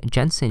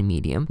Lowenstein-Jensen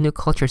medium. New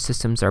culture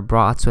systems are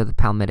brought so the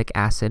palmitic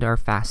acid are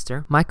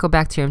faster.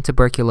 Mycobacterium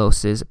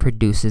tuberculosis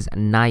produces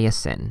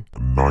niacin.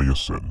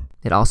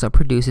 It also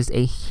produces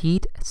a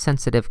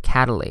heat-sensitive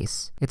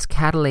catalase. It's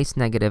catalase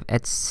negative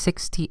at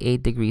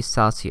 68 degrees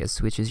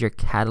Celsius, which is your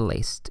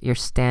catalase, your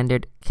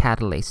standard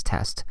catalase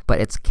test.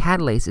 But its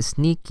catalase is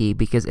sneaky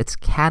because its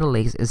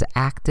catalase is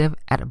active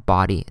at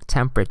body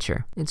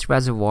temperature. Its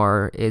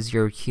reservoir is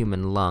your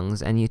human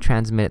lungs, and you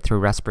transmit it through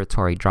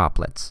respiratory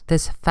droplets.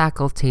 This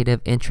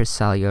facultative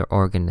intracellular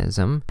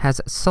organism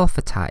has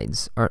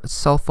sulfatides or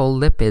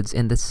sulfolipids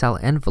in the cell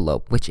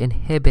envelope, which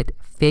inhibit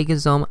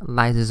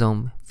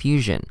phagosome-lysosome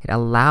fusion. It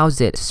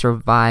allows it to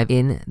survive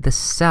in the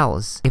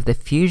cells. If the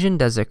fusion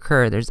does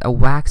occur, there's a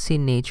waxy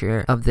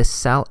nature of the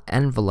cell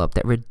envelope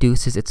that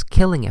reduces its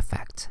killing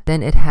effect.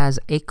 Then it has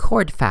a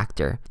cord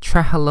factor,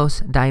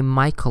 trehalose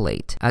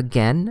dimycolate.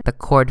 Again, the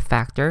cord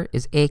factor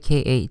is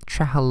aka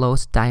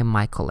trehalose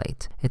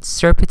dimycolate. It's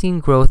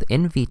serpentine growth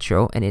in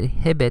vitro and it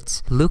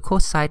inhibits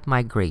leukocyte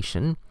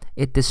migration.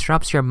 It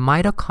disrupts your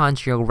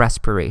mitochondrial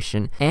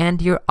respiration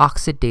and your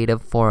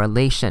oxidative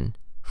phosphorylation.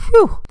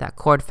 Phew, that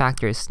cord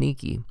factor is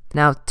sneaky.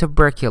 Now,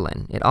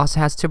 tuberculin. It also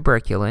has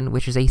tuberculin,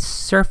 which is a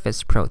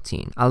surface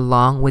protein,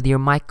 along with your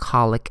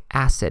mycolic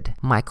acid.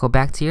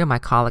 Mycobacteria,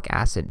 mycolic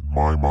acid.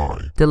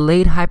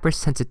 Delayed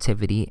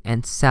hypersensitivity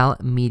and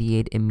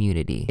cell-mediated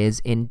immunity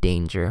is in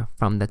danger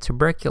from the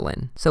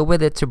tuberculin. So with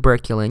the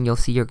tuberculin, you'll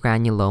see your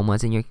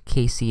granulomas and your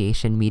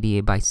caseation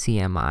mediated by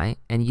CMI,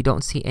 and you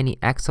don't see any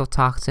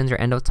exotoxins or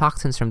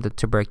endotoxins from the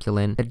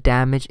tuberculin. The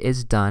damage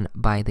is done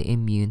by the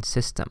immune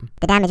system.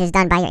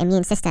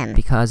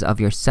 Because of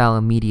your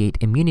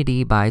cell-mediated immunity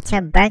by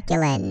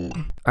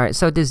tuberculin. Alright,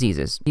 so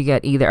diseases. You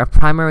get either a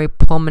primary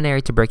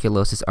pulmonary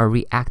tuberculosis or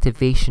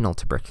reactivational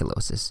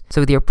tuberculosis.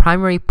 So with your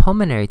primary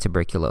pulmonary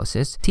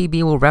tuberculosis,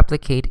 TB will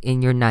replicate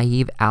in your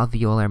naive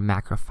alveolar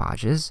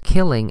macrophages,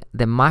 killing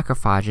the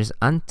macrophages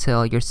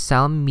until your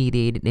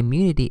cell-mediated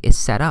immunity is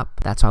set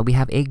up. That's why we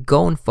have a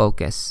Ghosn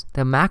focus.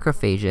 The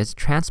macrophages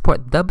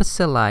transport the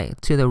bacilli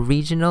to the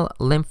regional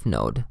lymph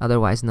node,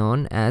 otherwise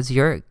known as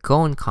your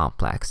Ghosn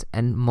complex,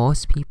 and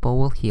most people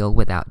will heal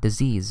without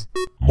disease.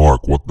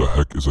 Mark, what the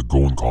heck is a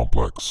Ghosn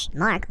complex? complex?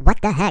 Mark,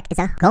 what the heck is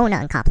a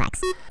Gonon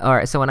complex?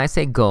 Alright, so when I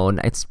say gone,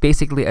 it's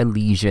basically a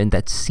lesion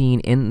that's seen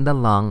in the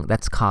lung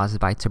that's caused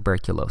by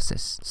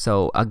tuberculosis.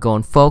 So a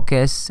gone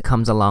focus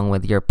comes along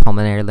with your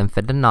pulmonary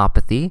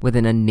lymphadenopathy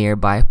within a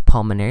nearby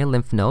pulmonary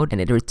lymph node,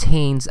 and it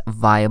retains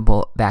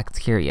viable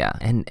bacteria.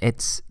 And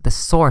it's the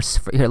source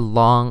for your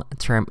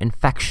long-term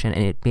infection,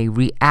 and it may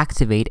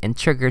reactivate and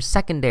trigger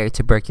secondary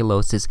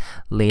tuberculosis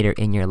later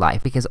in your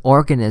life because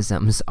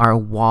organisms are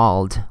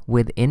walled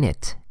within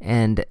it,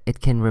 and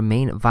it can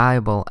remain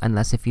viable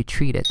unless if you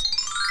treat it.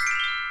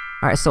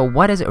 Alright, so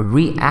what is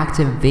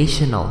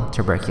reactivational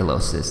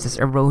tuberculosis? This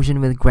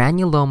erosion with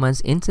granulomas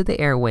into the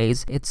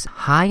airways. It's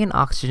high in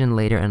oxygen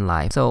later in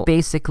life. So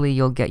basically,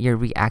 you'll get your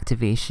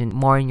reactivation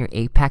more in your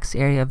apex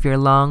area of your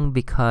lung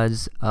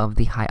because of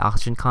the high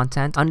oxygen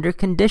content under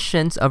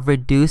conditions of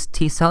reduced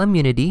T-cell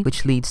immunity,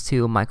 which leads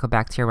to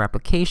mycobacterial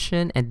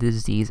replication and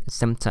disease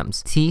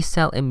symptoms.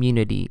 T-cell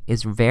immunity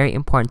is very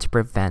important to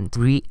prevent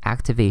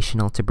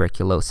reactivational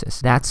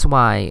tuberculosis. That's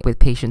why with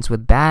patients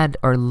with bad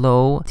or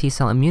low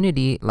T-cell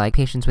immunity, like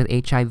patients with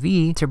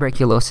HIV,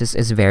 tuberculosis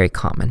is very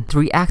common.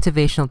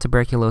 Reactivational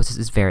tuberculosis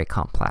is very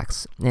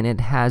complex, and it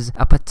has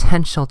a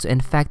potential to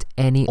infect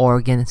any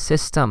organ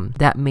system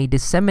that may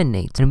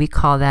disseminate, and we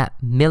call that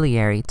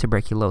miliary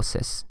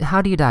tuberculosis.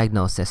 How do you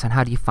diagnose this, and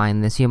how do you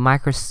find this?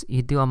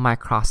 You do a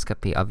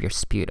microscopy of your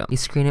sputum. You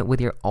screen it with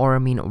your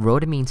auramine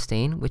rhodamine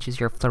stain, which is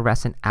your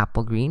fluorescent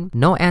apple green.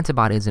 No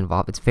antibodies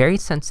involved. It's very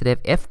sensitive.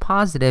 If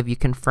positive, you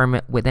confirm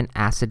it with an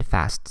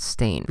acid-fast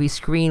stain. We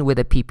screen with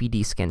a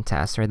PPD skin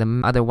test, or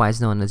the otherwise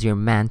known as your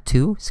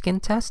MAN2 skin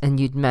test, and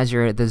you'd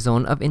measure the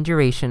zone of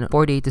induration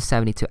 48 to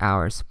 72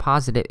 hours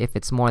positive if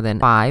it's more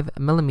than 5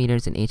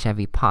 millimeters in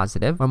HIV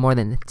positive, or more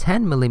than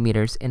 10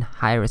 millimeters in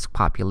high-risk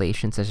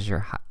populations such as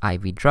your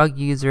IV drug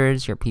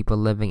users, your people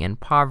living in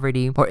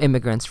poverty, or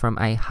immigrants from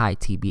a high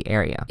TB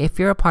area. If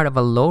you're a part of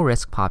a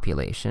low-risk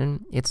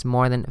population, it's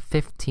more than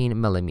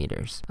 15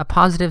 millimeters. A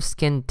positive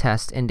skin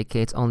test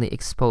indicates only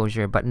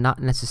exposure but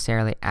not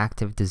necessarily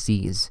active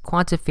disease.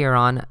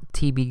 QuantiFERON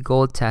TB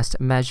Gold test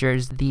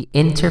measures the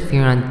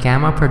interferon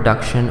gamma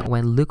production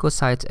when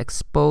leukocytes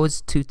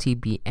exposed to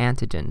TB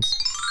antigens.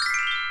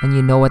 And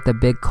you know what the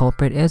big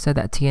culprit is of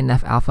that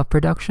TNF alpha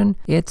production?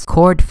 It's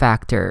cord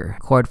factor.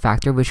 Cord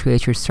factor, which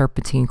creates your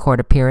serpentine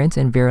cord appearance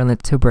in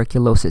virulent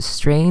tuberculosis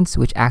strains,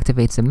 which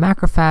activates the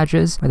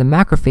macrophages,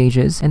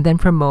 and then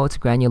promotes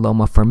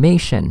granuloma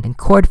formation. And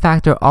cord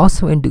factor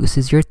also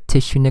induces your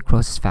tissue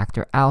necrosis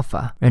factor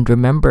alpha. And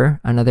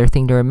remember, another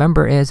thing to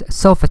remember is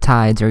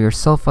sulfatides, or your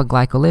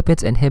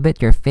sulfoglycolipids,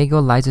 inhibit your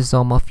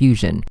phagolysosomal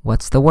fusion.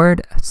 What's the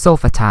word?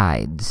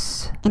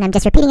 Sulfatides. And I'm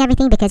just repeating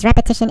everything because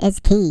repetition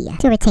is key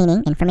to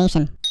retaining information.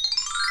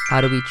 How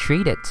do we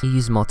treat it? You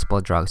use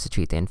multiple drugs to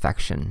treat the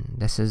infection.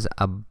 This is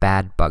a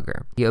bad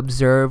bugger. You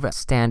observe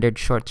standard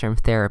short-term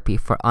therapy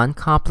for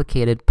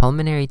uncomplicated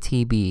pulmonary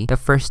TB. The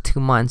first 2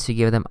 months, you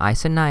give them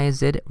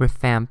isoniazid,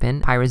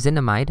 rifampin,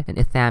 pyrazinamide, and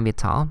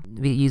ethambutol.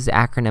 We use the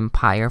acronym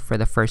PYRE for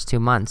the first 2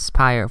 months.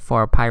 PYRE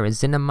for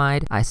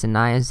pyrazinamide,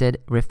 isoniazid,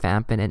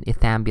 rifampin, and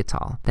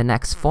ethambutol. The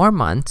next 4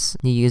 months,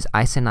 you use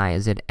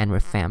isoniazid and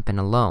rifampin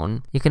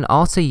alone. You can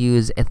also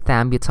use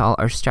ethambutol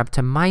or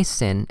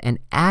streptomycin and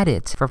add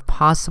it for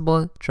possible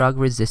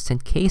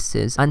drug-resistant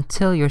cases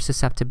until your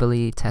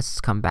susceptibility tests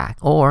come back,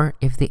 or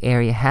if the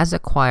area has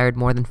acquired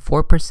more than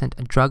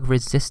 4% drug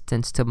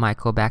resistance to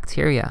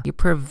mycobacteria. You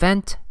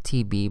prevent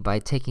TB by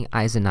taking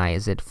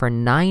isoniazid for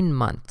 9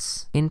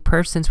 months in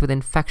persons with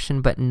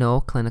infection but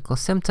no clinical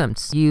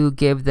symptoms. You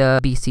give the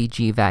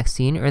BCG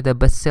vaccine or the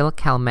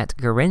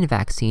Bacillus-Calmette-Guerin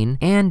vaccine,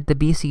 and the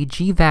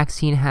BCG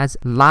vaccine has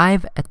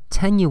live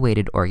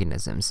attenuated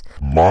organisms.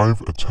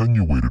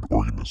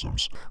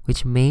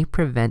 Which may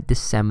prevent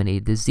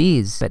disseminated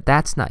disease, but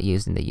that's not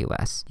used in the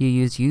US. You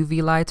use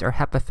UV lights or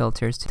HEPA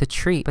filters to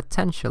treat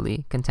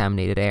potentially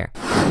contaminated air.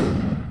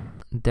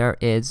 There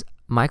is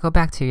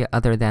mycobacteria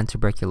other than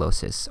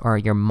tuberculosis, or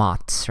your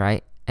MOTS,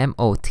 right?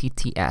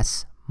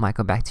 MOTTS.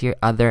 Mycobacteria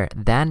other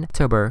than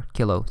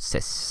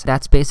tuberculosis.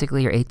 That's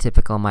basically your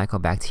atypical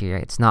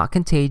mycobacteria. It's not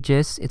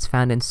contagious. It's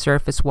found in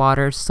surface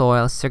water,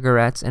 soil,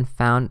 cigarettes, and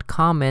found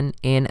common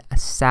in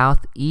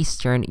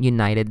southeastern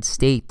United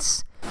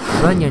States.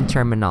 Runyon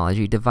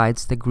terminology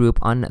divides the group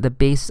on the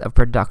basis of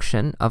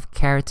production of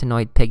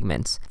carotenoid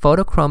pigments.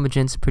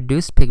 Photochromogens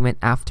produce pigment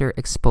after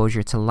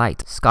exposure to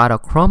light.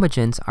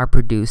 Scotochromogens are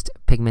produced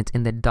pigment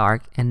in the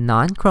dark, and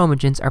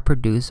non-chromogens are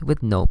produced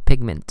with no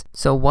pigment.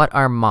 So what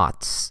are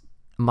MOTS?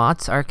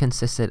 MOTS are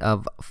consisted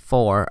of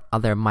 4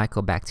 other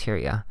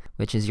mycobacteria,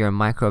 which is your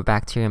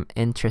Mycobacterium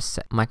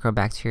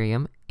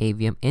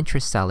avium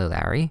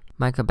intracellulare,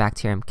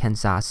 Mycobacterium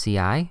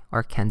kansasii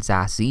or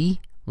Kansasi,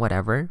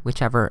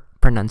 whichever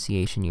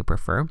pronunciation you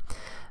prefer,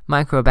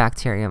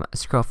 Mycobacterium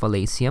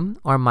scrofolaceum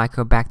or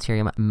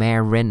Mycobacterium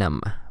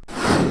marinum.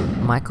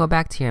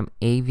 Mycobacterium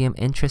avium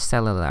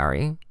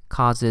intracellulare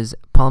causes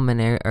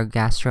pulmonary or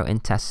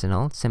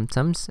gastrointestinal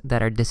symptoms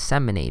that are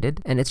disseminated.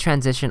 And its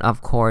transition,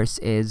 of course,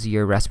 is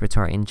your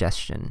respiratory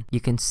ingestion. You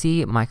can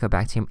see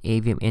Mycobacterium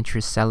avium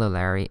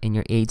intracellulare in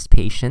your AIDS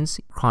patients,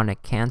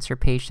 chronic cancer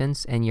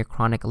patients, and your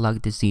chronic lung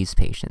disease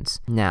patients.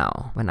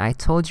 Now, when I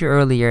told you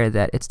earlier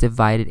that it's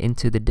divided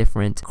into the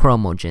different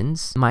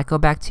chromogens,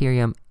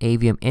 Mycobacterium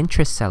avium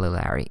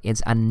intracellulare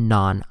is a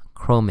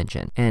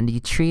non-chromogen, and you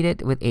treat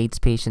it with AIDS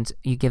patients.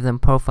 You give them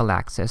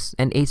prophylaxis,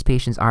 and AIDS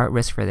patients are at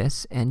risk for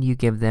this, and you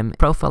give them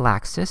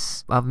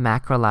prophylaxis of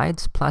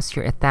macrolides plus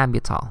your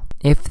ethambutol.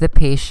 If the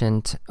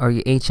patient or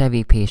your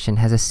HIV patient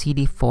has a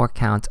CD4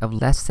 count of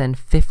less than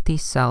 50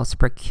 cells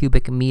per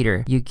cubic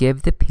meter, you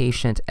give the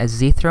patient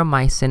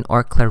azithromycin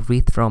or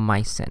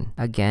clarithromycin.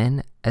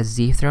 Again,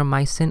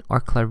 azithromycin or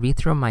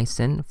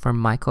clarithromycin for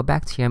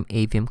Mycobacterium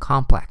avium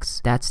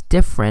complex. That's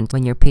different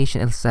when your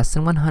patient is less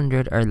than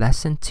 100 or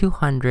less than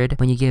 200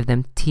 when you give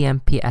them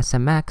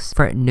TMP-SMX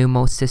for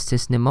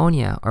pneumocystis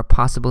pneumonia or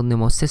possible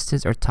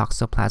pneumocystis or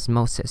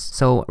toxoplasmosis.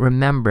 So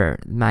remember,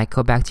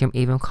 Mycobacterium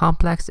avium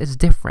complex is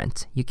different.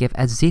 You give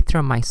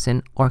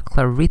azithromycin or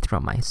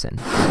clarithromycin.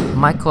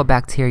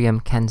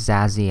 Mycobacterium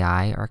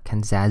kansazii or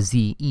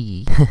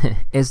kanzazii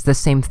is the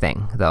same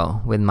thing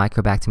though with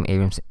Mycobacterium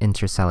avium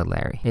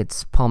intracellulare.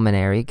 It's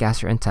pulmonary,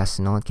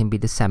 gastrointestinal. It can be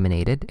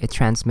disseminated. It's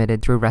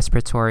transmitted through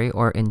respiratory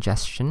or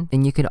ingestion.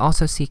 And you can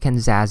also see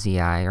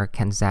Kanzazii or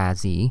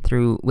Kanzazi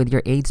with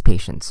your AIDS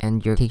patients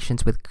and your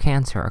patients with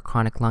cancer or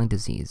chronic lung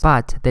disease.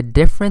 But the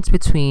difference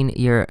between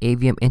your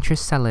avium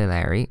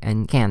intracellulare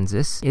and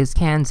Kansas is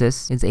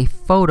a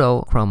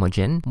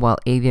photochromogen, while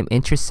avium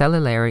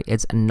intracellulare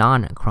is a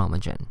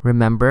non-chromogen.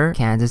 Remember,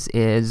 Kansas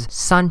is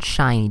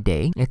sunshiny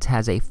day. It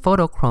has a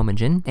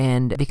photochromogen,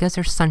 and because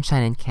there's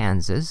sunshine in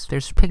Kansas,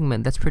 there's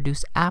pigment that's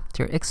produced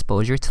after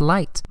exposure to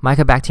light.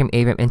 Mycobacterium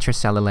avium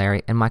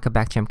intracellulare and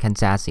Mycobacterium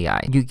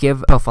kansazii. You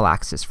give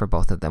prophylaxis for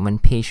both of them when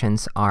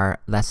patients are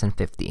less than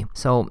 50.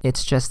 So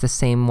it's just the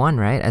same one,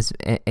 right? As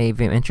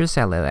avium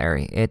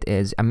intracellulare, it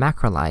is a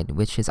macrolide,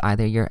 which is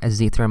either your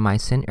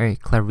azithromycin or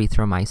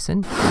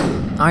clarithromycin.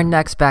 Our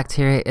next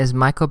bacteria is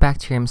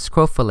Mycobacterium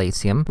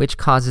scrofalaceum, which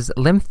causes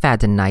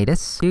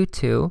lymphadenitis due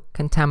to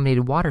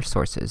contaminated water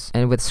sources.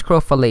 And with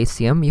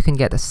scrofalaceum, you can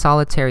get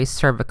solitary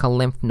cervical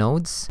lymph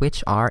nodes,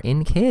 which are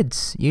in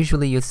kids.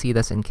 Usually you'll see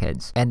this in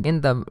kids. And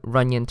in the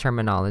Runyon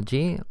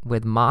terminology,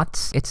 with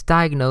MOTS, it's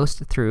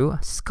diagnosed through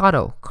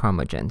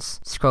scotochromogens.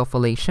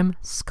 Scrofalaceum,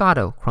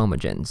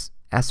 scotochromogens.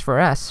 S for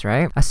S,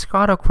 right? A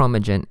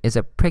scotochromogen is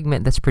a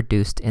pigment that's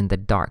produced in the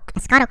dark. A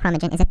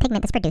scotochromogen is a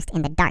pigment that's produced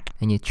in the dark.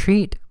 And you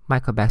treat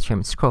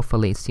Mycobacterium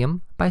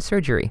scrofalaceum by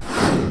surgery.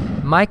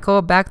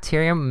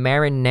 Mycobacterium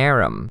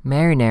marinarum.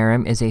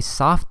 Marinarum is a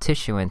soft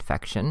tissue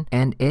infection,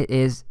 and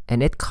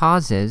it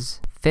causes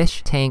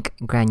fish tank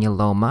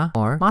granuloma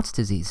or MOTS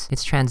disease.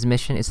 Its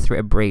transmission is through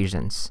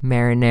abrasions.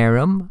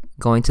 Marinarum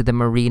going to the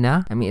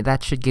marina. I mean,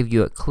 that should give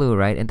you a clue,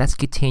 right? And that's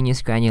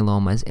cutaneous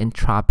granulomas in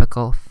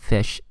tropical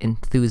fish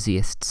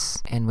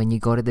enthusiasts. And when you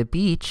go to the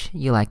beach,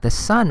 you like the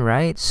sun,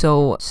 right?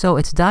 So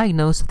it's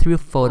diagnosed through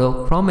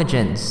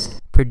photochromogens.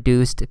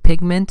 Produced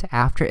pigment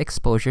after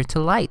exposure to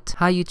light.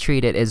 How you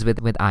treat it is with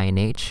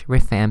INH,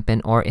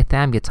 rifampin, or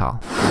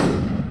ethambutol.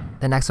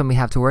 The next one we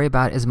have to worry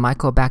about is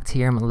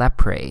Mycobacterium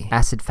leprae,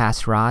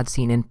 acid-fast rod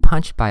seen in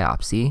punch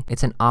biopsy.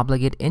 It's an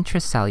obligate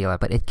intracellular,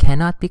 but it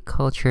cannot be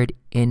cultured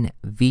in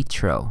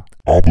vitro.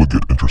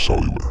 Obligate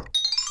intracellular.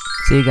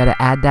 So you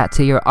gotta add that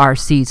to your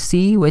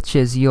RCC, which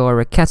is your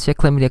Rickettsia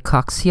chlamydia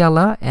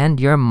coxiella, and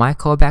your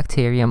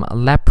Mycobacterium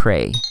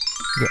leprae.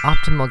 Your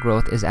optimal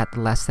growth is at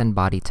less than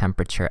body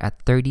temperature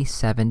at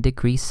 37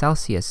 degrees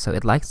Celsius, so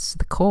it likes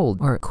the cold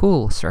or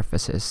cool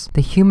surfaces.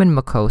 The human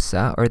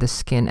mucosa, or the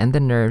skin and the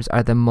nerves,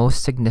 are the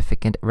most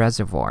significant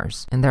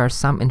reservoirs. And there are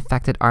some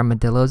infected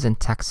armadillos in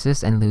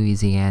Texas and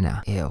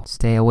Louisiana. Ew.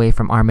 Stay away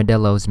from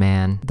armadillos,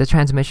 man. The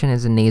transmission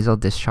is a nasal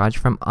discharge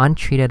from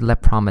untreated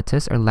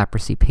lepromatous or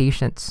leprosy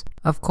patients.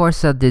 Of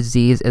course, the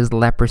disease is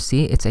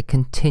leprosy. It's a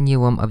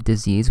continuum of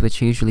disease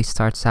which usually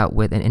starts out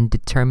with an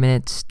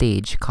indeterminate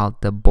stage called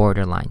the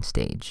borderline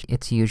stage.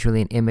 It's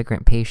usually an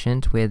immigrant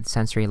patient with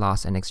sensory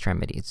loss and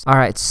extremities.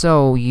 Alright,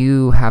 so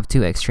you have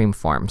two extreme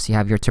forms. You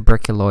have your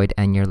tuberculoid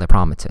and your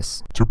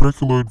lepromatous.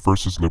 Tuberculoid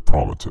versus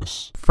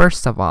lepromatous.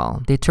 First of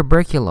all, the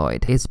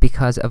tuberculoid is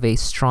because of a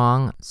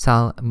strong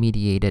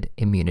cell-mediated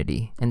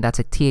immunity. And that's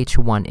a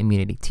Th1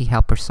 immunity, T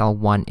helper cell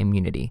 1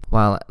 immunity.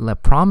 While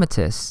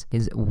lepromatous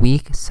is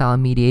weak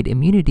cell-mediated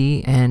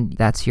immunity, and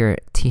that's your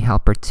T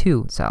helper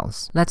 2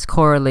 cells. Let's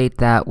correlate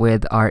that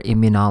with our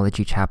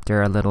immunology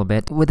chapter a little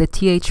bit. With the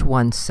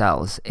Th1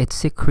 cells, it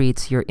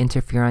secretes your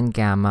interferon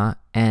gamma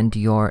and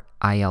your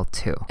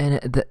IL-2.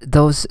 And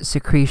those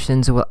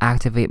secretions will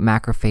activate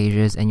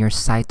macrophages and your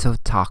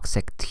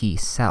cytotoxic T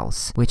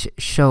cells, which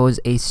shows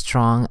a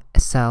strong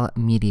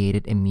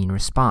cell-mediated immune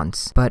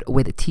response. But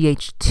with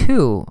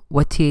Th2,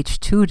 what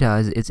Th2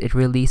 does is it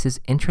releases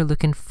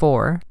interleukin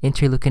 4,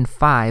 interleukin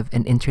 5,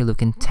 and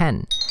interleukin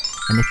 10.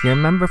 And if you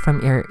remember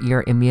from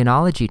your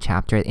immunology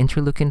chapter,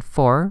 interleukin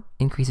 4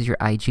 increases your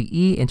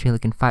IgE,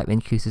 interleukin 5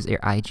 increases your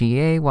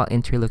IgA, while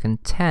interleukin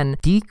 10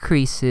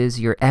 decreases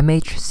your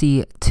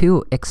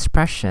MHC2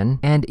 expression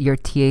and your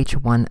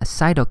Th1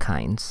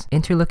 cytokines.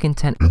 Interleukin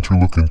 10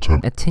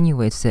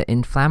 attenuates the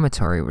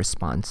inflammatory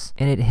response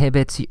and it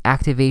inhibits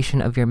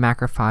activation of your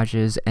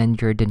macrophages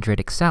and your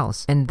dendritic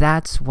cells. And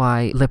that's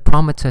why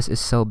lepromatous is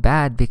so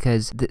bad,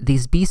 because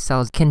these B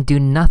cells can do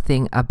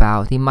nothing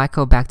about the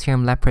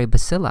Mycobacterium leprae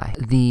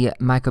bacilli. The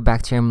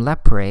Mycobacterium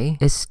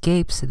leprae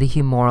escapes the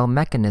humoral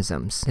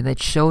mechanisms, and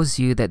it shows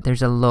you that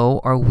there's a low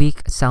or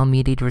weak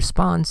cell-mediated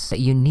response that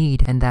you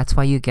need, and that's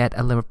why you get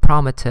a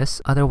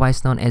lepromatous,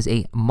 otherwise known as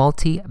a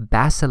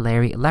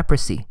multibacillary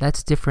leprosy.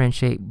 Let's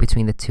differentiate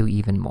between the two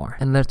even more.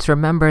 And let's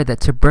remember that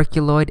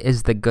tuberculoid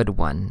is the good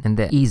one and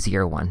the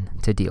easier one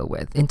to deal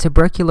with. In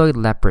tuberculoid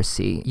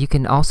leprosy, you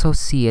can also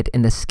see it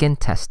in the skin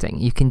testing.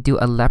 You can do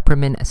a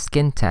lepramin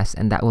skin test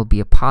and that will be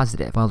a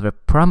positive, while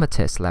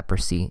lepromatous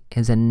leprosy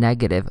is a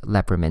negative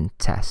lepramin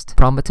test.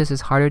 Lepromatous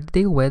is harder to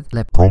deal with.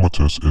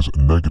 Lepromatous is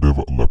a negative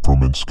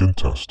lepramin skin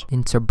test.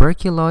 In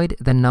tuberculoid,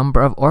 the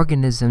number of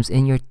organisms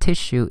in your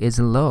tissue is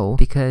low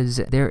because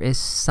there is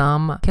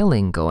some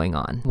killing going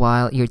on,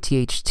 while your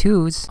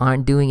Th2s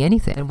aren't doing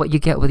anything. And what you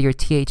get with your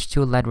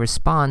Th2-led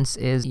response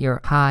is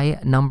your high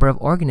number of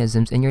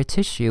organisms in your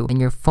tissue and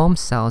your foam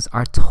cells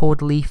are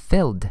totally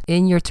filled.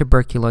 In your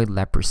tuberculoid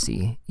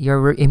leprosy,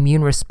 your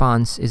immune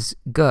response is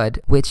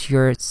good, which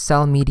your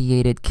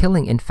cell-mediated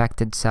killing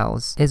infected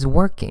cells is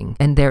working,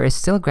 and there is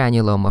still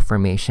granuloma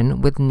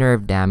formation with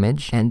nerve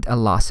damage and a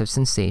loss of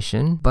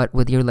sensation. But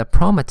with your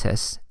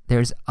lepromatous,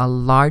 there's a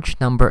large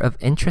number of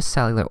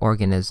intracellular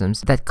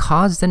organisms that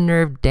cause the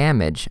nerve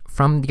damage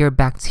from your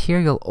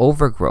bacterial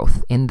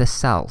overgrowth in the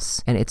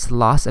cells, and it's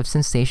loss of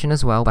sensation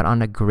as well, but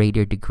on a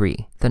greater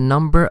degree. The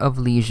number of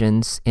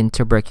lesions in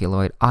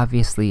tuberculoid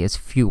obviously is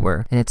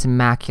fewer, and it's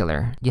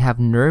macular. You have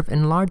nerve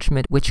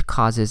enlargement, which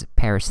causes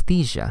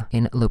paresthesia.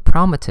 In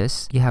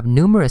lepromatous, you have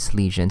numerous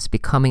lesions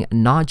becoming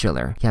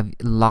nodular. You have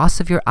loss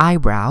of your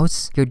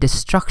eyebrows, your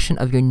destruction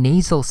of your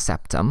nasal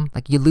septum,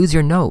 like you lose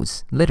your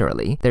nose,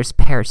 literally. There's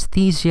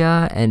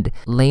paresthesia and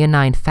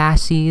leonine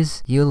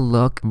fasces. You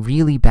look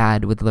really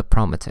bad with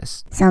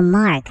lepromatous. So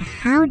Mark,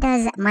 how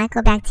does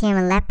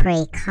Mycobacterium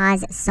leprae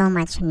cause so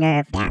much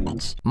nerve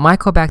damage?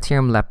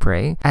 Mycobacterium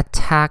leprae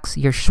attacks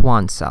your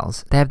Schwann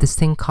cells. They have this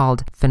thing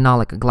called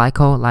phenolic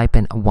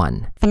glycolipin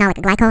 1.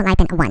 Phenolic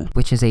glycolipin 1.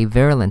 Which is a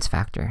virulence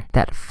factor.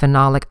 That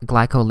phenolic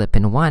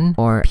glycolipin 1,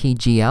 or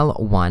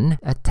PGL1,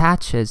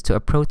 attaches to a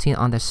protein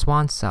on the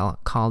Schwann cell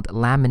called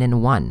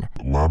laminin 1.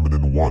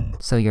 Laminin 1.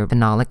 So your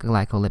phenolic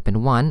glycolipin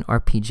 1, or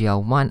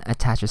PGL1,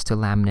 attaches to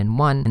laminin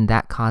 1, and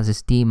that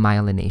causes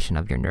demyelination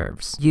of your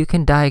nerves. You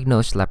can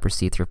diagnose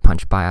leprosy through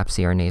punch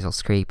biopsy or nasal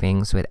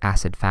scrapings with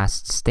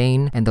acid-fast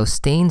stain, and those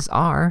stains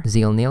are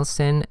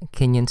Ziehl-Neelsen,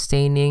 Kinyon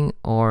staining,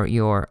 or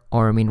your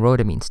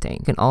auramine-rhodamine stain.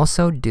 You can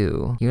also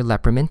do your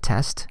lepramin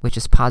test, which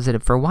is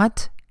positive for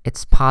what?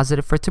 It's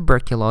positive for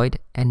tuberculoid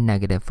and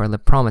negative for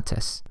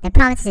lepromatous.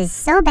 Lepromatous is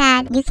so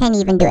bad, you can't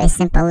even do a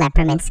simple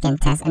lepramin skin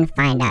test and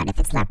find out if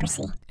it's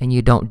leprosy. And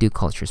you don't do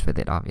cultures with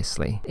it,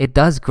 obviously. It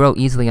does grow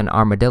easily on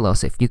armadillo,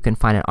 so if you can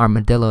find an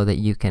armadillo that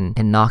you can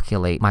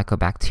inoculate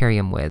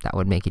mycobacterium with, that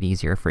would make it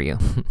easier for you.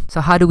 So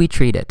how do we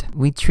treat it?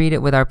 We treat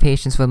it with our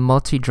patients with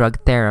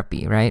multi-drug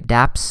therapy, right?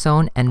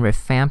 Dapsone and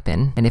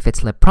rifampin. And if it's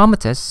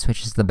lepromatous,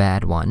 which is the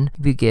bad one,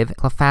 we give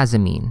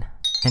clofazimine.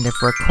 And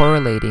if we're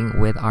correlating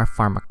with our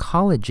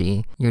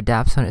pharmacology, your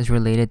dapsone is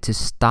related to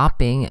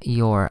stopping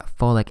your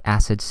folic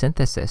acid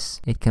synthesis.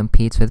 It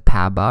competes with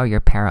PABA, or your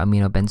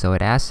para-aminobenzoic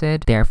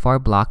acid, therefore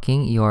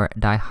blocking your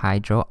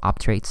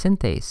dihydroopterate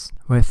synthase.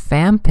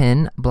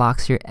 Rifampin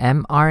blocks your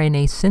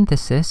mRNA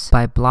synthesis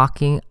by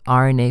blocking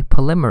RNA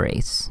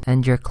polymerase.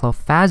 And your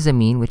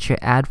clofazimine, which you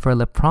add for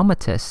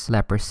lepromatous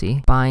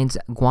leprosy, binds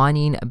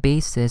guanine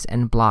bases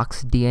and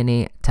blocks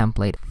DNA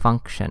template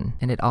function.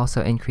 And it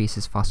also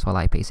increases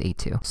phospholipase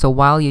A2. So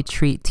while you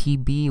treat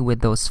TB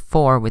with those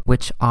four,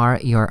 which are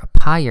your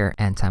pyre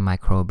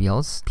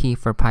antimicrobials, P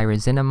for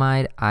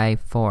pyrazinamide, I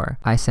for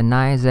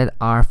isoniazid,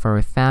 R for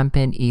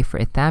rifampin, E for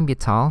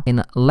ethambutol,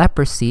 in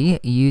leprosy,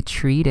 you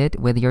treat it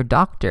with your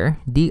doctor,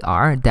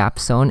 DR,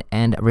 dapsone,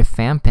 and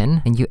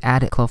rifampin, and you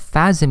add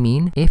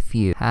clofazimine if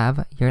you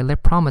have your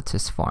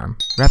lepromatous form.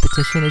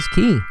 Repetition is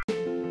key.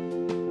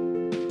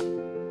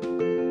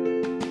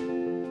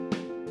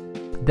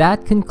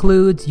 That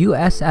concludes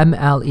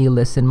USMLE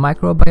Listen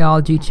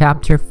Microbiology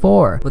Chapter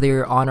 4. Whether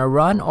you're on a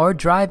run or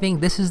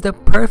driving, this is the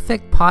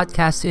perfect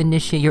podcast to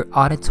initiate your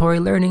auditory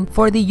learning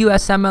for the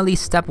USMLE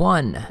Step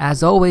 1.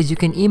 As always, you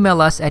can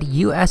email us at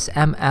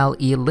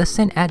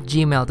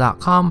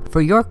usmlelisten@gmail.com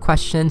for your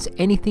questions,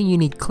 anything you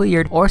need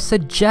cleared, or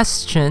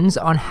suggestions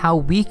on how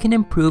we can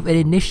improve and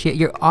initiate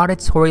your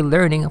auditory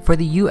learning for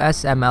the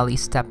USMLE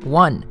Step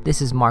 1.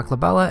 This is Mark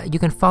Labella. You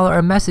can follow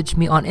or message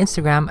me on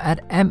Instagram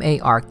at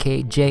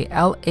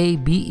MarkJLabella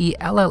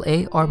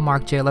or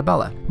Mark J.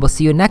 Labella. We'll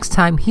see you next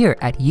time here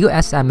at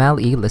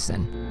USMLE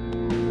Listen.